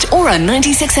podcast, or on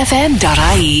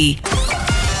 96fm.ie.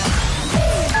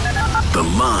 The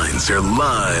lines are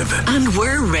live. And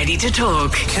we're ready to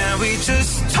talk. Can we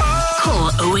just talk? Call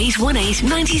 0818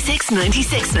 96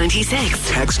 96 96.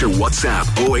 Text or WhatsApp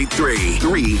 083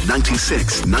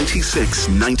 396 96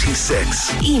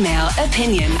 96. Email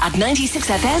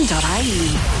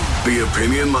opinion@96fm.ie. The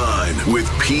Opinion Line with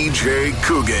PJ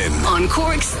Coogan. On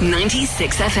Cork's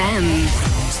 96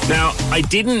 FM. Now, I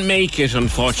didn't make it,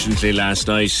 unfortunately, last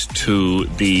night to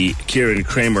the Kieran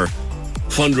Kramer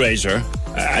fundraiser.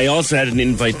 I also had an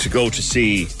invite to go to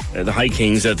see the High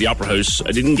Kings at the Opera House.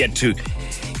 I didn't get to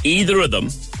either of them.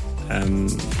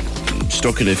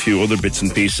 Stuck in a few other bits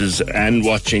and pieces and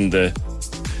watching the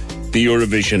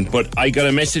Eurovision. But I got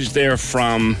a message there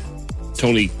from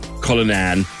Tony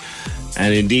Cullinan,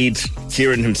 and indeed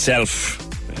Kieran himself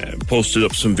posted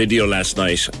up some video last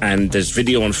night, and there's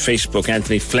video on Facebook.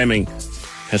 Anthony Fleming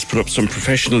has put up some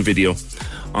professional video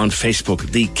on Facebook.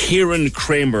 The Kieran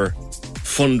Kramer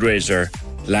fundraiser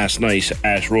last night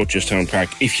at Rochestown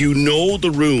Park. If you know the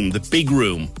room, the big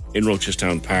room in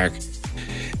Rochestown Park,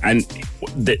 and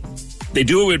they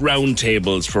do it with round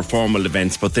tables for formal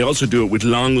events, but they also do it with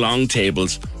long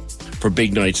tables for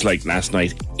big nights like last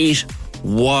night. It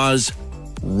was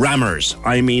rammers.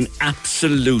 I mean,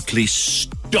 absolutely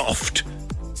stuffed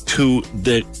to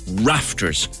the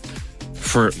rafters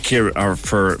for Kieran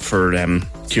Kramer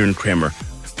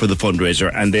for the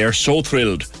fundraiser, and they are so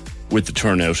thrilled with the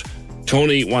turnout.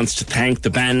 Tony wants to thank the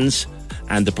bands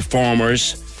and the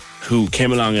performers who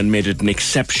came along and made it an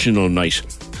exceptional night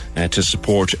to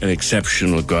support an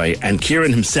exceptional guy. And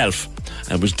Kieran himself,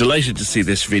 I was delighted to see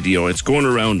this video. It's going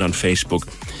around on Facebook.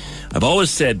 I've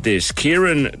always said this: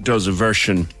 Kieran does a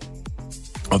version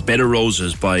of Bed of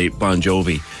Roses by Bon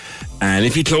Jovi, and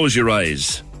if you close your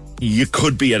eyes, you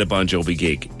could be at a Bon Jovi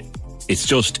gig. It's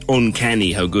just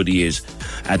uncanny how good he is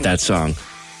at that song.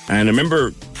 And I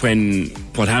remember when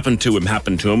what happened to him,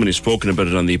 and he's spoken about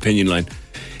it on the Opinion Line,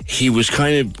 he was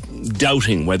kind of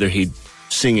doubting whether he'd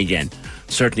sing again.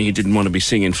 Certainly he didn't want to be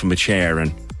singing from a chair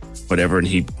and whatever, and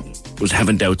he was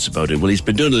having doubts about it. Well, he's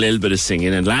been doing a little bit of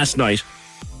singing, and last night,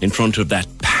 in front of that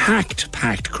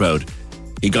packed crowd,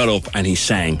 he got up and he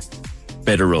sang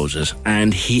Bed of Roses,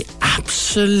 and he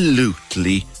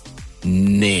absolutely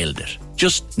nailed it.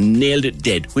 Just nailed it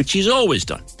dead, which he's always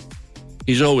done.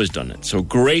 He's always done it. So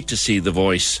great to see the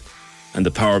voice, and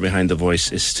the power behind the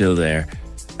voice is still there.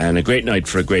 And a great night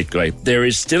for a great guy. There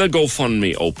is still a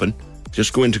GoFundMe open.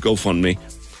 Just go into GoFundMe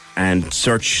and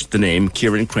search the name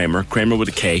Kieran Kramer, Kramer with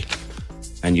a K,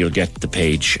 and you'll get the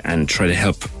page, and try to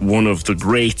help one of the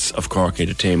greats of Cork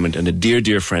entertainment and a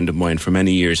dear friend of mine for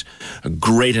many years. A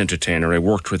great entertainer. I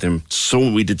worked with him.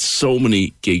 We did so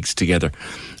many gigs together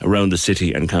around the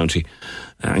city and county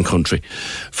and country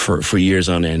for years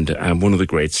on end. One of the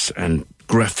greats, and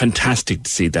fantastic to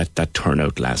see that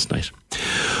turnout last night.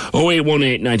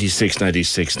 0818 96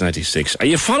 96 96. Are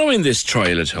you following this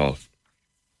trial at all?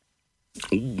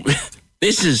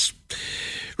 This is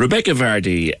Rebecca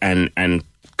Vardy and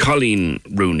Colleen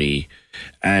Rooney,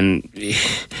 and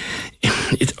it's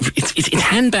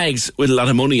handbags with a lot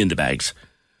of money in the bags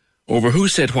over who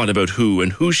said what about who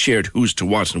and who shared who's to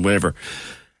what and whatever.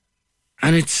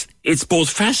 And it's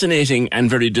both fascinating and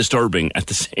very disturbing at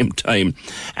the same time.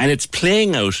 And it's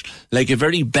playing out like a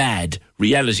very bad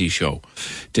reality show.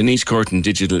 Denise Curtin,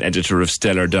 digital editor of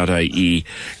Stellar.ie.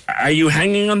 Are you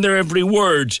hanging on their every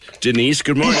word, Denise?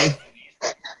 Good morning.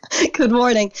 Good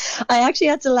morning. I actually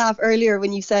had to laugh earlier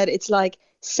when you said it's like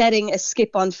setting a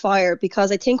skip on fire,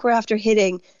 because I think we're after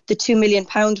hitting the £2 million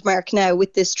mark now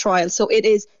with this trial. So it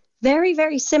is very,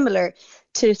 very similar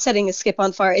to setting a skip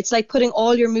on fire. It's like putting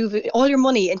all your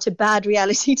money into bad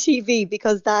reality TV,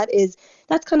 because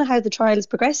that's kind of how the trial is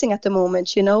progressing at the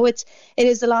moment. You know, it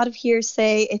is a lot of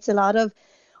hearsay. It's a lot of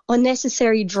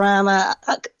unnecessary drama.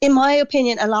 In my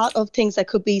opinion, a lot of things that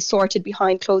could be sorted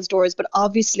behind closed doors, but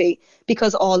obviously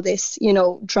because all this, you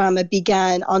know, drama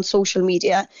began on social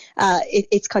media,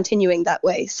 it's continuing that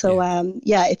way. So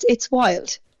it's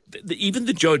wild. Even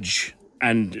the judge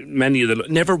and many of the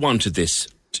never wanted this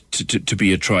to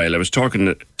be a trial. I was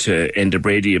talking to Enda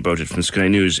Brady about it from Sky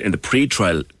News in the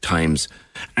pre-trial times,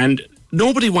 and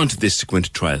nobody wanted this to go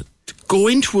into trial. To go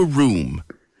into a room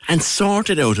and sort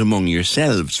it out among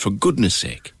yourselves, for goodness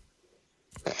sake.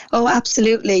 Oh,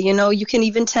 absolutely. You know, you can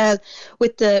even tell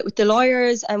with the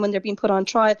lawyers, and when they're being put on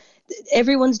trial,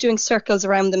 everyone's doing circles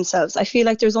around themselves. I feel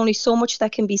like there's only so much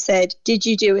that can be said. Did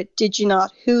you do it? Did you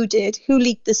not? Who did? Who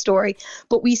leaked the story?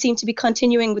 But we seem to be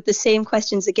continuing with the same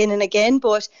questions again and again.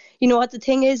 But you know what the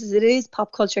thing is it is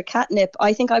pop culture catnip.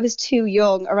 I think I was too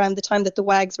young around the time that the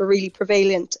WAGs were really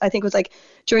prevalent. I think it was like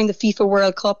during the FIFA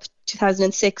World Cup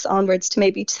 2006 onwards to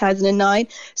maybe 2009.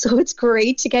 So it's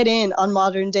great to get in on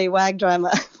modern day WAG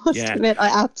drama. I must admit,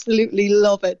 I absolutely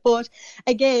love it. But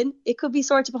again, it could be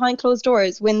sorted behind closed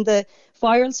doors. When the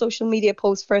viral social media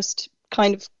post first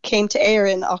kind of came to air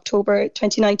in October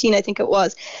 2019, I think it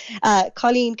was,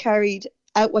 Colleen carried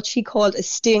out what she called a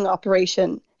sting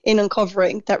operation in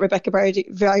uncovering that Rebecca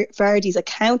Vardy's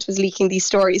account was leaking these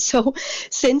stories. So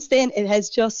since then, it has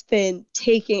just been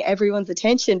taking everyone's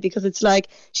attention, because it's like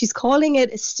she's calling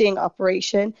it a sting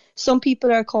operation. Some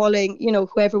people are calling, you know,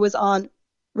 whoever was on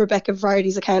Rebecca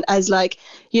Vardy's account as like,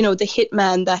 you know, the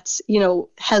hitman that's, you know,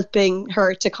 helping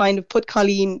her to kind of put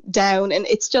Colleen down. And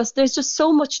it's just, there's just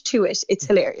so much to it. It's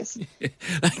hilarious.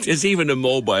 Like there's even a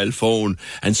mobile phone,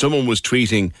 and someone was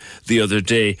tweeting the other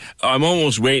day, I'm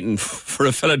almost waiting for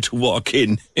a fella to walk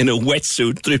in a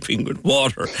wetsuit dripping with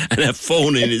water and a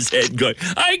phone in his head going,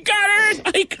 I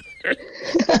got it.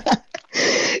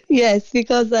 Yes,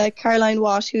 because Caroline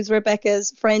Wash, who's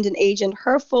Rebecca's friend and agent,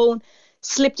 her phone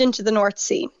slipped into the North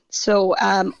Sea. So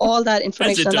all that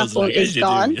information on that phone is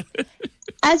gone.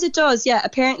 As it does, yeah.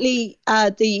 Apparently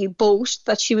the boat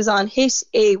that she was on hit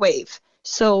a wave.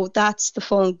 So that's the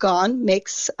phone gone.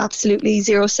 Makes absolutely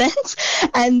zero sense.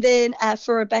 And then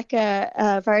for Rebecca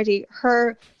Vardy,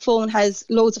 her phone has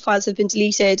loads of files have been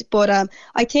deleted. But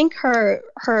I think her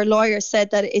lawyer said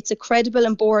that it's a credible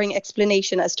and boring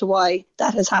explanation as to why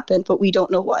that has happened, but we don't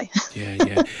know why.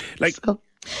 Yeah. Like, so.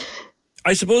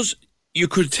 I suppose you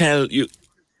could tell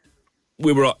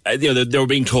they were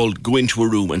being told, go into a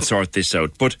room and sort this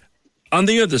out. But on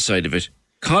the other side of it,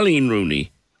 Colleen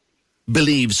Rooney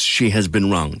believes she has been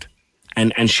wronged,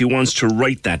 and she wants to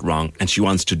right that wrong, and she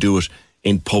wants to do it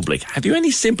in public. Have you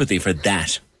any sympathy for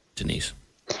that, Denise?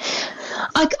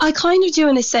 I kind of do,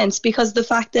 in a sense, because the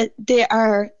fact that they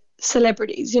are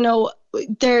celebrities, you know,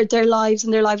 their lives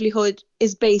and their livelihood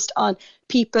is based on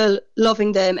people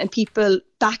loving them and people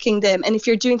backing them. And if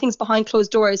you're doing things behind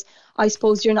closed doors, I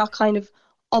suppose you're not kind of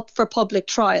up for public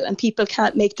trial, and people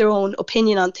can't make their own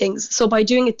opinion on things. So by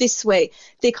doing it this way,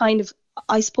 they kind of,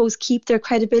 I suppose, keep their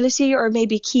credibility, or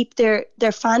maybe keep their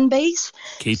fan base.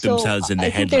 Keep themselves in the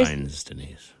headlines,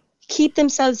 Denise. Keep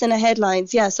themselves in the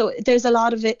headlines, yeah. So there's a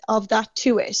lot of that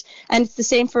to it. And it's the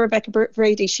same for Rebecca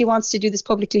Brady. She wants to do this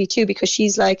publicly too, because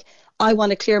she's like, I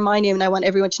want to clear my name and I want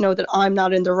everyone to know that I'm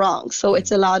not in the wrong. So it's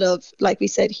a lot of, like we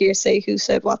said, hearsay, who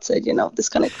said, what said, you know, this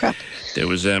kind of crap. There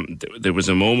was a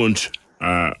moment,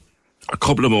 a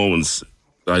couple of moments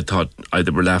I thought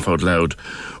either were laugh out loud.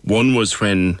 One was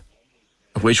when,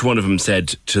 which one of them said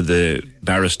to the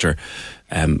barrister,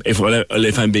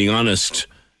 if I'm being honest,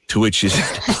 to which she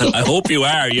said, well, I hope you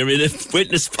are. You're in a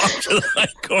witness box of the High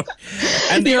Court.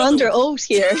 And you're under oath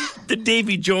here. The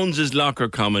Davy Jones's locker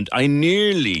comment, I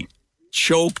nearly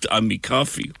choked on me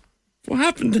coffee. What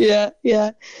happened? Yeah.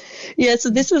 So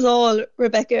this was all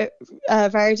Rebecca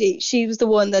Vardy. She was the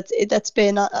one that's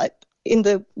been in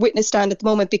the witness stand at the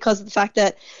moment, because of the fact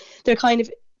that they're kind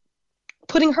of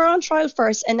putting her on trial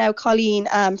first, and now Colleen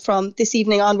from this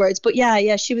evening onwards. But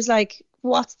yeah, she was like,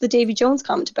 what's the Davy Jones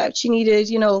comment about? She needed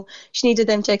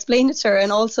them to explain it to her.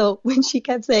 And also, when she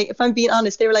kept saying, if I'm being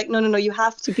honest, they were like, no, you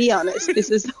have to be honest. This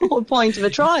is the whole point of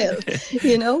a trial,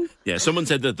 you know? Yeah, someone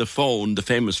said that the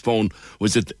famous phone,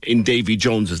 was in Davy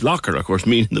Jones's locker, of course,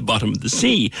 meaning the bottom of the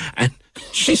sea. And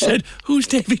she said, who's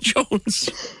Davy Jones?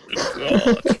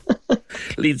 God.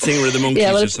 Lead singer of the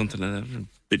Monkees or something like that.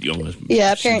 Bit young.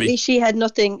 Yeah, apparently she had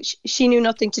nothing. She knew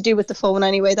nothing to do with the phone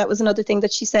anyway. That was another thing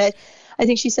that she said. I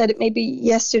think she said it maybe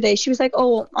yesterday. She was like,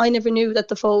 oh, I never knew that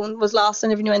the phone was lost. I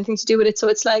never knew anything to do with it. So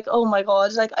it's like, oh my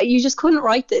God, like you just couldn't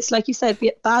write this. Like you said,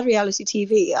 bad reality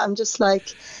TV. I'm just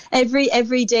like,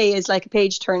 every day is like a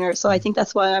page turner. So I think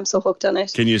that's why I'm so hooked on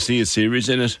it. Can you see a series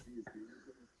in it?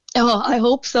 Oh, I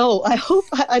hope so.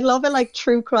 I'd love a like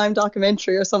true crime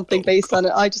documentary or something based on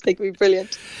it. I just think it would be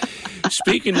brilliant.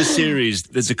 Speaking of series,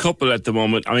 there's a couple at the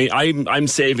moment. I mean, I'm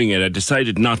saving it. I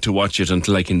decided not to watch it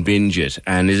until I can binge it.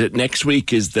 And is it next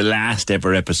week is the last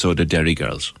ever episode of Derry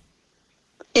Girls?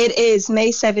 It is May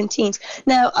 17th.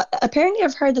 Now, apparently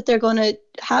I've heard that they're going to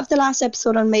have the last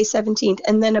episode on May 17th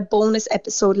and then a bonus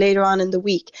episode later on in the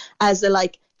week as the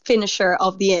like finisher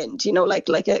of the end, you know, like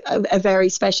a very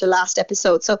special last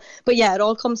episode. So, but yeah, it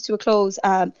all comes to a close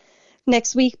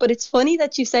next week. But it's funny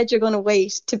that you said you're going to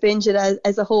wait to binge it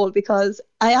as a whole, because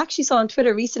I actually saw on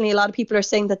Twitter recently a lot of people are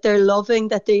saying that they're loving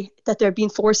that they're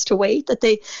being forced to wait, that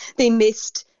they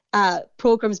missed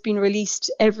programs being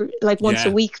released once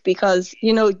a week, because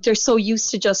you know they're so used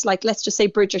to just like, let's just say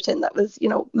Bridgerton, that was, you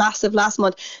know, massive last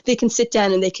month. They can sit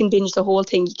down and they can binge the whole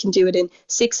thing. You can do it in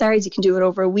 6 hours, you can do it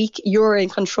over a week. You're in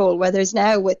control. Whereas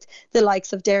now with the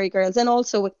likes of Derry Girls and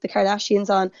also with the Kardashians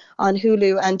on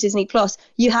Hulu and Disney Plus,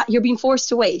 you're being forced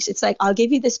to wait. It's like, I'll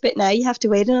give you this bit now, you have to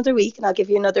wait another week, and I'll give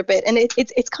you another bit. And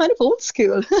it's kind of old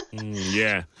school.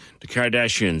 Yeah, the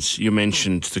Kardashians. You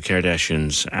mentioned the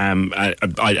Kardashians.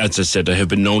 I as I said, I have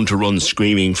been known to run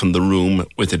screaming from the room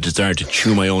with a desire to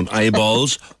chew my own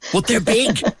eyeballs. But they're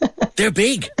big. They're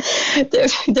big.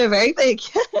 They're very big.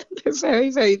 They're very,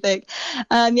 very big.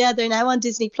 Yeah, they're now on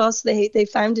Disney Plus. They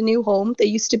found a new home. They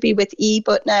used to be with E,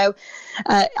 but now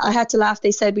I had to laugh.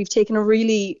 They said we've taken a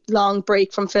really long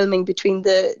break from filming between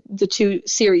the two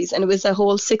series, and it was a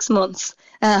whole 6 months.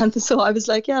 So I was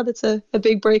like, yeah, that's a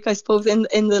big break, I suppose,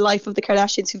 in the life of the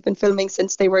Kardashians, who've been filming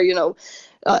since they were, you know,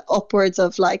 upwards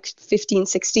of like 15,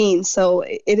 16. So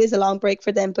it is a long break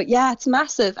for them. But yeah, it's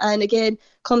massive. And again,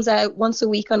 comes out once a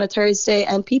week on a Thursday,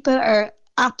 and people are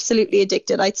absolutely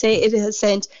addicted. I'd say it has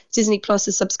sent Disney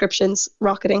Plus's subscriptions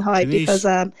rocketing high because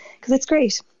it's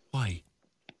great. Why?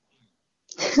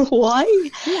 Why?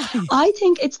 I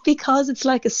think it's because it's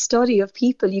like a study of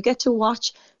people. You get to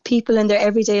watch people in their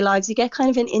everyday lives. You get kind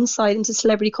of an insight into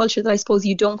celebrity culture that I suppose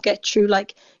you don't get through,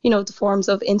 like, you know, the forms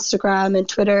of Instagram and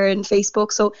Twitter and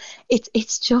Facebook. So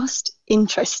it's just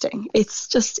interesting. It's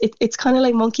just it's kind of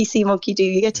like monkey see, monkey do.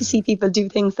 You get to see people do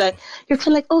things that you're kind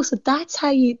of like, oh, so that's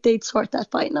how they'd sort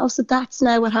that fight now. So that's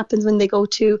now what happens when they go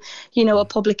to, you know, a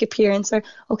public appearance, or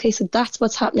okay, so that's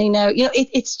what's happening now. You know,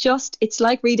 it's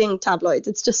like reading tabloids.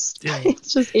 It's just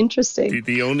it's just interesting.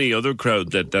 The only other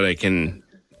crowd that I can,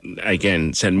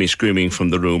 again, send me screaming from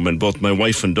the room, and both my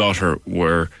wife and daughter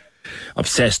were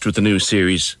obsessed with the new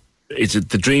series. Is it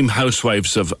the Dream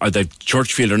Housewives of either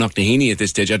Churchfield or Knocknaheeny at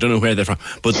this stage? I don't know where they're from,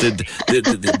 but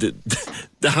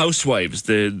the housewives,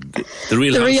 the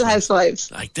real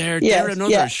housewives, like they're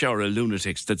another shower of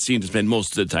lunatics that seem to spend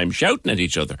most of the time shouting at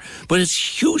each other. But it's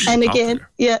hugely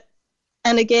popular.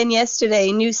 And again,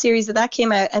 yesterday, new series of that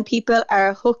came out, and people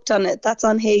are hooked on it. That's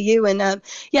on Hey You. And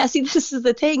see, this is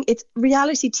the thing. It's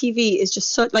reality TV is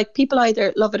just so, like, people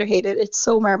either love it or hate it. It's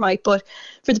so Marmite. But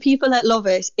for the people that love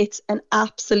it, it's an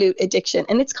absolute addiction.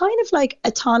 And it's kind of like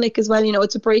a tonic as well. You know,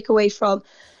 it's a breakaway from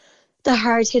the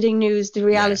hard-hitting news, the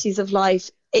realities of life.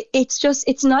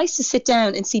 It's nice to sit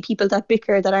down and see people that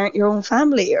bicker that aren't your own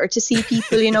family, or to see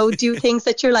people, you know, do things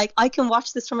that you're like, I can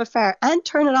watch this from afar and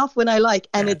turn it off when I like,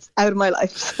 and it's out of my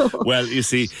life. Well, you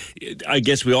see, I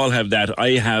guess we all have that.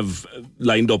 I have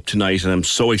lined up tonight, and I'm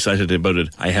so excited about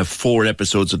it. I have 4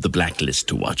 episodes of The Blacklist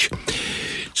to watch.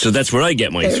 So that's where I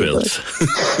get my thrills.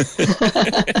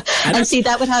 and see,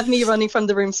 that would have me running from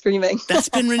the room screaming. That's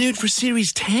been renewed for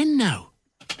series 10 now.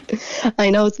 I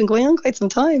know, it's been going on quite some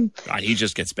time. He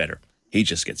just gets better.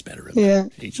 Yeah.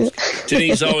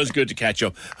 Denise, always good to catch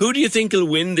up. Who do you think will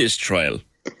win this trial?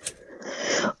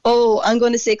 Oh, I'm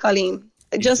going to say Colleen.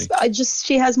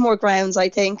 She has more grounds, I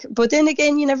think. But then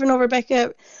again, you never know.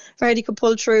 Rebecca Vardy could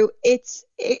pull through. It's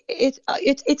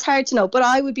hard to know, but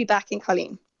I would be backing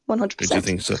Colleen 100%. Did you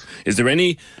think so? Is there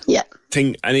any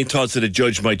any thoughts that a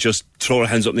judge might just throw her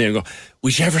hands up in the air and go,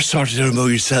 "Would you ever sort it out about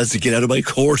yourselves to get out of my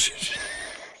court"?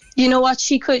 You know what?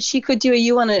 She could do a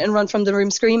U on it and run from the room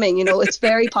screaming. You know, it's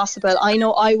very possible. I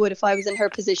know I would if I was in her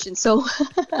position. So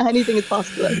anything is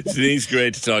possible. Denise,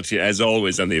 great to talk to you as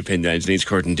always on The Opinion. Denise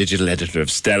Curtin, digital editor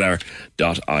of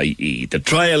Stellar.ie. The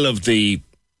trial of the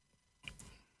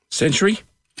century.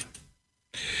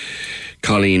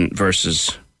 Colleen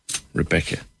versus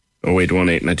Rebecca.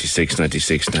 0818 96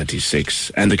 96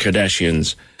 96. And the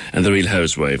Kardashians and the Real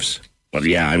Housewives. Well,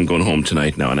 yeah, I'm going home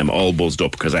tonight now, and I'm all buzzed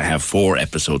up because I have 4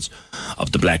 episodes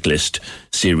of The Blacklist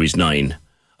Series 9.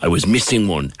 I was missing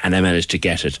one, and I managed to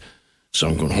get it. So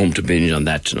I'm going home to binge on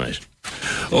that tonight.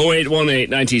 0818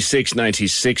 96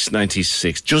 96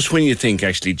 96. Just when you think,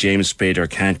 actually, James Spader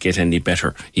can't get any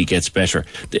better, he gets better.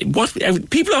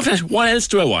 People often ask, what else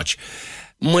do I watch?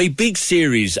 My big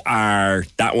series are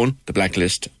that one, The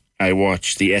Blacklist. I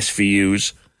watch the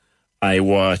SVUs. I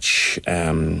watch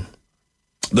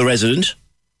The Resident,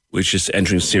 which is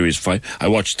entering Series 5. I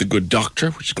watch The Good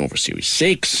Doctor, which is going for Series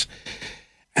 6.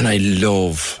 And I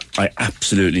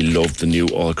absolutely love the new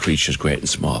All Creatures Great and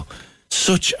Small.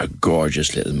 Such a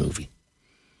gorgeous little movie.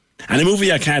 And a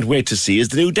movie I can't wait to see is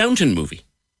the new Downton movie.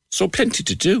 So plenty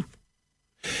to do.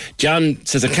 John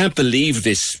says, I can't believe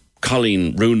this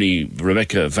Colleen Rooney,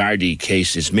 Rebecca Vardy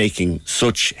case is making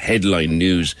such headline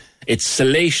news. It's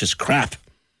salacious crap.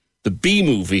 The B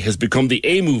movie has become the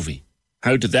A movie.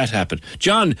 How did that happen?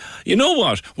 John, you know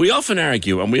what? We often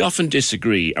argue and we often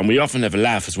disagree and we often have a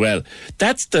laugh as well.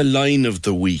 That's the line of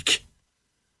the week.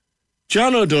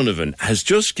 John O'Donovan has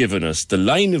just given us the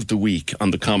line of the week on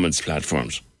the comments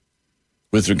platforms.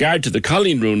 With regard to the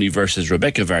Colleen Rooney versus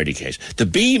Rebecca Vardy case, the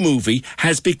B movie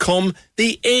has become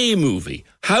the A movie.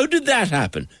 How did that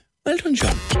happen? Well done,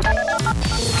 John.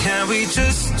 Can we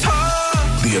just talk?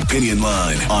 The Opinion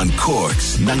Line on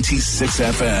Cork's 96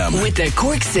 FM. With the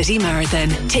Cork City Marathon.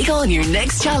 Take on your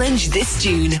next challenge this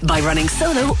June by running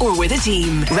solo or with a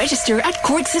team. Register at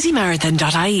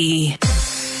corkcitymarathon.ie.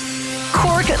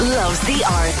 Cork loves the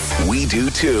arts. We do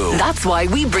too. That's why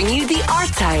we bring you the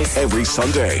Arts House. Every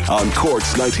Sunday on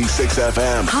Cork's 96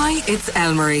 FM. Hi, it's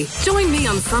Elmarie. Join me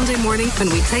on Sunday morning when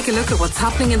we take a look at what's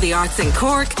happening in the arts in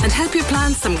Cork and help you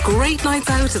plan some great nights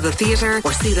out at the theatre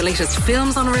or see the latest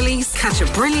films on release, catch a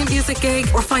brilliant music gig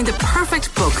or find the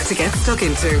perfect book to get stuck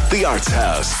into. The Arts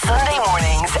House. Sunday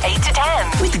mornings 8 to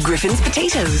 10 with Griffin's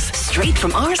Potatoes. Straight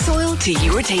from our soil to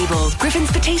your table.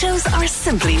 Griffin's Potatoes are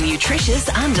simply nutritious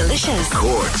and delicious.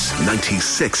 Cork's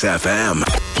 96 FM.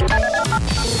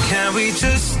 Can we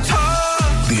just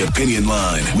talk? The Opinion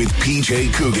Line with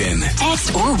PJ Coogan.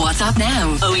 Text or WhatsApp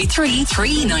now. 083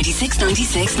 396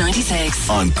 96 96.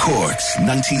 On Cork's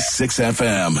 96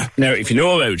 FM. Now, if you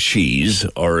know about cheese,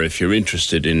 or if you're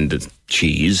interested in the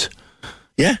cheese,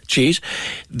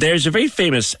 there's a very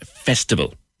famous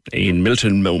festival in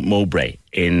Milton Mowbray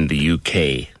in the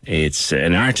UK. It's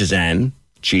an artisan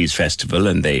cheese festival,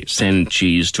 and they send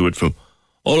cheese to it from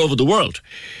all over the world.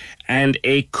 And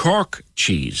a Cork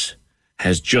cheese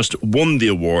has just won the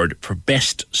award for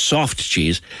best soft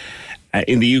cheese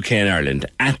in the UK and Ireland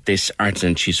at this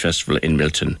artisan cheese festival in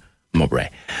Milton Mowbray.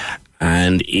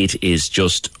 And it is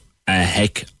just a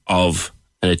heck of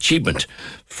an achievement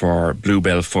for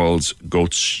Bluebell Falls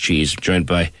Goat's Cheese, joined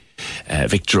by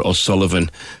Victor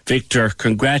O'Sullivan. Victor,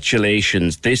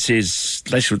 congratulations. This is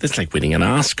like winning an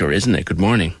Oscar, isn't it? Good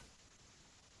morning.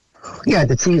 Yeah,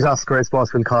 the cheese Oscar, I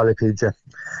suppose we'll call it, PJ.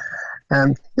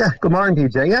 Good morning,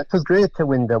 PJ. Yeah, it was great to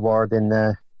win the award in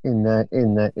the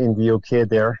UK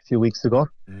there a few weeks ago.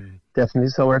 Definitely,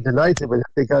 so we're delighted with it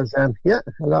because a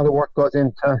lot of work goes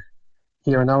into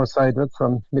here on our side of it,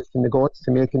 from milking the goats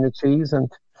to making the cheese,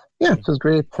 and it was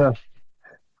great to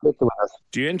win it.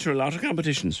 Do you enter a lot of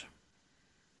competitions?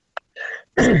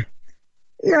 Yeah,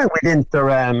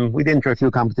 we'd enter a few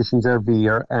competitions every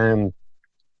year.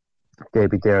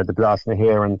 They'd be there, the Blossom of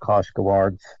Hair and Coshk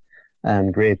Awards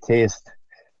and Great Taste.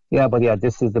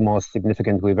 This is the most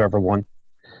significant we've ever won.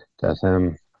 So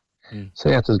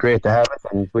it was great to have it,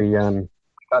 and we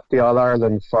got the All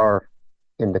Ireland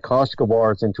in the Coshk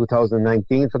Awards in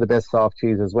 2019 for the best soft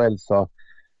cheese as well. So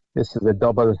this is a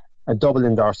double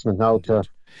endorsement now.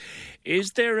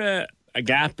 Is there a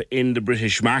gap in the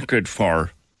British market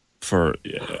for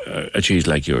a cheese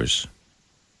like yours?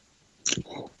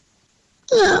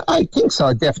 Yeah, I think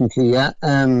so, definitely, yeah.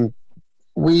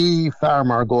 We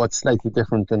farm our goats slightly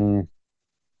different than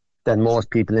most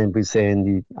people on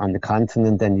the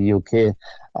continent and the UK.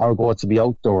 Our goats will be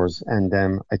outdoors, and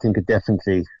I think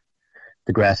the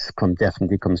grass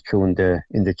definitely comes through in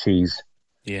the cheese.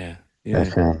 Yeah.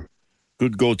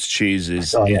 Good goat's cheese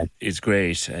is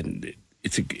great, and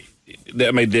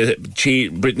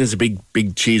Britain is a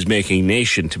big cheese making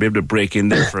nation. To be able to break in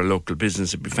there for a local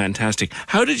business would be fantastic.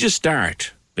 How did you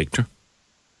start, Victor?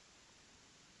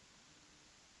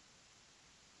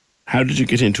 How did you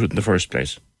get into it in the first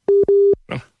place?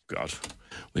 Oh, God.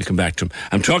 We'll come back to him.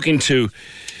 I'm talking to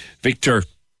Victor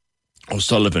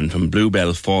O'Sullivan from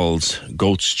Bluebell Falls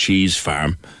Goat's Cheese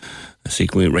Farm. I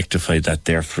think we rectified that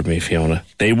there for me, Fiona.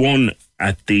 They won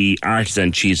at the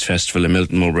Artisan Cheese Festival in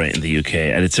Milton Mowbray in the UK,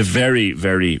 and it's a very,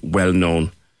 very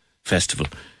well-known festival.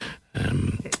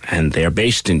 and they're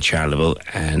based in Charleville,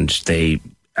 and they,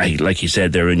 like you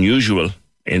said, they're unusual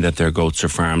in that their goats are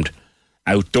farmed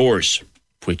outdoors,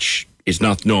 which is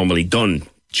not normally done.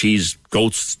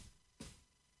 Goats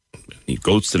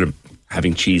that are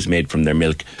having cheese made from their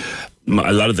milk,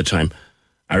 a lot of the time,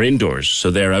 are indoors,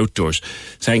 so they're outdoors.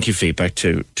 Thank you, feedback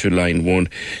to line one.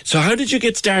 So how did you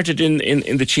get started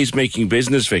in the cheese-making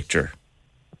business, Victor?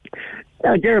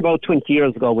 There about 20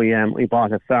 years ago, we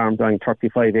bought a farm down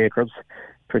 35 acres,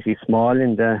 pretty small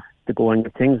in the going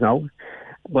of things now.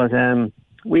 But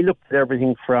we looked at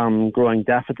everything from growing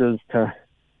daffodils to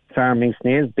farming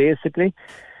snails, basically.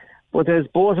 But as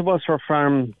both of us were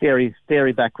from dairy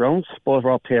backgrounds, both of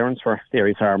our parents were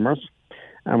dairy farmers,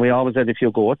 and we always had a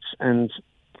few goats, and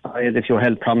I had a few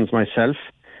health problems myself,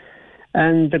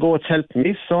 and the goats helped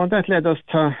me, so that led us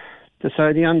to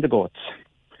deciding on the goats.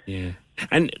 Yeah.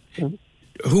 And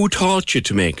who taught you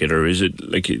to make it, or is it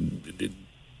like,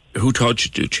 who taught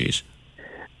you to do cheese?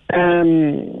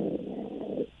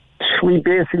 We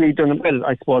basically done it well.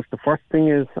 I suppose the first thing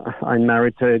is I'm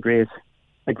married to a great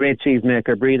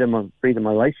cheesemaker, Breda,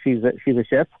 my wife. She's a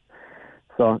chef,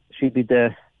 so she'd be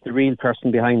the real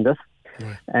person behind it.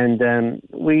 Right. And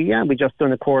we just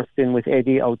done a course in with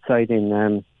Eddie outside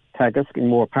in Tagus in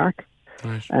Moore Park.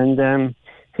 Right. And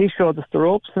he showed us the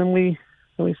ropes, and we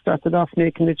started off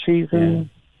making the cheese in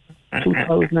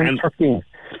 2013.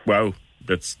 Wow,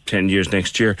 that's 10 years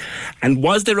next year. And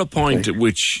was there a point at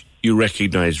which you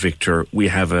recognised, Victor, we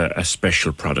have a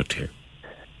special product here?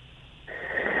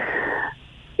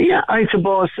 Yeah, I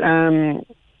suppose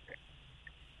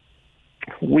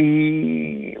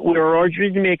we were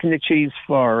originally making the cheese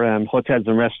for hotels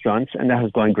and restaurants, and that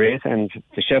has gone great. And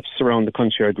the chefs around the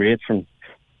country are great, from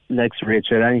Lex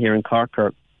Rachel and here in Cork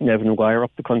or Nevin Maguire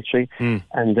up the country.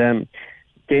 And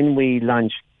then we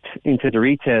launched into the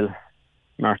retail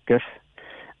market,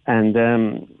 and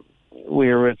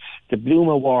we're at the Bloom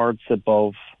Awards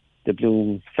above the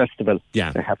Bloom Festival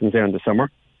that happens there in the summer.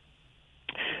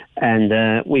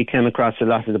 And we came across a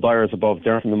lot of the buyers above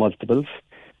there from the multiples.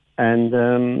 And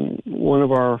one of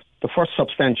the first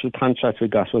substantial contract we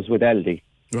got was with Aldi.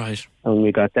 Right. And when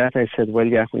we got that, I said, well,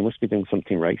 yeah, we must be doing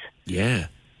something right. Yeah.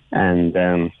 And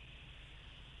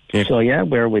so, yeah,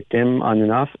 we're with them on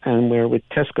and off, and we're with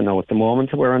Tesco now at the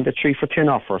moment. We're on the 3 for 10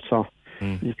 offer, so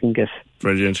you can get...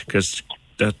 Brilliant, because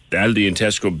Aldi and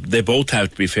Tesco, they both have,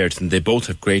 to be fair to them, they both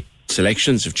have great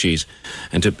selections of cheese,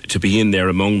 and to be in there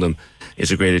among them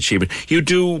is a great achievement. You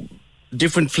do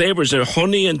different flavours,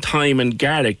 honey and thyme and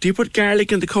garlic. Do you put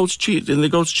garlic in the goat's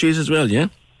cheese as well, yeah?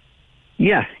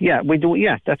 Yeah, we do.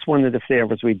 Yeah, that's one of the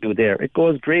flavours we do there. It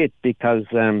goes great because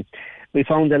we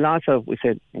found a lot of, we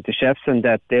said, the chefs and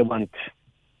that they want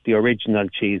the original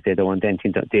cheese. They don't want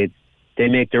anything that they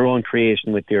make their own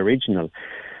creation with the original.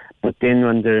 But then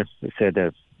on the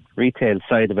retail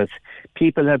side of it,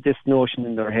 people have this notion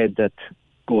in their head that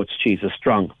goat's cheese is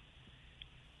strong.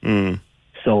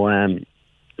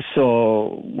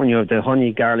 So when you have the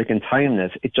honey, garlic and thyme,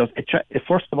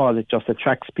 first of all, it just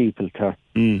attracts people to,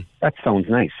 that sounds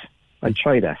nice. I'll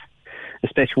try that.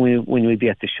 Especially when we be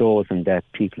at the shows and that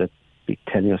people be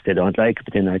telling us they don't like it,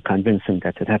 but then I convince them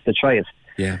that they'd have to try it.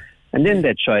 Yeah. And then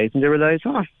they try it and they realise,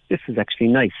 this is actually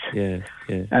nice. Yeah.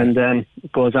 And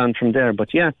it goes on from there.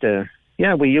 But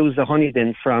we use the honey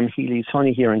then from Healy's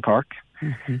Honey here in Cork.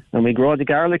 And we grow the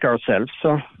garlic ourselves,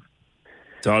 so...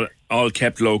 It's all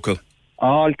kept local.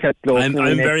 All kept local.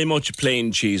 I'm very much a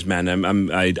plain cheese man.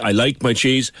 I like my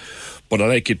cheese, but I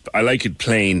like it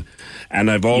plain. And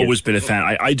I've always been a fan.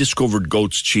 I discovered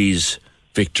goat's cheese,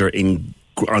 Victor, on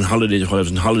holidays when I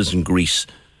was on holidays in Greece.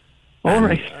 All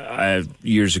right.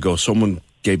 Years ago, someone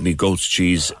gave me goat's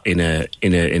cheese in a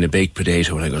baked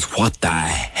potato, and I goes, "What the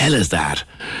hell is that?"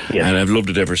 Yeah. And I've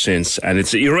loved it ever since.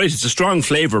 And you're right, it's a strong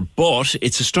flavour, but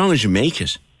it's as strong as you make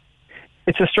it.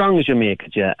 It's as strong as you make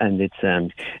it, yeah. And it's a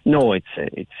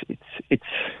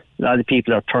lot of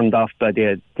people are turned off by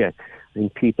the idea. I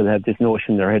think people have this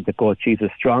notion in their head that goat cheese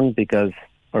is strong because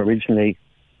originally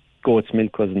goat's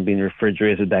milk wasn't being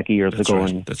refrigerated back years ago, right.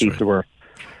 and people were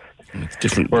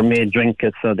made drink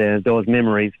it, so those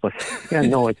memories. But yeah,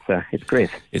 no, it's great.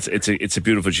 It's a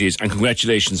beautiful cheese, and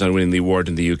congratulations on winning the award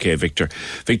in the UK, Victor.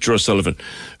 Victor O'Sullivan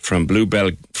from Bluebell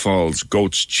Falls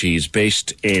Goat's Cheese,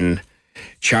 based in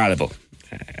Charleville.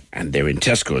 And they're in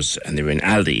Tesco's and they're in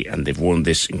Aldi, and they've won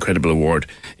this incredible award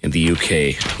in the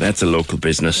UK. That's a local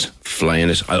business, flying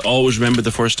it. I'll always remember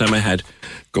the first time I had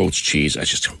goat's cheese. I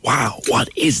just, wow, what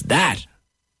is that?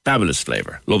 Fabulous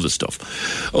flavour. Love the stuff.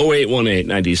 0818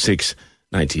 96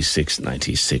 96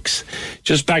 96.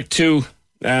 Just back to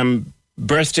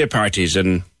birthday parties,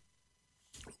 and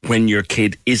when your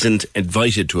kid isn't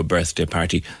invited to a birthday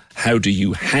party? How do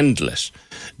you handle it?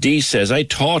 Dee says, I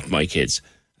taught my kids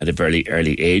at a very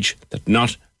early age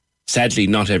that sadly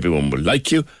not everyone will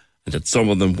like you and that some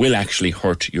of them will actually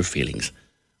hurt your feelings.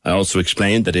 I also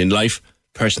explained that in life,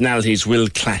 personalities will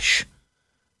clash.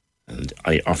 And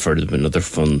I offered them another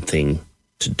fun thing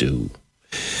to do.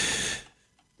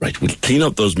 Right, we'll clean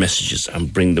up those messages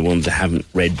and bring the ones I haven't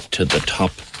read to the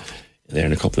top there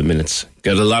in a couple of minutes.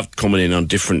 Got a lot coming in on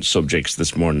different subjects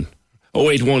this morning.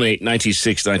 0818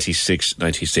 96 96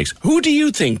 96. Who do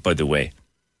you think, by the way,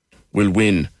 will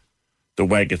win the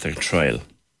Wagatha trial?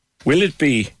 Will it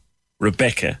be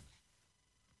Rebecca?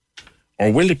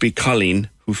 Or will it be Colleen,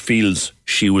 who feels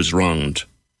she was wronged?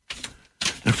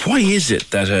 And why is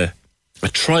it that a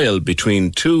trial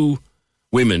between two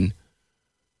women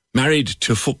married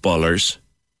to footballers,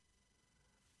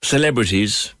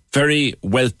 celebrities, very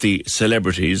wealthy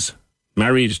celebrities,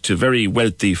 married to very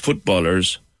wealthy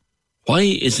footballers, why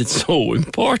is it so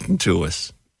important to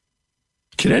us?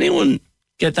 Can anyone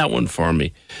get that one for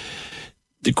me?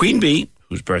 The Queen Bee,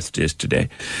 whose birthday is today,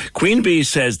 Queen Bee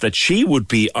says that she would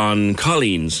be on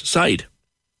Colleen's side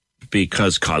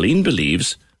because Colleen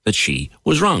believes that she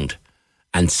was wronged.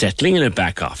 And settling in a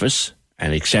back office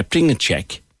and accepting a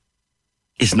cheque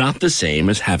is not the same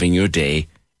as having your day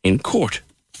in court.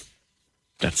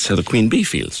 That's how the Queen Bee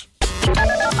feels.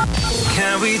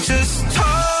 Can we just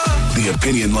talk? The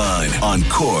Opinion Line on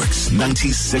Cork's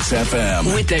 96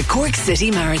 FM. With the Cork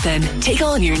City Marathon. Take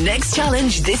on your next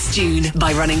challenge this June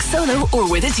by running solo or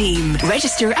with a team.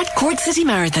 Register at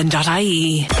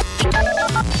corkcitymarathon.ie.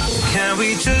 Can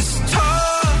we just talk?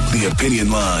 The Opinion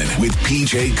Line with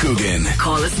PJ Coogan.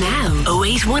 Call us now.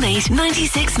 0818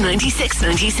 96 96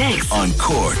 96. On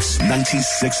Cork's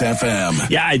 96 FM.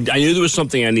 Yeah, I knew there was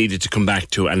something I needed to come back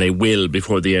to, and I will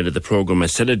before the end of the programme. I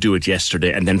said I'd do it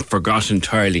yesterday and then forgot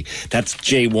entirely. That's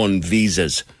J1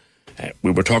 visas.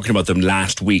 We were talking about them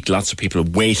last week. Lots of people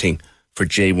are waiting for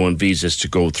J1 visas to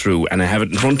go through, and I have it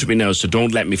in front of me now, so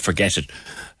don't let me forget it.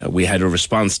 We had a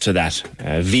response to that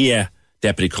via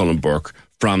Deputy Colin Burke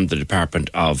from the Department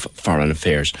of Foreign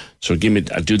Affairs. So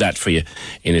I'll do that for you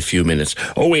in a few minutes.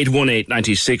 0818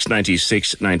 96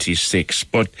 96 96.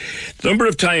 But the number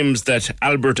of times that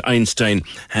Albert Einstein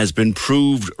has been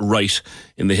proved right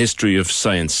in the history of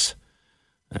science,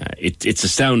 it's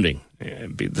astounding.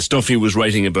 The stuff he was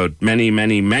writing about many,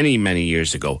 many, many, many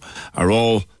years ago are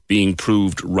all being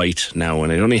proved right now.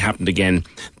 And it only happened again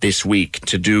this week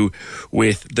to do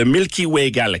with the Milky Way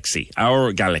galaxy,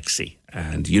 our galaxy.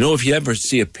 And you know, if you ever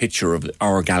see a picture of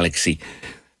our galaxy,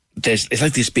 it's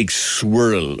like this big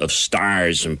swirl of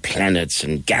stars and planets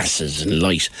and gases and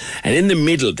light. And in the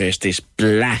middle, there's this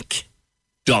black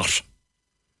dot.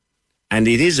 And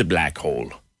it is a black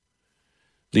hole.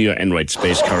 Leo Enright,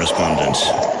 space correspondent,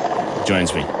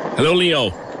 joins me. Hello, Leo.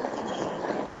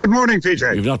 Good morning,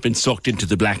 PJ. You've not been sucked into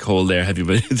the black hole there, have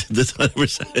you?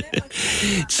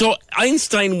 So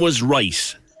Einstein was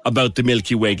right about the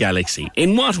Milky Way galaxy.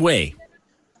 In what way?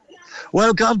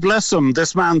 Well, God bless him.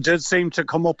 This man did seem to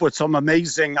come up with some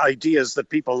amazing ideas that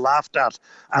people laughed at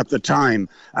the time.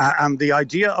 And the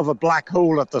idea of a black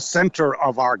hole at the center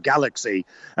of our galaxy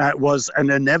was an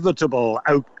inevitable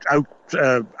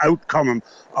outcome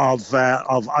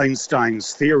of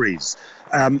Einstein's theories.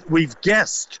 We've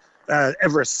guessed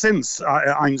ever since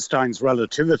Einstein's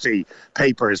relativity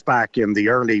papers back in the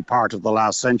early part of the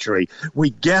last century, we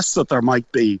guessed that there might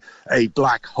be a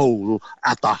black hole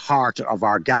at the heart of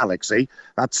our galaxy.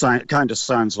 That kind of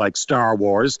sounds like Star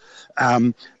Wars.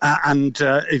 And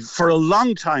for a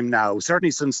long time now,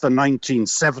 certainly since the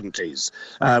 1970s,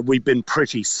 we've been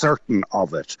pretty certain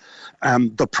of it.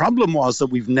 The problem was that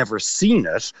we've never seen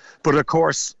it. But of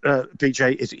course,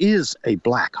 PJ, it is a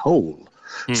black hole.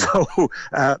 So,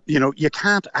 you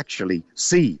can't actually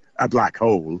see a black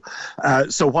hole.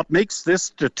 So what makes this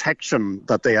detection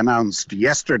that they announced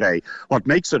yesterday, what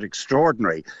makes it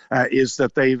extraordinary, is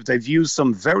that they've used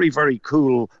some very, very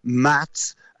cool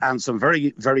maths and some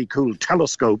very, very cool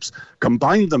telescopes,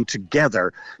 combined them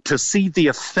together to see the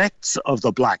effects of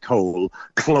the black hole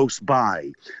close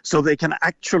by. So they can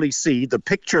actually see the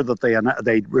picture that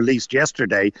they released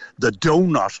yesterday, the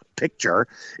donut picture,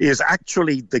 is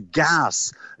actually the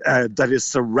gas that is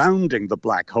surrounding the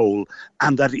black hole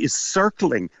and that is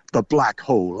circling the black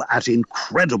hole at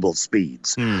incredible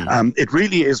speeds. It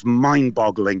really is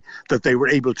mind-boggling that they were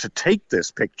able to take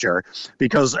this picture,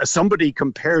 because somebody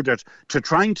compared it to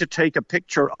trying to take a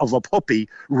picture of a puppy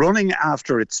running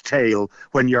after its tail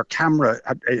when your camera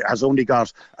has only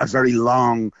got a very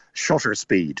long shutter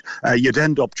speed. You'd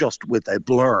end up just with a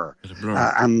blur.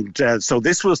 So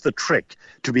this was the trick,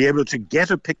 to be able to get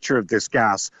a picture of this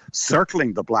gas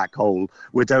circling the black hole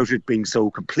without it being so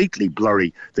completely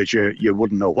blurry that you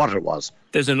wouldn't know what it was.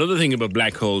 There's another thing about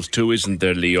black holes too, isn't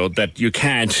there, Leo, that you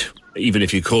can't, even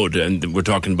if you could, and we're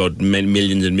talking about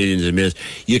millions and millions and millions,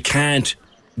 you can't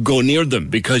go near them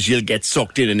because you'll get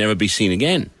sucked in and never be seen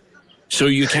again. So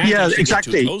you can't get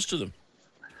too close to them.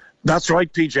 That's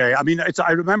right, PJ. I mean,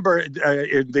 I remember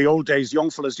in the old days,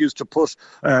 young fellas used to put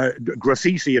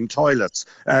graffiti in toilets.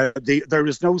 There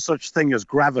is no such thing as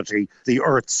gravity. The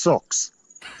earth sucks.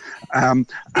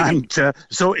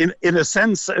 So in a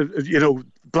sense,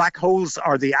 black holes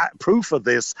are the proof of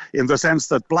this, in the sense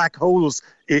that black holes,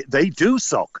 they do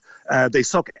suck. They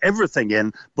suck everything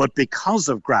in, but because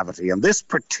of gravity. And this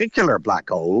particular black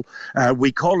hole,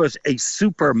 we call it a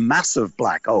supermassive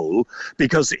black hole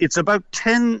because it's about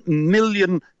 10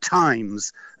 million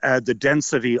times the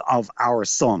density of our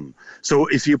sun. So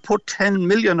if you put 10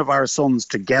 million of our suns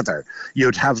together,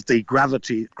 you'd have the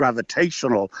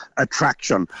gravitational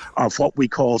attraction of what we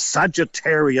call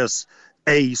Sagittarius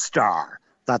A star.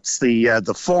 That's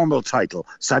the formal title,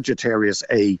 Sagittarius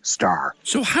A star.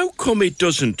 So how come it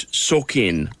doesn't suck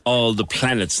in all the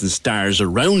planets and stars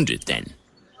around it then?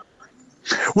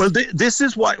 Well, this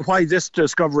is why this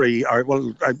discovery,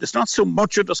 it's not so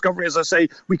much a discovery, as I say,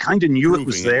 we kind of knew it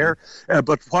was there,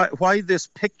 but why this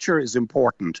picture is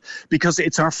important, because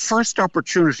it's our first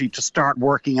opportunity to start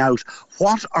working out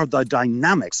what are the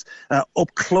dynamics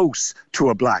up close to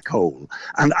a black hole.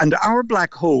 And our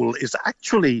black hole is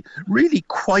actually really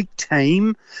quite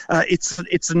tame.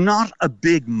 It's not a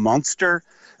big monster.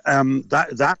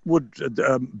 That would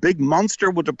big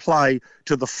monster would apply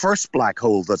to the first black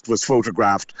hole that was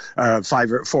photographed 4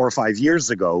 or 5 years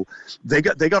ago. They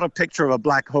got a picture of a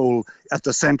black hole at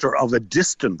the center of a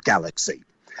distant galaxy.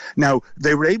 Now,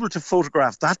 they were able to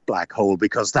photograph that black hole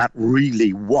because that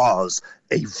really was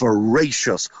a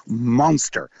voracious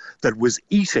monster that was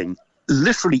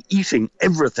literally eating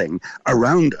everything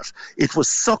around it. It was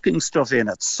sucking stuff in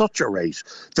at such a rate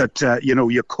that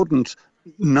you couldn't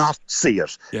not see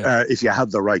it if you had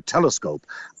the right telescope.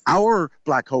 Our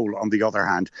black hole, on the other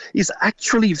hand, is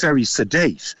actually very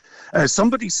sedate.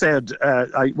 Somebody said,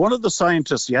 one of the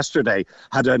scientists yesterday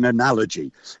had an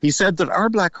analogy. He said that our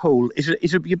black hole,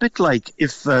 it'd be a bit like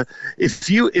if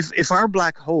our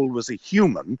black hole was a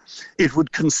human, it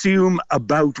would consume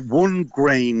about 1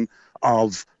 grain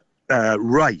of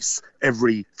rice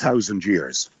every 1,000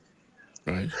 years.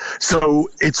 Right.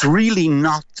 So it's really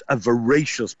not a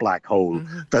voracious black hole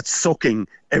that's sucking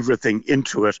everything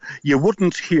into it. You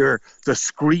wouldn't hear the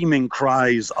screaming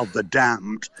cries of the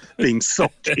damned being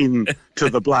sucked into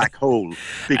the black hole,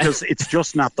 because it's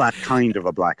just not that kind of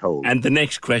a black hole. And the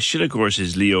next question, of course,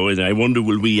 is, Leo, and I wonder,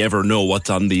 will we ever know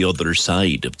what's on the other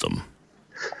side of them?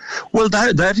 Well,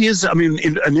 that is,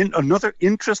 another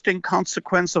interesting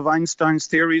consequence of Einstein's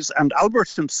theories. And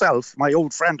Albert himself, my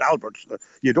old friend Albert,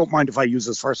 you don't mind if I use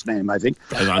his first name, I think.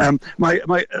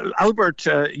 Albert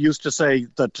used to say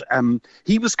that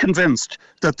he was convinced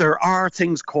that there are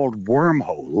things called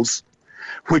wormholes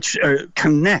which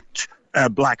connect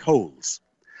black holes.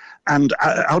 And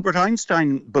Albert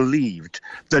Einstein believed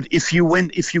that if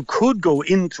you could go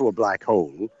into a black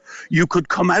hole, you could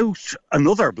come out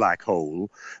another black hole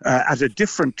at a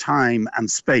different time and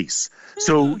space.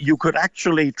 So you could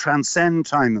actually transcend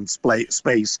time and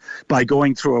space by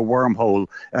going through a wormhole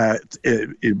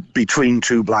between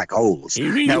two black holes. He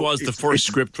really was the first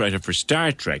scriptwriter for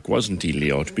Star Trek, wasn't he,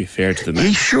 Leo, to be fair to the man?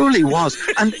 He surely was.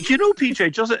 And,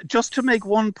 PJ, just to make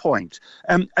one point,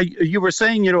 you were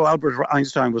saying, Albert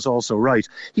Einstein was also right.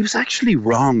 He was actually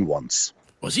wrong once.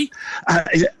 Was he?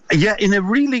 In a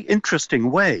really interesting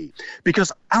way,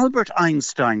 because Albert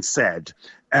Einstein said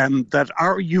that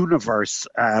our universe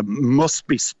must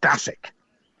be static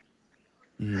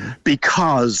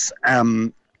because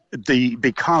of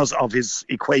his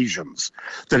equations,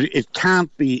 that it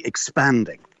can't be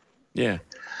expanding. Yeah.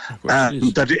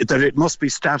 That it must be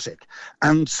static.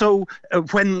 And so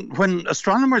when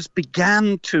astronomers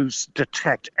began to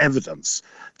detect evidence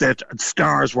that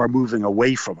stars were moving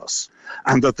away from us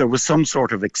and that there was some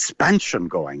sort of expansion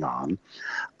going on,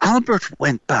 Albert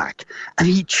went back and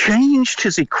he changed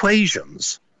his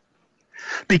equations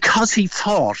because he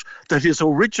thought that his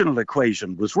original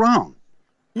equation was wrong.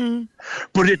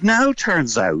 But it now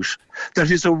turns out that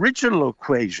his original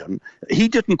equation, he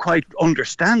didn't quite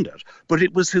understand it, but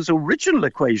it was his original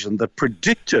equation that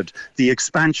predicted the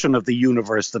expansion of the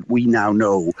universe that we now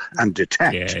know and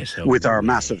detect with our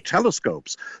massive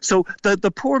telescopes. So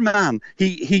the poor man,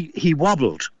 he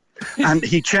wobbled. And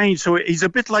he changed, so he's a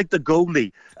bit like the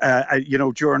goalie,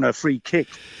 during a free kick,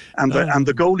 and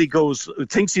the goalie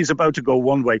thinks he's about to go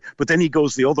one way, but then he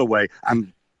goes the other way,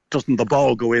 and doesn't the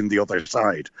ball go in the other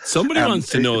side? Somebody wants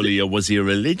to know, Leo, was he a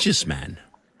religious man?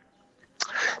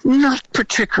 Not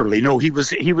particularly. No, he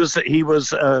was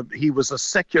a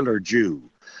secular Jew.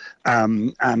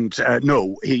 What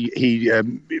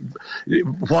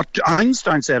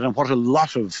Einstein said, and what a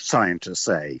lot of scientists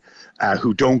say,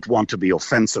 who don't want to be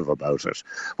offensive about it,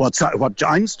 what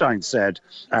Einstein said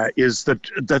is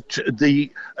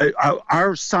that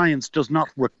our science does not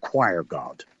require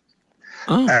God.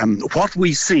 What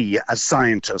we see as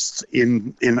scientists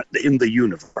in the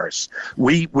universe,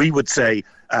 we would say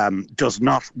does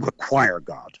not require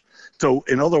God. So,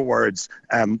 in other words,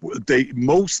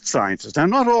 most scientists, and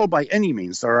not all by any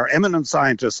means, there are eminent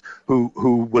scientists who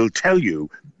will tell you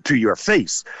to your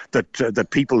face that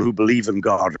people who believe in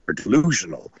God are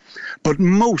delusional. But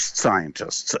most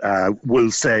scientists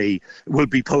will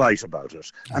be polite about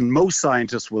it, and most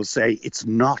scientists will say it's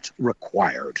not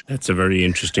required. That's a very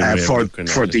interesting way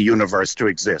for the universe to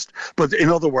exist. But in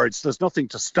other words, there's nothing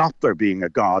to stop there being a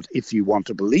God if you want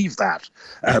to believe that.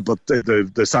 But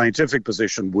the scientific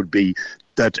position would be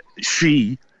that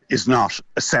she is not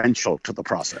essential to the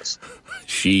process.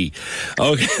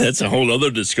 Okay, that's a whole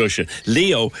other discussion.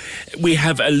 Leo, we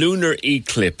have a lunar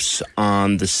eclipse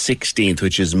on the 16th,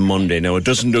 which is Monday. Now, it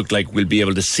doesn't look like we'll be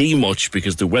able to see much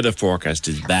because the weather forecast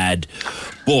is bad.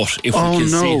 But if we can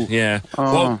see it,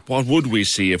 what would we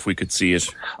see if we could see it?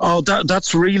 Oh,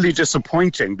 that's really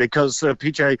disappointing because,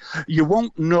 PJ, you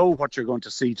won't know what you're going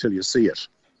to see till you see it.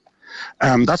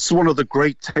 That's one of the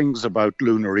great things about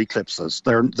lunar eclipses.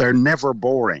 They're never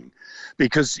boring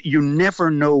because you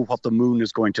never know what the moon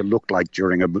is going to look like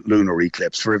during a lunar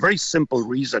eclipse for a very simple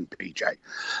reason, PJ.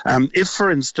 If,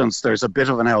 for instance, there's a bit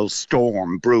of an El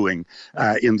storm brewing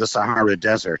in the Sahara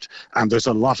Desert and there's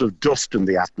a lot of dust in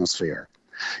the atmosphere,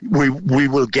 we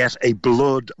will get a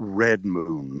blood red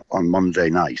moon on Monday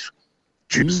night,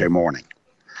 Tuesday morning.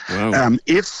 Wow.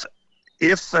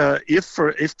 If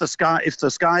the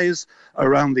skies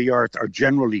around the Earth are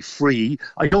generally free,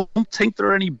 I don't think there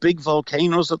are any big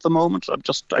volcanoes at the moment.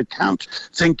 I can't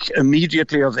think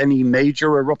immediately of any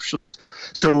major eruptions.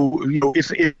 So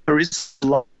if there is a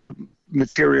lot of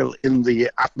material in the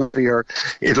atmosphere,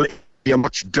 it'll be a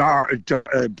much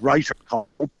brighter color,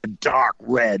 dark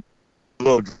red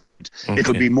blood. Okay.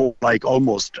 It'll be more like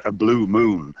almost a blue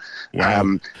moon.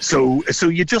 Wow. So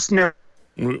you just never.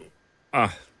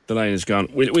 The line is gone.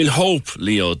 We'll hope,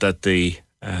 Leo, that the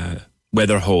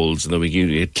weather holds and that we get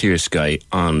a clear sky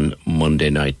on Monday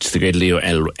night. The great Leo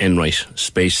Enright,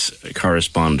 space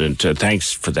correspondent.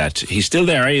 Thanks for that. He's still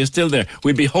there. Are you still there?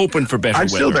 We'll be hoping for better weather. I'm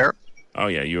still there. Oh,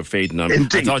 yeah, you're fading on.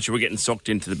 Indeed. I thought you were getting sucked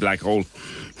into the black hole.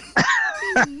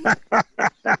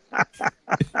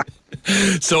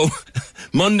 So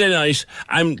Monday night,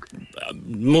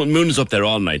 moon is up there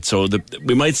all night. So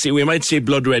we might see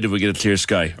blood red if we get a clear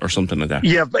sky or something like that.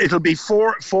 Yeah, but it'll be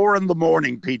 4 in the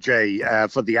morning,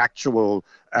 PJ, for the actual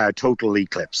total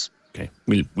eclipse. Okay,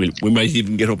 we might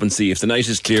even get up and see. If the night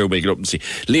is clear, we'll get up and see.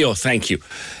 Leo, thank you.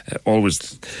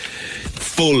 Always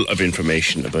full of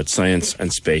information about science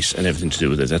and space and everything to do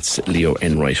with it. That's Leo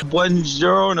Enright.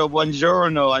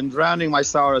 Buongiorno. I'm drowning my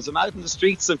sorrows. I'm out in the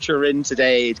streets of Turin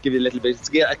today to give you a little bit,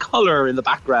 to get a colour in the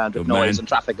background of noise and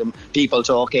traffic and people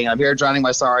talking. I'm here drowning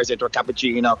my sorrows into a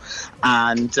cappuccino.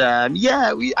 And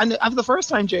for the first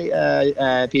time,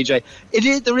 PJ,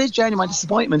 there is genuine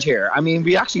disappointment here. I mean,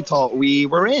 we actually thought we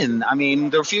were in. I mean,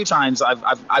 there are a few times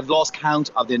I've lost count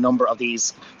of the number of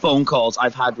these phone calls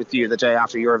I've had with you the day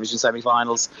after Eurovision semi-finals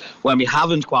when we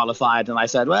haven't qualified, and I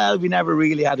said, well, we never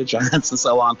really had a chance and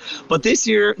so on. But this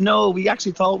year, no, we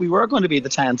actually thought we were going to be the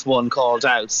 10th one called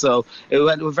out. So it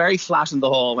went very flat in the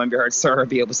hall when we heard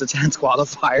Serbia was the 10th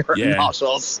qualifier, not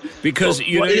us. Because it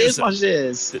is what it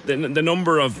is. The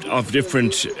number of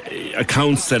different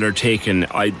accounts that are taken,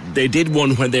 they did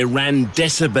one when they ran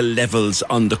decibel levels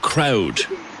on the crowd.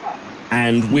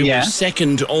 And we were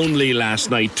second only last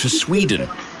night to Sweden.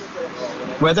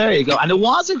 Well, there you go. And it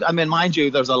was, I mean, mind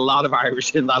you, there's a lot of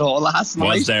Irish in that hall last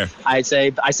night. Was there? I say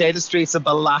the streets of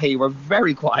Balahi were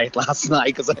very quiet last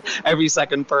night, because every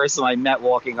second person I met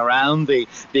walking around the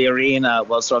arena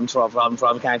was from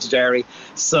County Derry.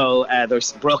 So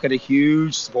there's Brooke had a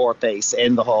huge support base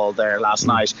in the hall there last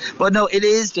night. But no, it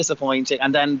is disappointing.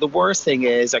 And then the worst thing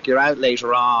is, like, you're out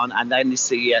later on, and then you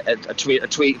see a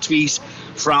tweet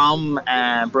from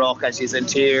Brooke, and she's in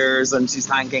tears and she's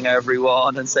thanking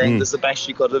everyone and saying this is the best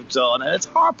she could have done, and it's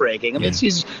heartbreaking. I mean,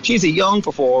 she's a young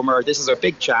performer. This is her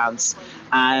big chance,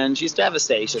 and she's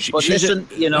devastated. But listen,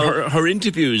 you know, her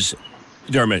interviews,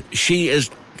 Dermot, she is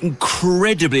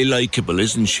incredibly likeable,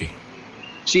 isn't she?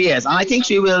 She is, and I think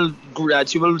she will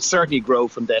certainly grow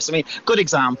from this. I mean, good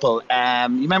example.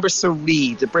 You remember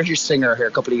Cerie, the British singer here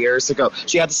a couple of years ago?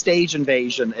 She had a stage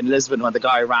invasion in Lisbon when the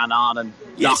guy ran on and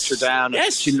knocked her down.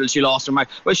 Yes. She lost her mind.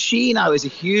 Well, she now is a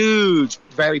huge,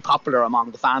 very popular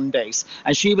among the fan base,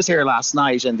 and she was here last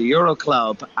night in the Euro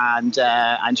Club, and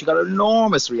she got an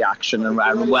enormous reaction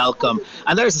and welcome.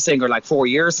 And there's a singer like 4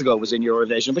 years ago was in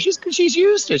Eurovision, but she's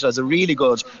used it as a really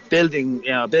good building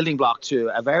block to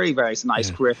a very, very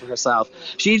nice career for herself.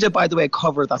 She did, by the way,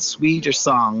 cover that Swedish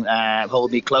song,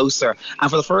 Hold Me Closer, and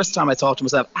for the first time I thought to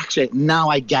myself, actually, now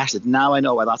I get it. Now I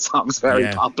know why that song's very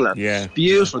popular. Yeah.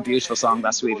 Beautiful song,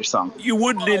 that Swedish song. You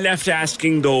would be left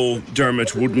asking, though,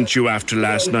 Dermot, wouldn't you, after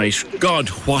last night, God,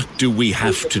 what do we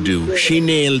have to do? She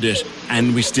nailed it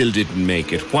and we still didn't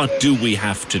make it. What do we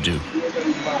have to do?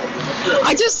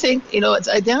 I just think, it's,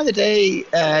 at the end of the day,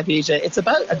 PJ, it's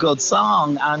about a good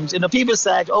song. And, people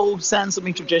said, send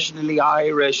something traditionally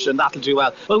Irish and that'll do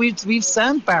well. Well, we've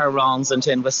sent barons and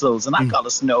tin whistles, and that got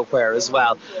us nowhere as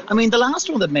well. I mean, the last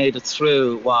one that made it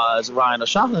through was Ryan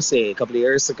O'Shaughnessy a couple of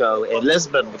years ago in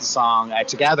Lisbon with the song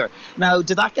Together. Now,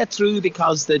 did that get through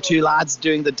because the two lads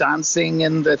doing the dancing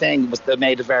and the thing that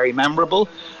made it very memorable?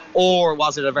 Or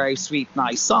was it a very sweet,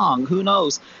 nice song? Who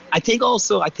knows? I think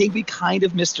we kind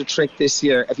of missed a trick this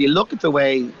year. If you look at the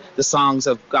way the songs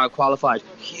have got qualified,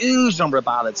 huge number of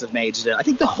ballads have made it in. I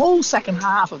think the whole second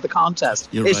half of the contest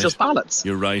is just ballads.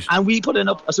 You're right. And we put an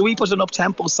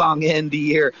up-tempo song in the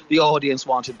year the audience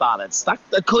wanted ballads. That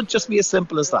could just be as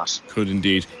simple as that. Could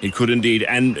indeed. It could indeed.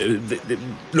 And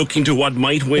looking to what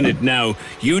might win it now,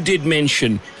 you did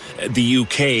mention the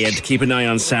UK and to keep an eye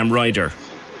on Sam Ryder.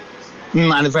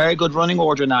 And a very good running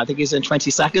order now. I think he's in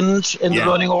 22nd in the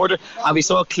running order. And we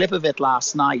saw a clip of it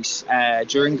last night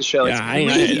during the show. Yeah, I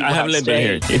have a little bit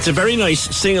here. It's a very nice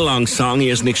sing-along song. He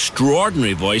has an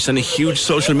extraordinary voice and a huge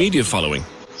social media following.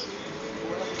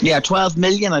 Yeah, 12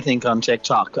 million, I think, on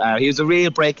TikTok. He was a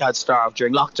real breakout star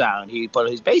during lockdown.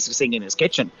 He's basically singing in his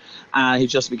kitchen. And he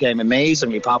just became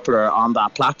amazingly popular on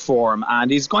that platform. And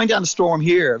he's going down the storm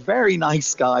here. Very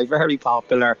nice guy, very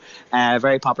popular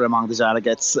among the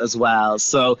delegates as well.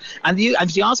 So, and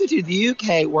to be honest with you, the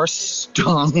UK were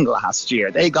stung last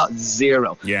year. They got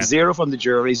zero. Yeah. Zero from the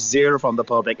jury, zero from the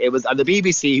public. And the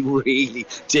BBC really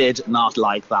did not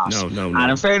like that. No.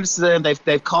 And in fairness to them,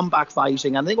 they've come back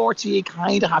fighting. And I think RTE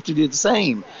kind of have to do the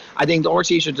same. I think the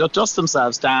RTE should dust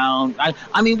themselves down.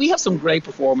 I mean, we have some great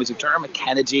performers. We've Dermot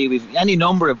Kennedy, we've any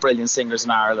number of brilliant singers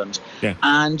in Ireland. Yeah.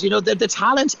 And, the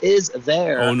talent is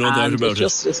there. Oh, no doubt about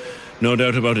it. No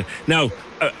doubt about it. Now,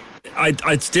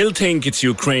 I'd still think it's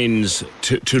Ukraine's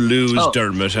to lose,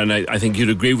 Dermot, and I think you'd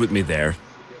agree with me there.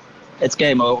 It's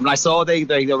game over. And I saw they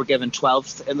were given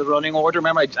 12th in the running order.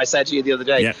 Remember, I said to you the other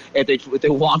day, if they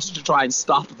wanted to try and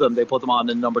stop them, they put them on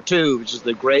in number 2, which is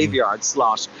the graveyard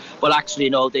slot. But actually,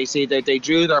 they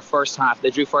drew their first half.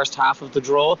 They drew first half of the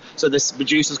draw. So the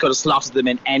producers could have slotted them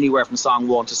in anywhere from song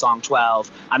 1 to song 12,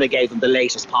 and they gave them the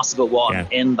latest possible one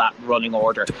in that running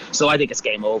order. So I think it's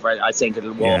game over. I think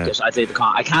it'll walk it.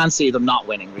 I can't see them not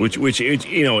winning. Really.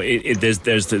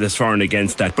 There's for and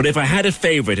against that. But if I had a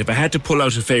favourite, if I had to pull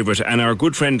out a favourite, and our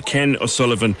good friend Ken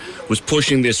O'Sullivan was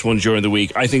pushing this one during the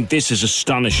week, I think this is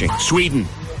astonishing. Sweden.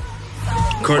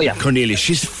 Cornelia,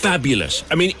 she's fabulous.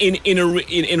 I mean, in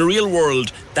a real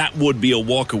world, that would be a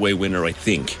walkaway winner, I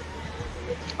think.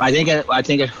 I think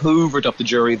it hoovered up the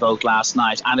jury vote last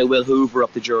night, and it will hoover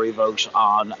up the jury vote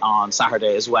on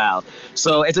Saturday as well.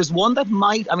 So if there's one that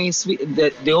might,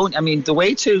 the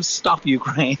way to stop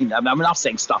Ukraine, I'm not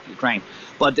saying stop Ukraine,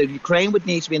 but the Ukraine would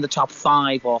need to be in the top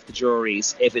 5 off the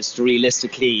juries if it's to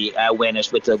realistically win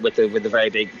it with the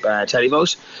very big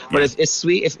televote. But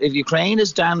if Ukraine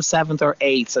is down 7th or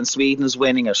 8th and Sweden is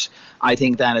winning it, I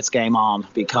think then it's game on,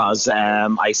 because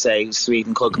I say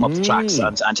Sweden could come up the tracks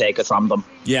and take it from them.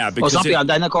 Yeah, because and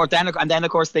then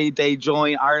of course they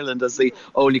join Ireland as the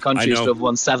only country to have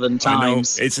won 7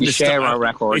 times. We share our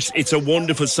record. It's a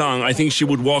wonderful song. I think she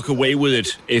would walk away with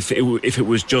it if it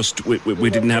was just we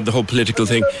didn't have the whole political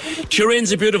thing.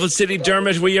 Turin's a beautiful city.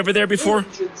 Dermot, were you ever there before?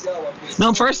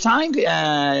 No, first time,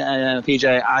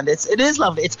 PJ, and it is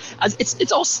lovely.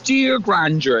 It's austere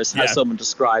grandeur, as someone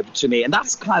described it to me, and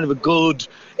that's kind of a good.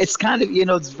 It's kind of,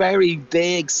 it's very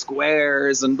big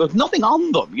squares and but nothing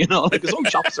on them, like there's no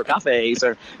shops or cafes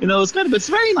or, it's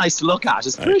very nice to look at.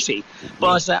 It's pretty,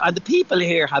 but and the people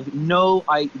here have no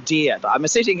idea. I'm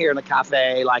sitting here in a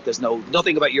cafe, like there's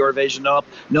nothing about Eurovision up,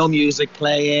 no music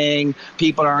playing,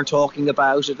 people aren't talking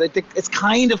about it. It's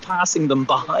kind of passing them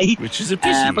by, which is a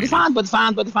pity. But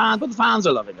the fans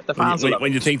are loving it. The fans are loving it.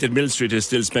 When you think that Mill Street is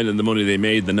still spending the money they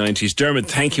made in the 90s. Dermot,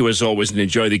 thank you as always, and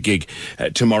enjoy the gig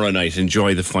tomorrow night.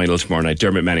 Enjoy the final tomorrow night.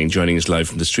 Dermot Manning joining us live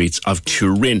from the streets of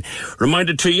Turin.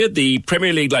 Reminder to you, the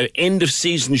Premier League Live end of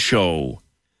season show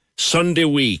Sunday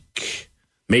week,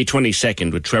 May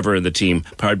 22nd, with Trevor and the team,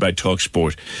 powered by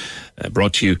TalkSport.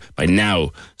 Brought to you by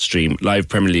Now Stream. Live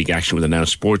Premier League action with a Now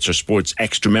Sports or Sports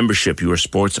Extra membership. Your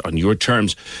sports on your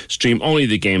terms. Stream only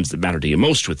the games that matter to you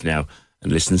most with Now.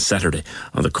 And listen Saturday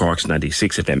on the Cork's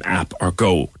 96FM app or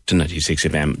go to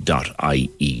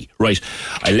 96fm.ie. Right,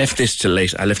 I left this till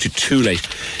late. I left it too late.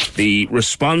 The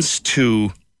response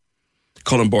to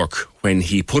Colin Burke when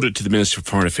he put it to the Minister for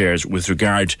Foreign Affairs with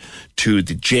regard to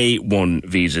the J1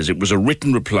 visas. It was a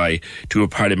written reply to a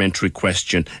parliamentary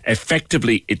question.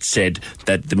 Effectively, it said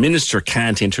that the Minister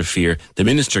can't interfere, the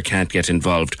Minister can't get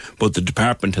involved, but the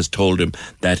department has told him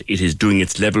that it is doing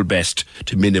its level best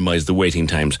to minimise the waiting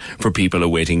times for people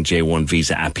awaiting J1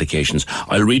 visa applications.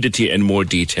 I'll read it to you in more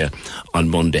detail on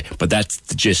Monday, but that's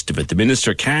the gist of it. The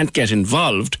Minister can't get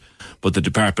involved, but the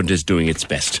department is doing its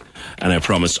best. And I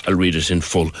promise I'll read it in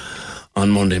full on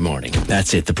Monday morning.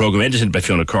 That's it. The programme edited by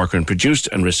Fiona Corcoran, produced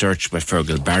and researched by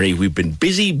Fergal Barry. We've been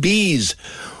busy bees.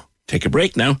 Take a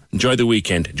break now. Enjoy the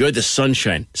weekend. Enjoy the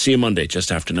sunshine. See you Monday just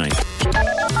after 9.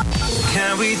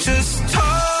 Can we just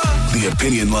talk? The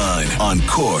Opinion Line on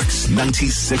Cork's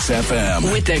 96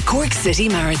 FM. With the Cork City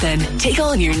Marathon. Take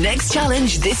on your next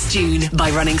challenge this June by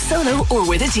running solo or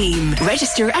with a team.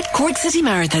 Register at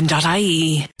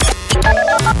corkcitymarathon.ie.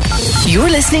 You're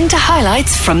listening to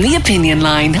highlights from The Opinion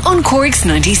Line on Cork's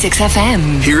 96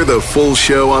 FM. Hear the full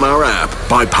show on our app,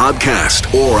 by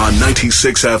podcast, or on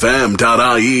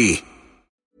 96fm.ie.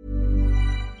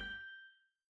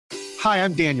 Hi,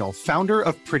 I'm Daniel, founder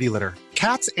of Pretty Litter.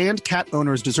 Cats and cat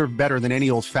owners deserve better than any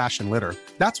old-fashioned litter.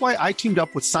 That's why I teamed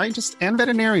up with scientists and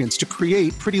veterinarians to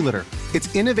create Pretty Litter.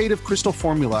 Its innovative crystal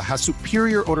formula has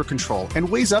superior odor control and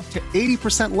weighs up to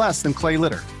 80% less than clay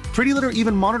litter. Pretty Litter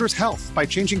even monitors health by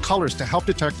changing colors to help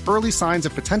detect early signs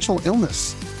of potential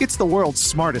illness. It's the world's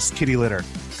smartest kitty litter.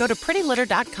 Go to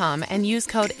prettylitter.com and use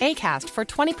code ACAST for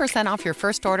 20% off your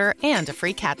first order and a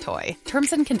free cat toy.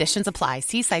 Terms and conditions apply.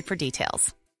 See site for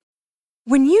details.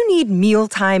 When you need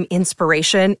mealtime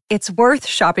inspiration, it's worth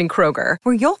shopping Kroger,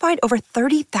 where you'll find over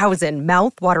 30,000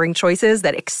 mouth-watering choices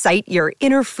that excite your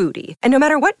inner foodie. And no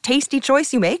matter what tasty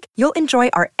choice you make, you'll enjoy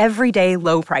our everyday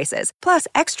low prices, plus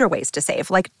extra ways to save,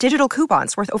 like digital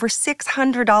coupons worth over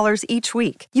 $600 each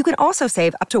week. You can also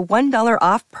save up to $1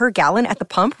 off per gallon at the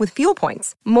pump with fuel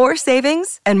points. More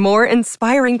savings and more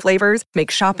inspiring flavors make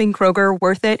shopping Kroger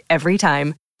worth it every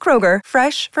time. Kroger,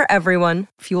 fresh for everyone.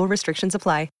 Fuel restrictions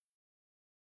apply.